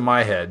sticks in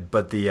my head.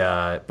 But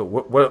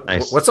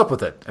what's up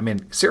with it? I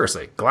mean,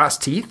 seriously, Glass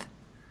Teeth?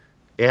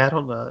 Yeah, I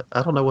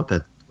don't know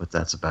what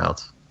that's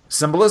about.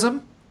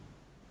 Symbolism?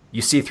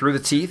 You see through the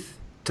teeth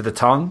to the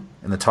tongue,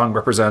 and the tongue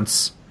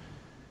represents.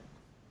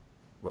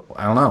 Well,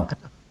 I don't know.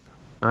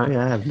 Oh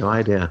yeah, I have no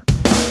idea.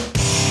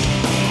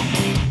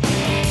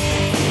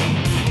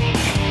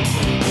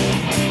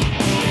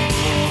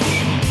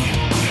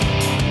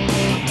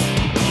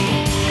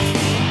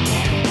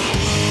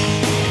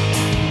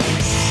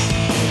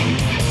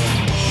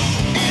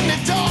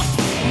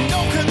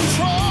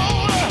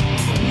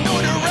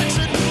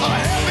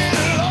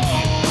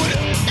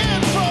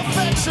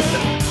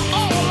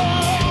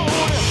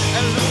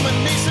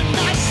 Illumination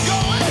not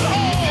going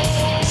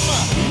home.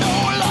 No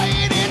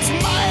light, it's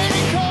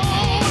mighty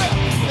cold.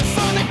 The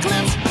sonic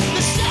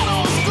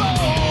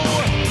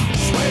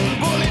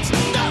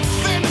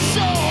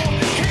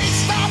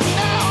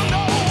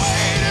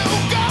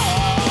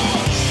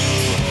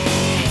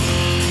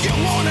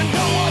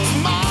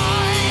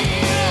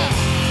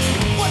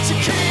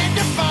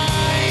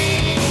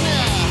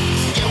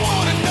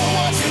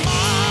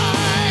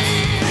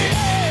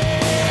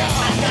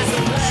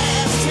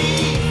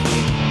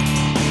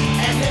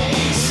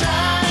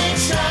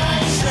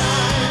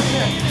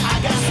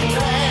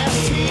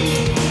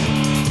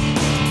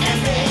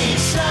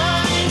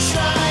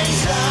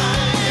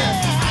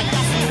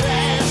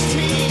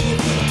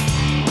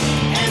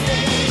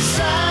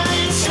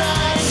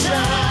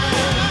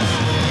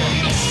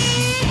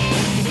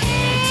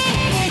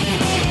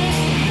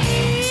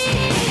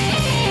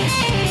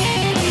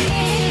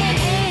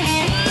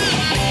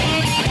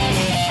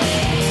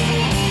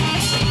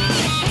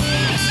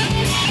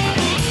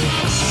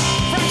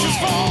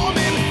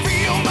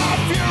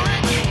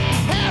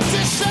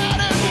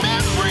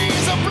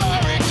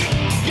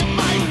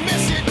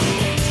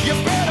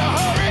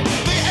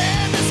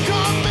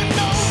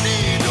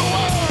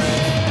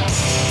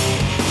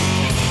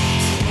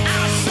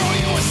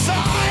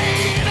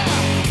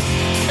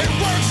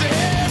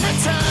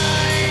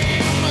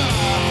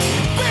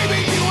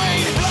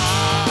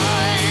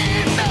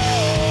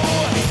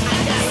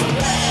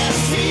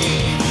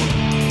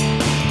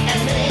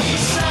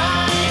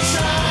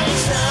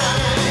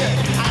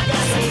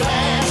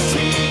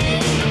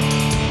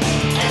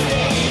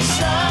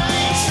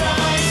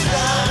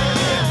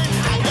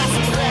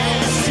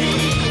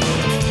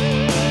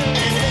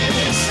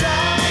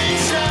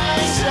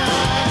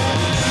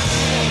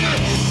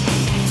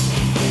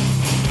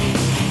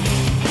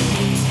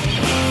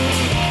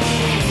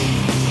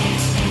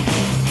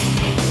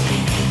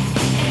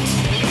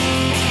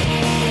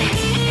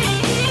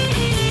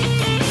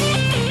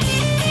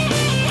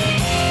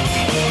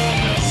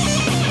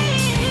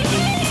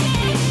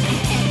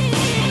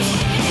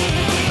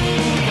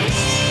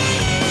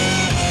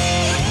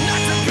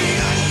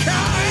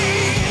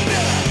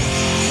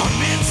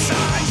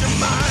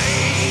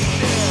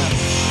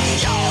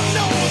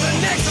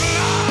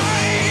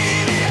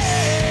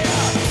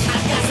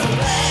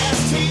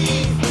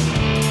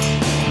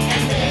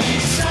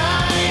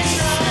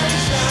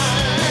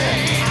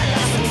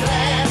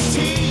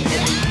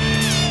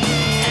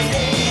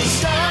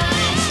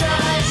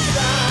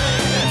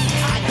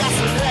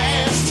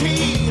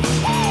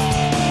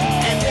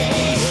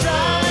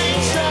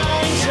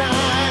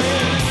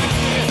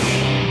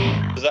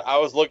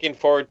was looking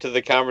forward to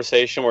the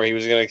conversation where he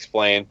was going to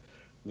explain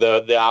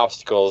the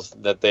obstacles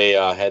that they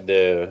had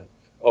to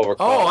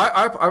overcome. Oh,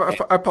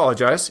 I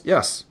apologize.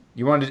 Yes,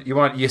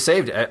 you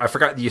saved it. I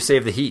forgot that you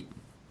saved the heat.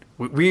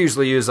 We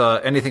usually use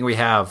anything we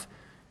have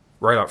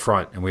right up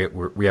front, and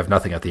we have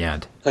nothing at the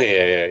end.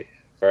 Yeah,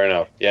 fair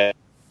enough. Yeah,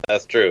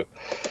 that's true.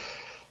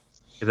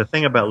 The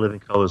thing about Living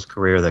Color's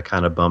career that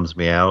kind of bums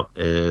me out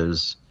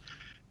is,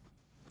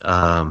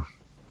 like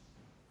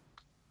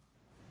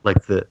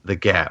the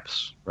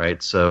gaps,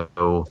 right?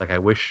 So, like, I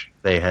wish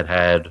they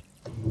had,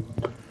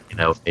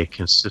 a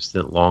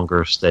consistent,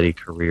 longer, steady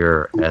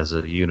career as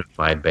a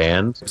unified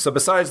band. So,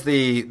 besides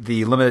the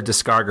limited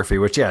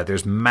discography, which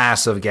there's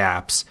massive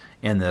gaps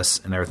in this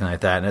and everything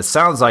like that, and it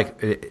sounds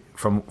like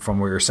from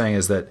what you're saying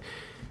is that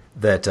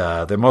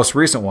the most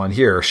recent one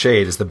here,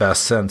 Shade, is the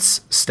best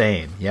since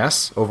Stain.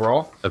 Yes,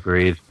 overall.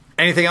 Agreed.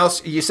 Anything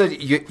else? You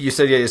said you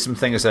had some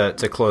things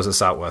to close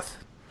us out with,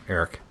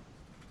 Eric.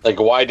 Like,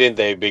 why didn't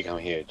they become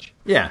huge?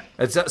 Yeah,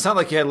 it sounded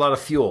like you had a lot of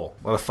fuel,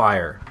 a lot of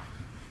fire.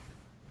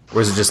 Or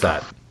is it just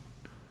that?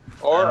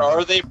 Or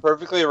are they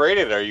perfectly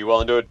rated? Are you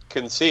willing to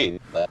concede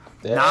that?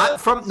 Yeah.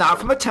 Not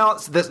from a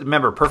talent.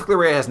 Remember, perfectly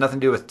rated has nothing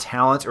to do with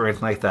talent or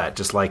anything like that.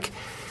 Just like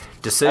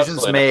decisions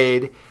Absolutely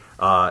made,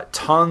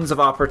 tons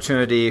of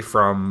opportunity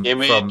from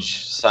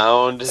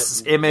sound,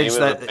 image,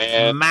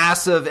 that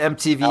massive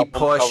MTV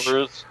push.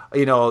 Covers.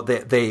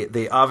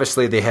 They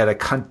obviously they had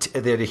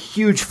a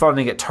huge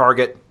funding at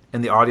Target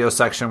in the audio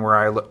section where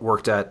I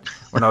worked at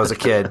when I was a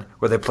kid,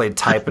 where they played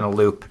Type in a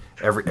loop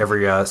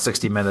every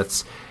 60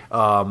 minutes.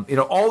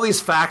 All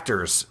these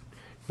factors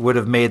would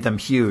have made them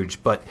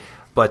huge, but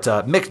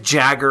Mick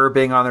Jagger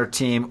being on their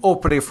team,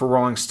 opening for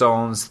Rolling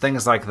Stones,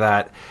 things like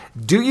that.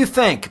 Do you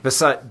think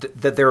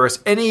that there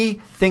was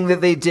anything that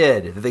they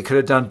did that they could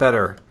have done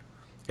better,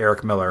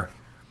 Eric Miller?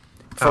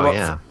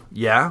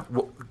 Yeah?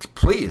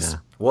 Please.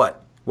 Yeah.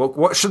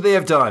 What should they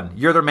have done?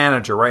 You're their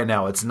manager right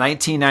now. It's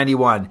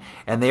 1991,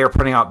 and they are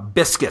putting out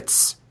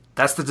Biscuits.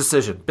 That's the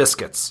decision.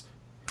 Biscuits.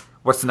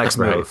 What's the next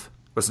move? Right.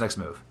 What's the next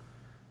move?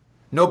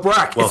 No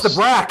Brack. Well, it's the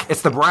Brack.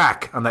 It's the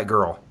Brack on that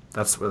girl.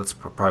 That's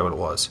probably what it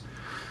was.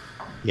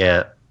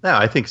 Yeah. No,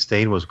 I think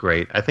Stain was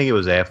great. I think it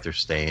was after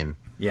Stain.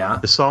 Yeah.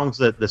 The songs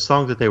that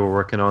they were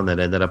working on that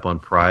ended up on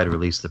Pride,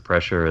 Release the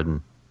Pressure,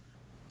 and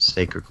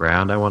Sacred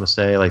Ground, I want to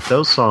say. Like,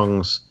 those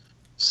songs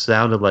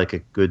sounded like a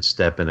good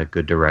step in a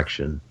good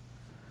direction.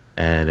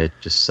 And it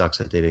just sucks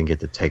that they didn't get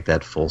to take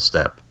that full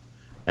step.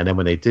 And then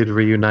when they did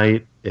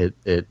reunite,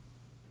 it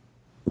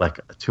like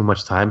too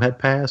much time had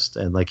passed,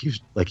 and like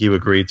you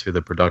agreed to,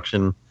 the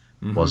production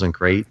wasn't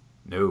great.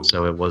 No.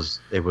 So it was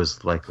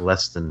like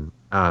less than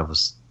I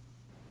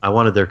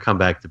wanted their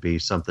comeback to be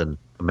something,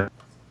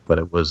 but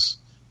it was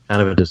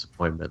kind of a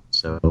disappointment.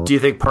 So do you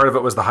think part of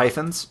it was the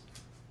hyphens?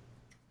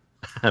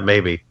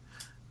 Maybe.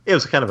 It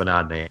was kind of an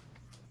odd name.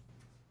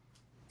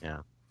 Yeah.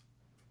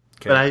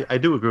 Okay. But I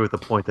do agree with the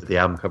point that the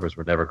album covers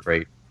were never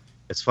great.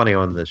 It's funny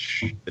on the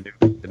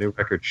new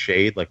record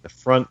Shade, like the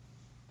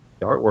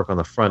artwork on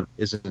the front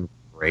isn't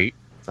great.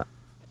 It's not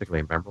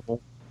particularly memorable.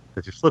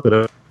 If you flip it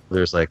over,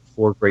 there's like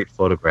 4 great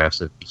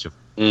photographs of each of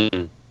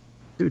them.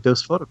 Dude,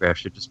 those photographs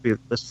should just be,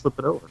 let's flip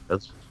it over.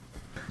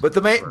 But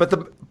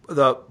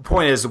the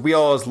point is, we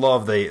always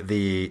love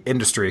the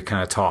industry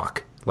kind of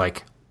talk,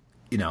 like.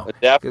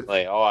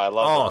 Definitely. Oh, I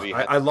love it.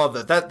 I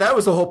love that. That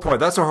was the whole point.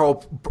 That's the whole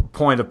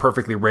point of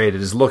Perfectly Rated,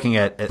 is looking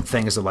at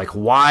things of like,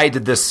 why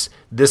did this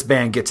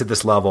band get to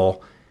this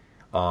level,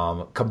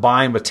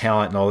 combined with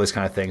talent and all these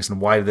kind of things,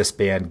 and why did this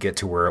band get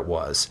to where it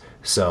was?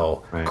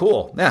 So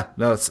Cool. Yeah.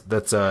 No,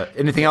 that's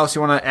anything else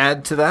you want to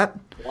add to that?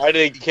 Why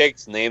did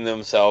Kix name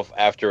themselves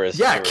after a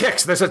series?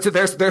 Kix.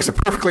 There's a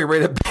Perfectly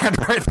Rated band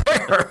right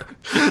there.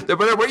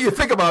 But what you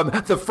think about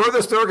them, the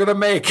furthest they're going to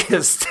make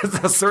is to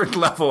a certain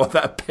level of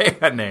that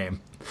band name,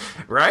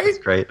 right? That's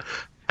great.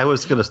 I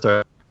was going to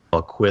start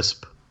called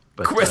Quisp.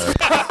 But, Quisp.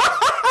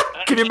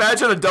 Can you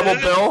imagine a double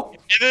bill?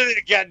 And then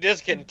it got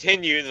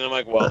discontinued, and I'm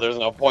like, well, there's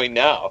no point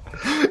now.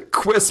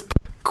 Quisp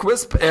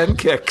and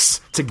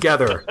Kix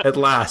together at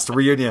last,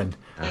 reunion.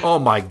 Oh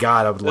my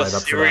God, I would light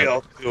up for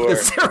that. The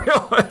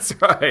cereal, that's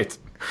right.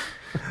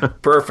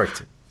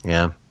 Perfect.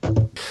 Yeah.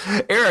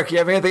 Eric, you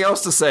have anything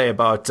else to say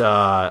about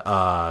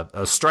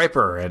a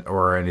Striper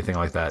or anything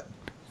like that?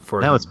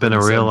 No, it's been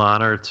a real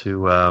honor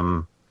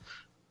to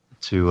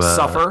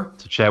suffer,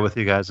 to chat with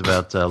you guys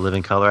about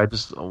Living Color.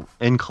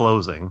 In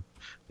closing,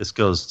 this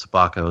goes to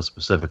Baco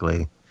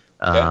specifically.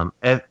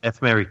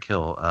 F. Mary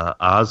Kill,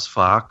 Oz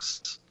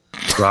Fox,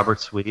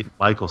 Robert Sweet,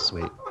 Michael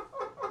Sweet.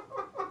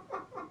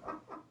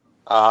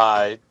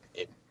 I'll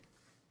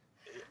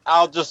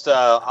just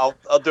I'll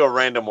do a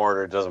random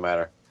order. It doesn't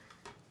matter.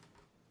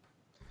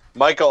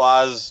 Michael,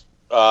 Oz,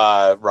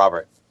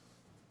 Robert.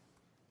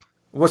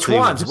 Which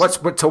ones?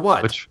 What to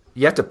what?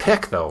 You have to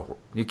pick though.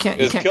 You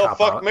can't. You can't kill, cop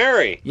fuck, out.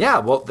 Mary. Yeah.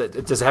 Well,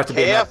 does it have to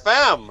be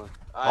KFM?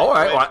 All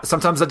right. Well,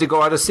 sometimes they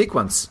go out of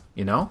sequence.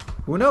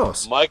 Who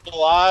knows?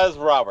 Michael, Oz,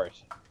 Robert.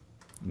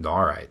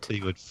 All right. So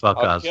you would fuck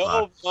Oz. Kill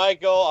Fox.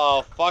 Michael.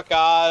 I'll fuck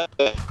Oz.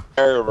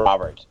 Marry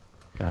Robert.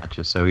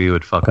 Gotcha. So you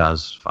would fuck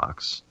Oz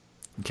Fox.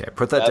 Okay,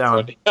 put that That's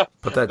down. what-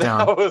 Put that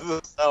down. That was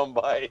a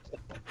soundbite.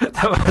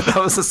 that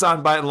was the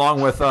soundbite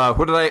along with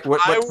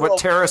what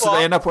terrorist did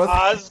they end up with?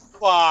 Oz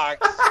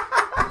Fox.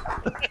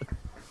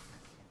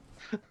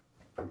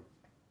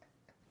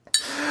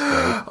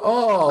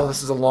 Oh,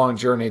 this is a long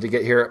journey to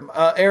get here.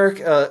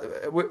 Eric,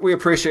 we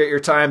appreciate your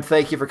time.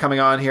 Thank you for coming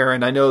on here.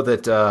 And I know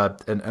that,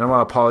 and I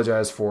want to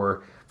apologize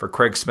for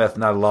Craig Smith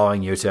not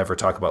allowing you to ever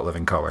talk about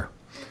Living Color.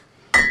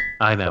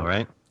 I know,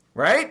 right?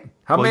 Right?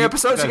 How many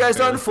episodes you guys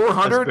done?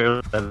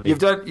 400? He's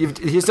done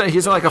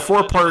like a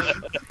 4-part.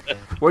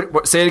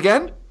 What? Say it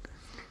again?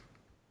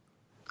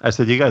 I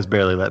said you guys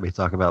barely let me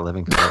talk about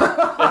Living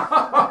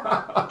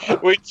Color.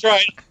 We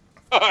tried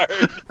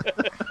hard.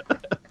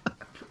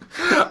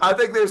 I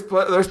think there's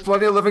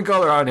plenty of Living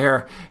Color on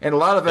here and a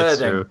lot of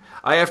That's editing. true.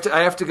 I have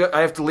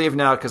to leave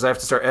now because I have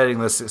to start editing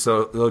this,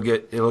 so it'll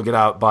get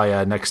out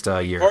by next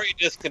year. Before you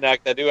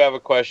disconnect, I do have a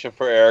question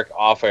for Eric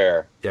off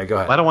air. Yeah, go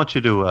ahead. I don't want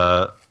you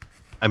to.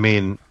 I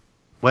mean,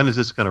 when is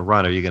this going to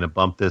run? Are you going to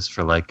bump this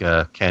for like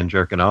a Ken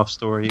jerking off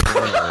story?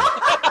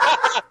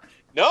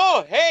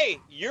 No, hey,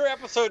 you're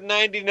episode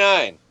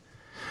 99.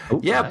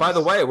 Yeah, by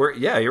the way,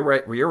 you're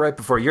right. You're right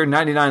before you're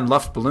 99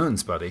 Luft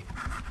balloons, buddy.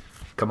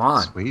 Come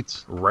on,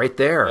 sweet, right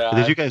there. Yeah,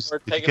 Did you guys We're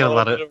did you taking get a a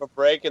lot little of? bit of a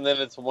break, and then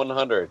it's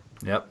 100.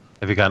 Yep.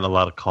 Have you gotten a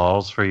lot of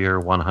calls for your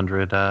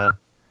 100?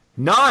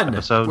 None.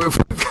 Episode? We've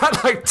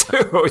got like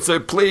 2. So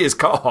please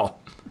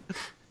call.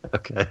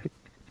 Okay.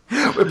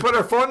 We put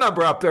our phone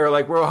number up there,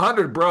 like we're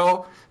 100,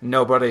 bro.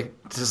 Nobody.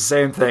 It's the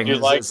same thing. Would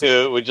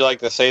you like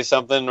to say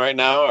something right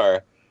now,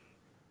 or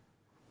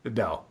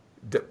No,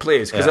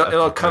 please, because Yeah,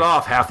 it'll okay. cut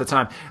off half the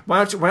time.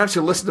 Why don't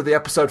you listen to the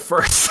episode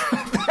first,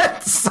 then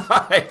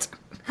decide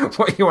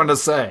what you want to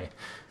say?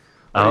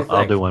 What do you I'll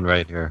think? do one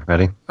right here.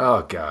 Ready?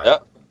 Oh God.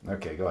 Yep.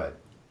 Okay, go ahead.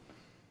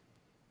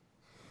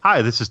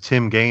 Hi, this is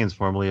Tim Gaines,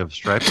 formerly of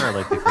Stryker. I'd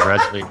like to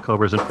congratulate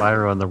Cobras and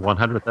Fire on their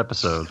 100th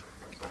episode.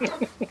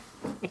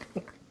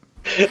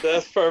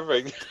 That's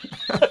perfect.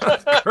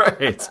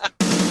 Great.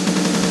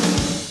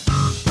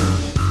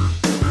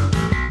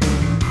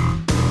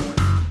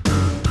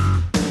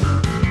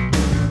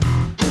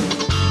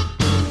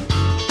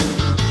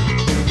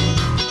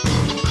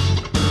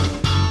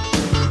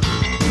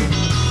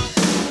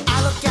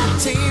 I look at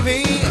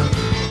TV,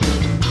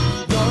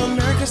 your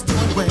America's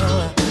doing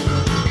well.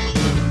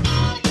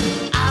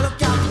 I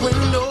look out the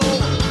window,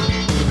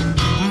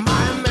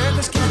 my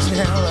America's catching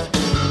hell.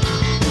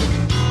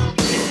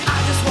 I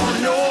just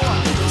wanna know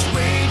which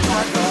way do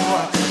I go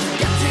to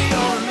get to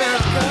your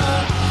America.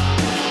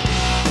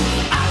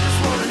 I just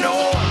wanna know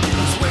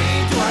which way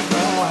do I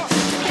go to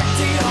get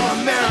to your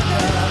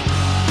America.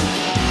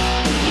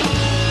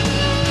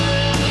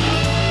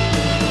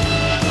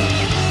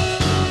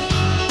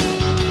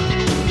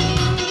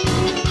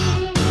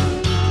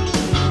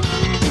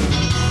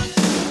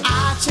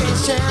 I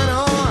change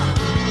channel,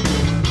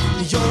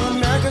 your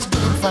America's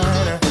doing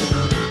finer.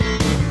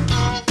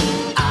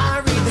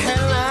 I read the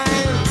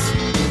headlines,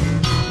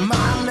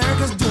 my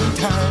America's doing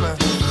timer.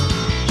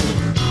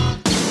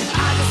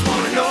 I just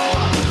wanna know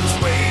which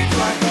way do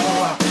I go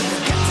to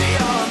get to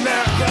your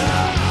America.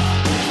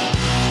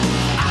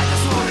 I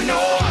just wanna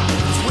know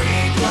which way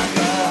do I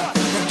go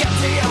to get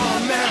to your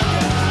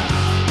America.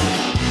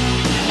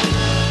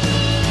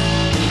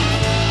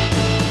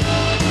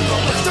 Go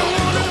west, go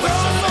west,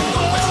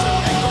 go west,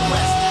 go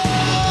west.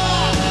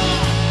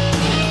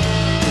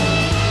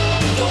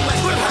 Go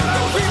west, go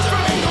west,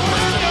 go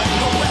west,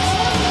 go west.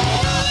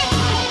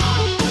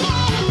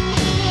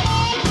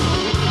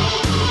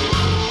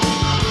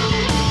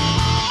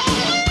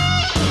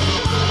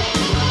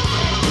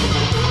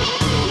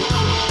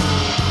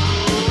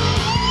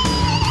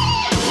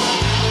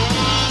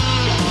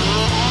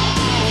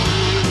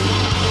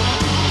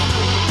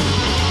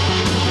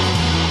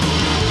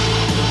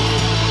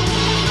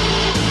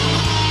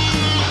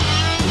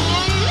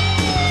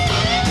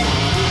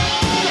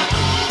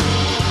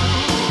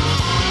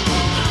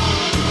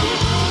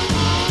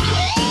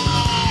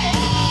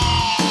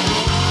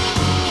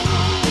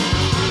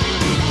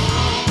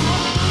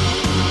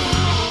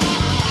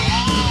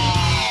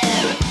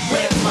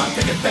 Where's my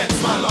picket fence,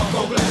 my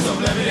local glass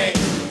of lemonade?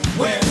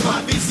 Where's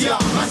my VCR,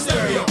 my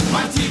stereo,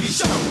 my TV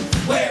show?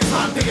 Where's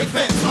my picket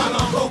fence, my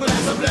local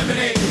glass of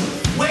lemonade?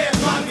 Where's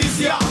my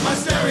VCR, my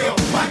stereo,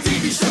 my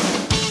TV show?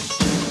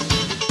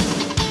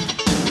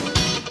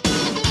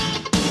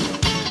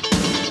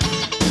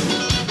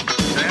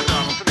 Sam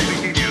Donaldson,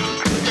 ABC News.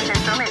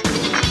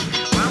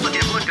 Well, if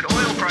you've looked at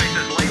oil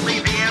prices lately,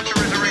 the answer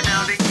is a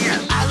resounding yes.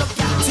 I look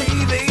at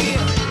TV,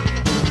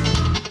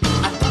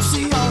 I don't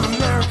see all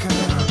America.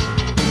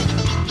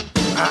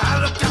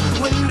 I look out the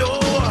window,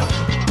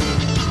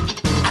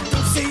 I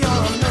don't see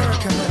all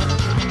America.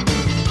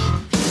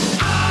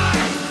 I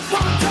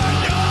want to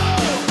know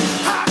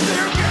how to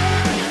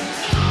get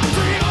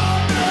to your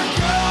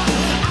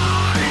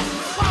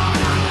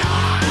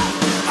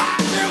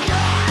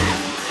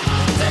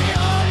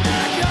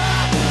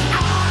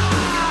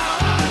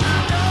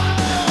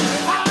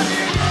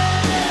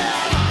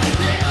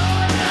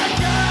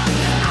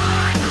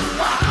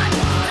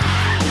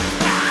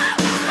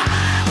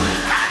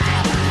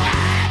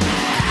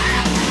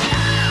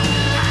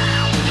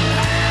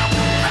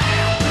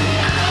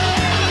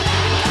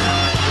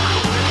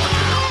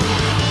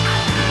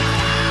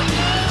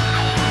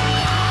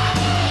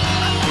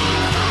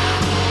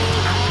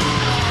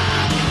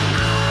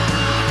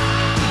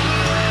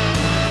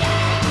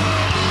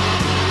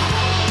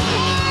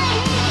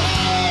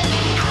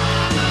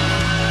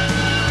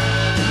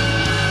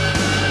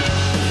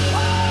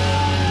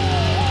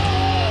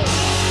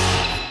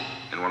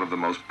one of the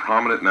most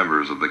prominent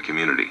members of the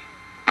community.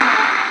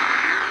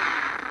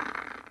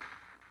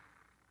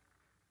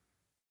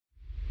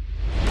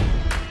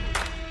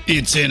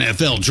 It's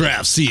NFL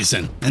draft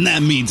season, and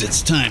that means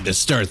it's time to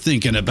start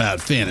thinking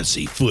about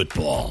fantasy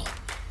football.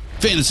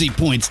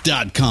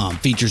 FantasyPoints.com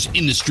features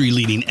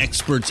industry-leading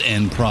experts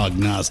and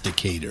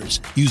prognosticators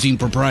using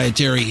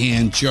proprietary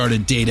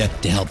hand-charted data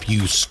to help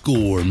you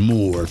score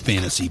more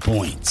fantasy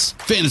points.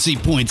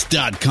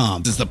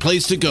 FantasyPoints.com is the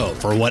place to go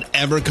for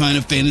whatever kind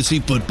of fantasy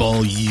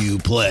football you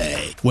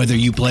play. Whether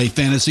you play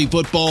fantasy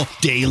football,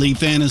 daily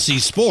fantasy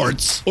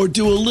sports, or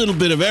do a little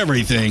bit of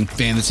everything,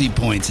 Fantasy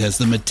Points has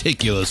the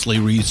meticulously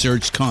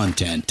researched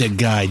content to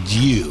guide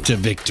you to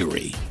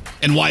victory.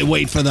 And why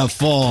wait for the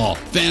fall?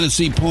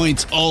 Fantasy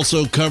Points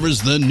also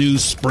covers the new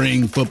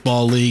spring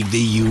football league,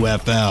 the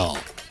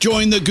UFL.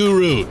 Join the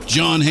guru,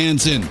 John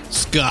Hansen,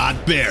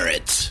 Scott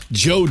Barrett,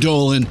 Joe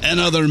Dolan, and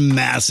other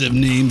massive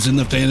names in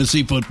the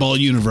fantasy football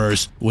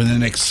universe with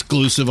an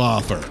exclusive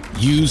offer.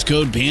 Use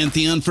code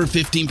Pantheon for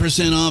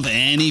 15% off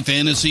any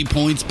Fantasy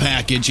Points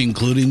package,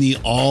 including the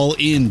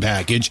all-in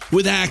package,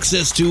 with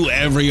access to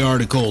every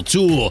article,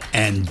 tool,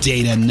 and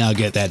data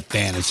nugget that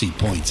Fantasy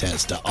Points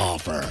has to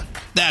offer.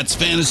 That's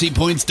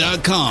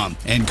FantasyPoints.com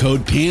and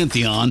code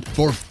Pantheon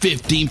for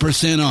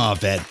 15%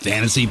 off at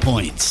Fantasy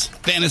Points.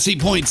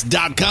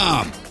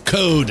 FantasyPoints.com,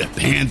 code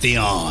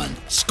Pantheon.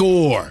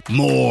 Score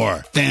more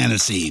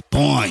fantasy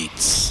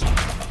points.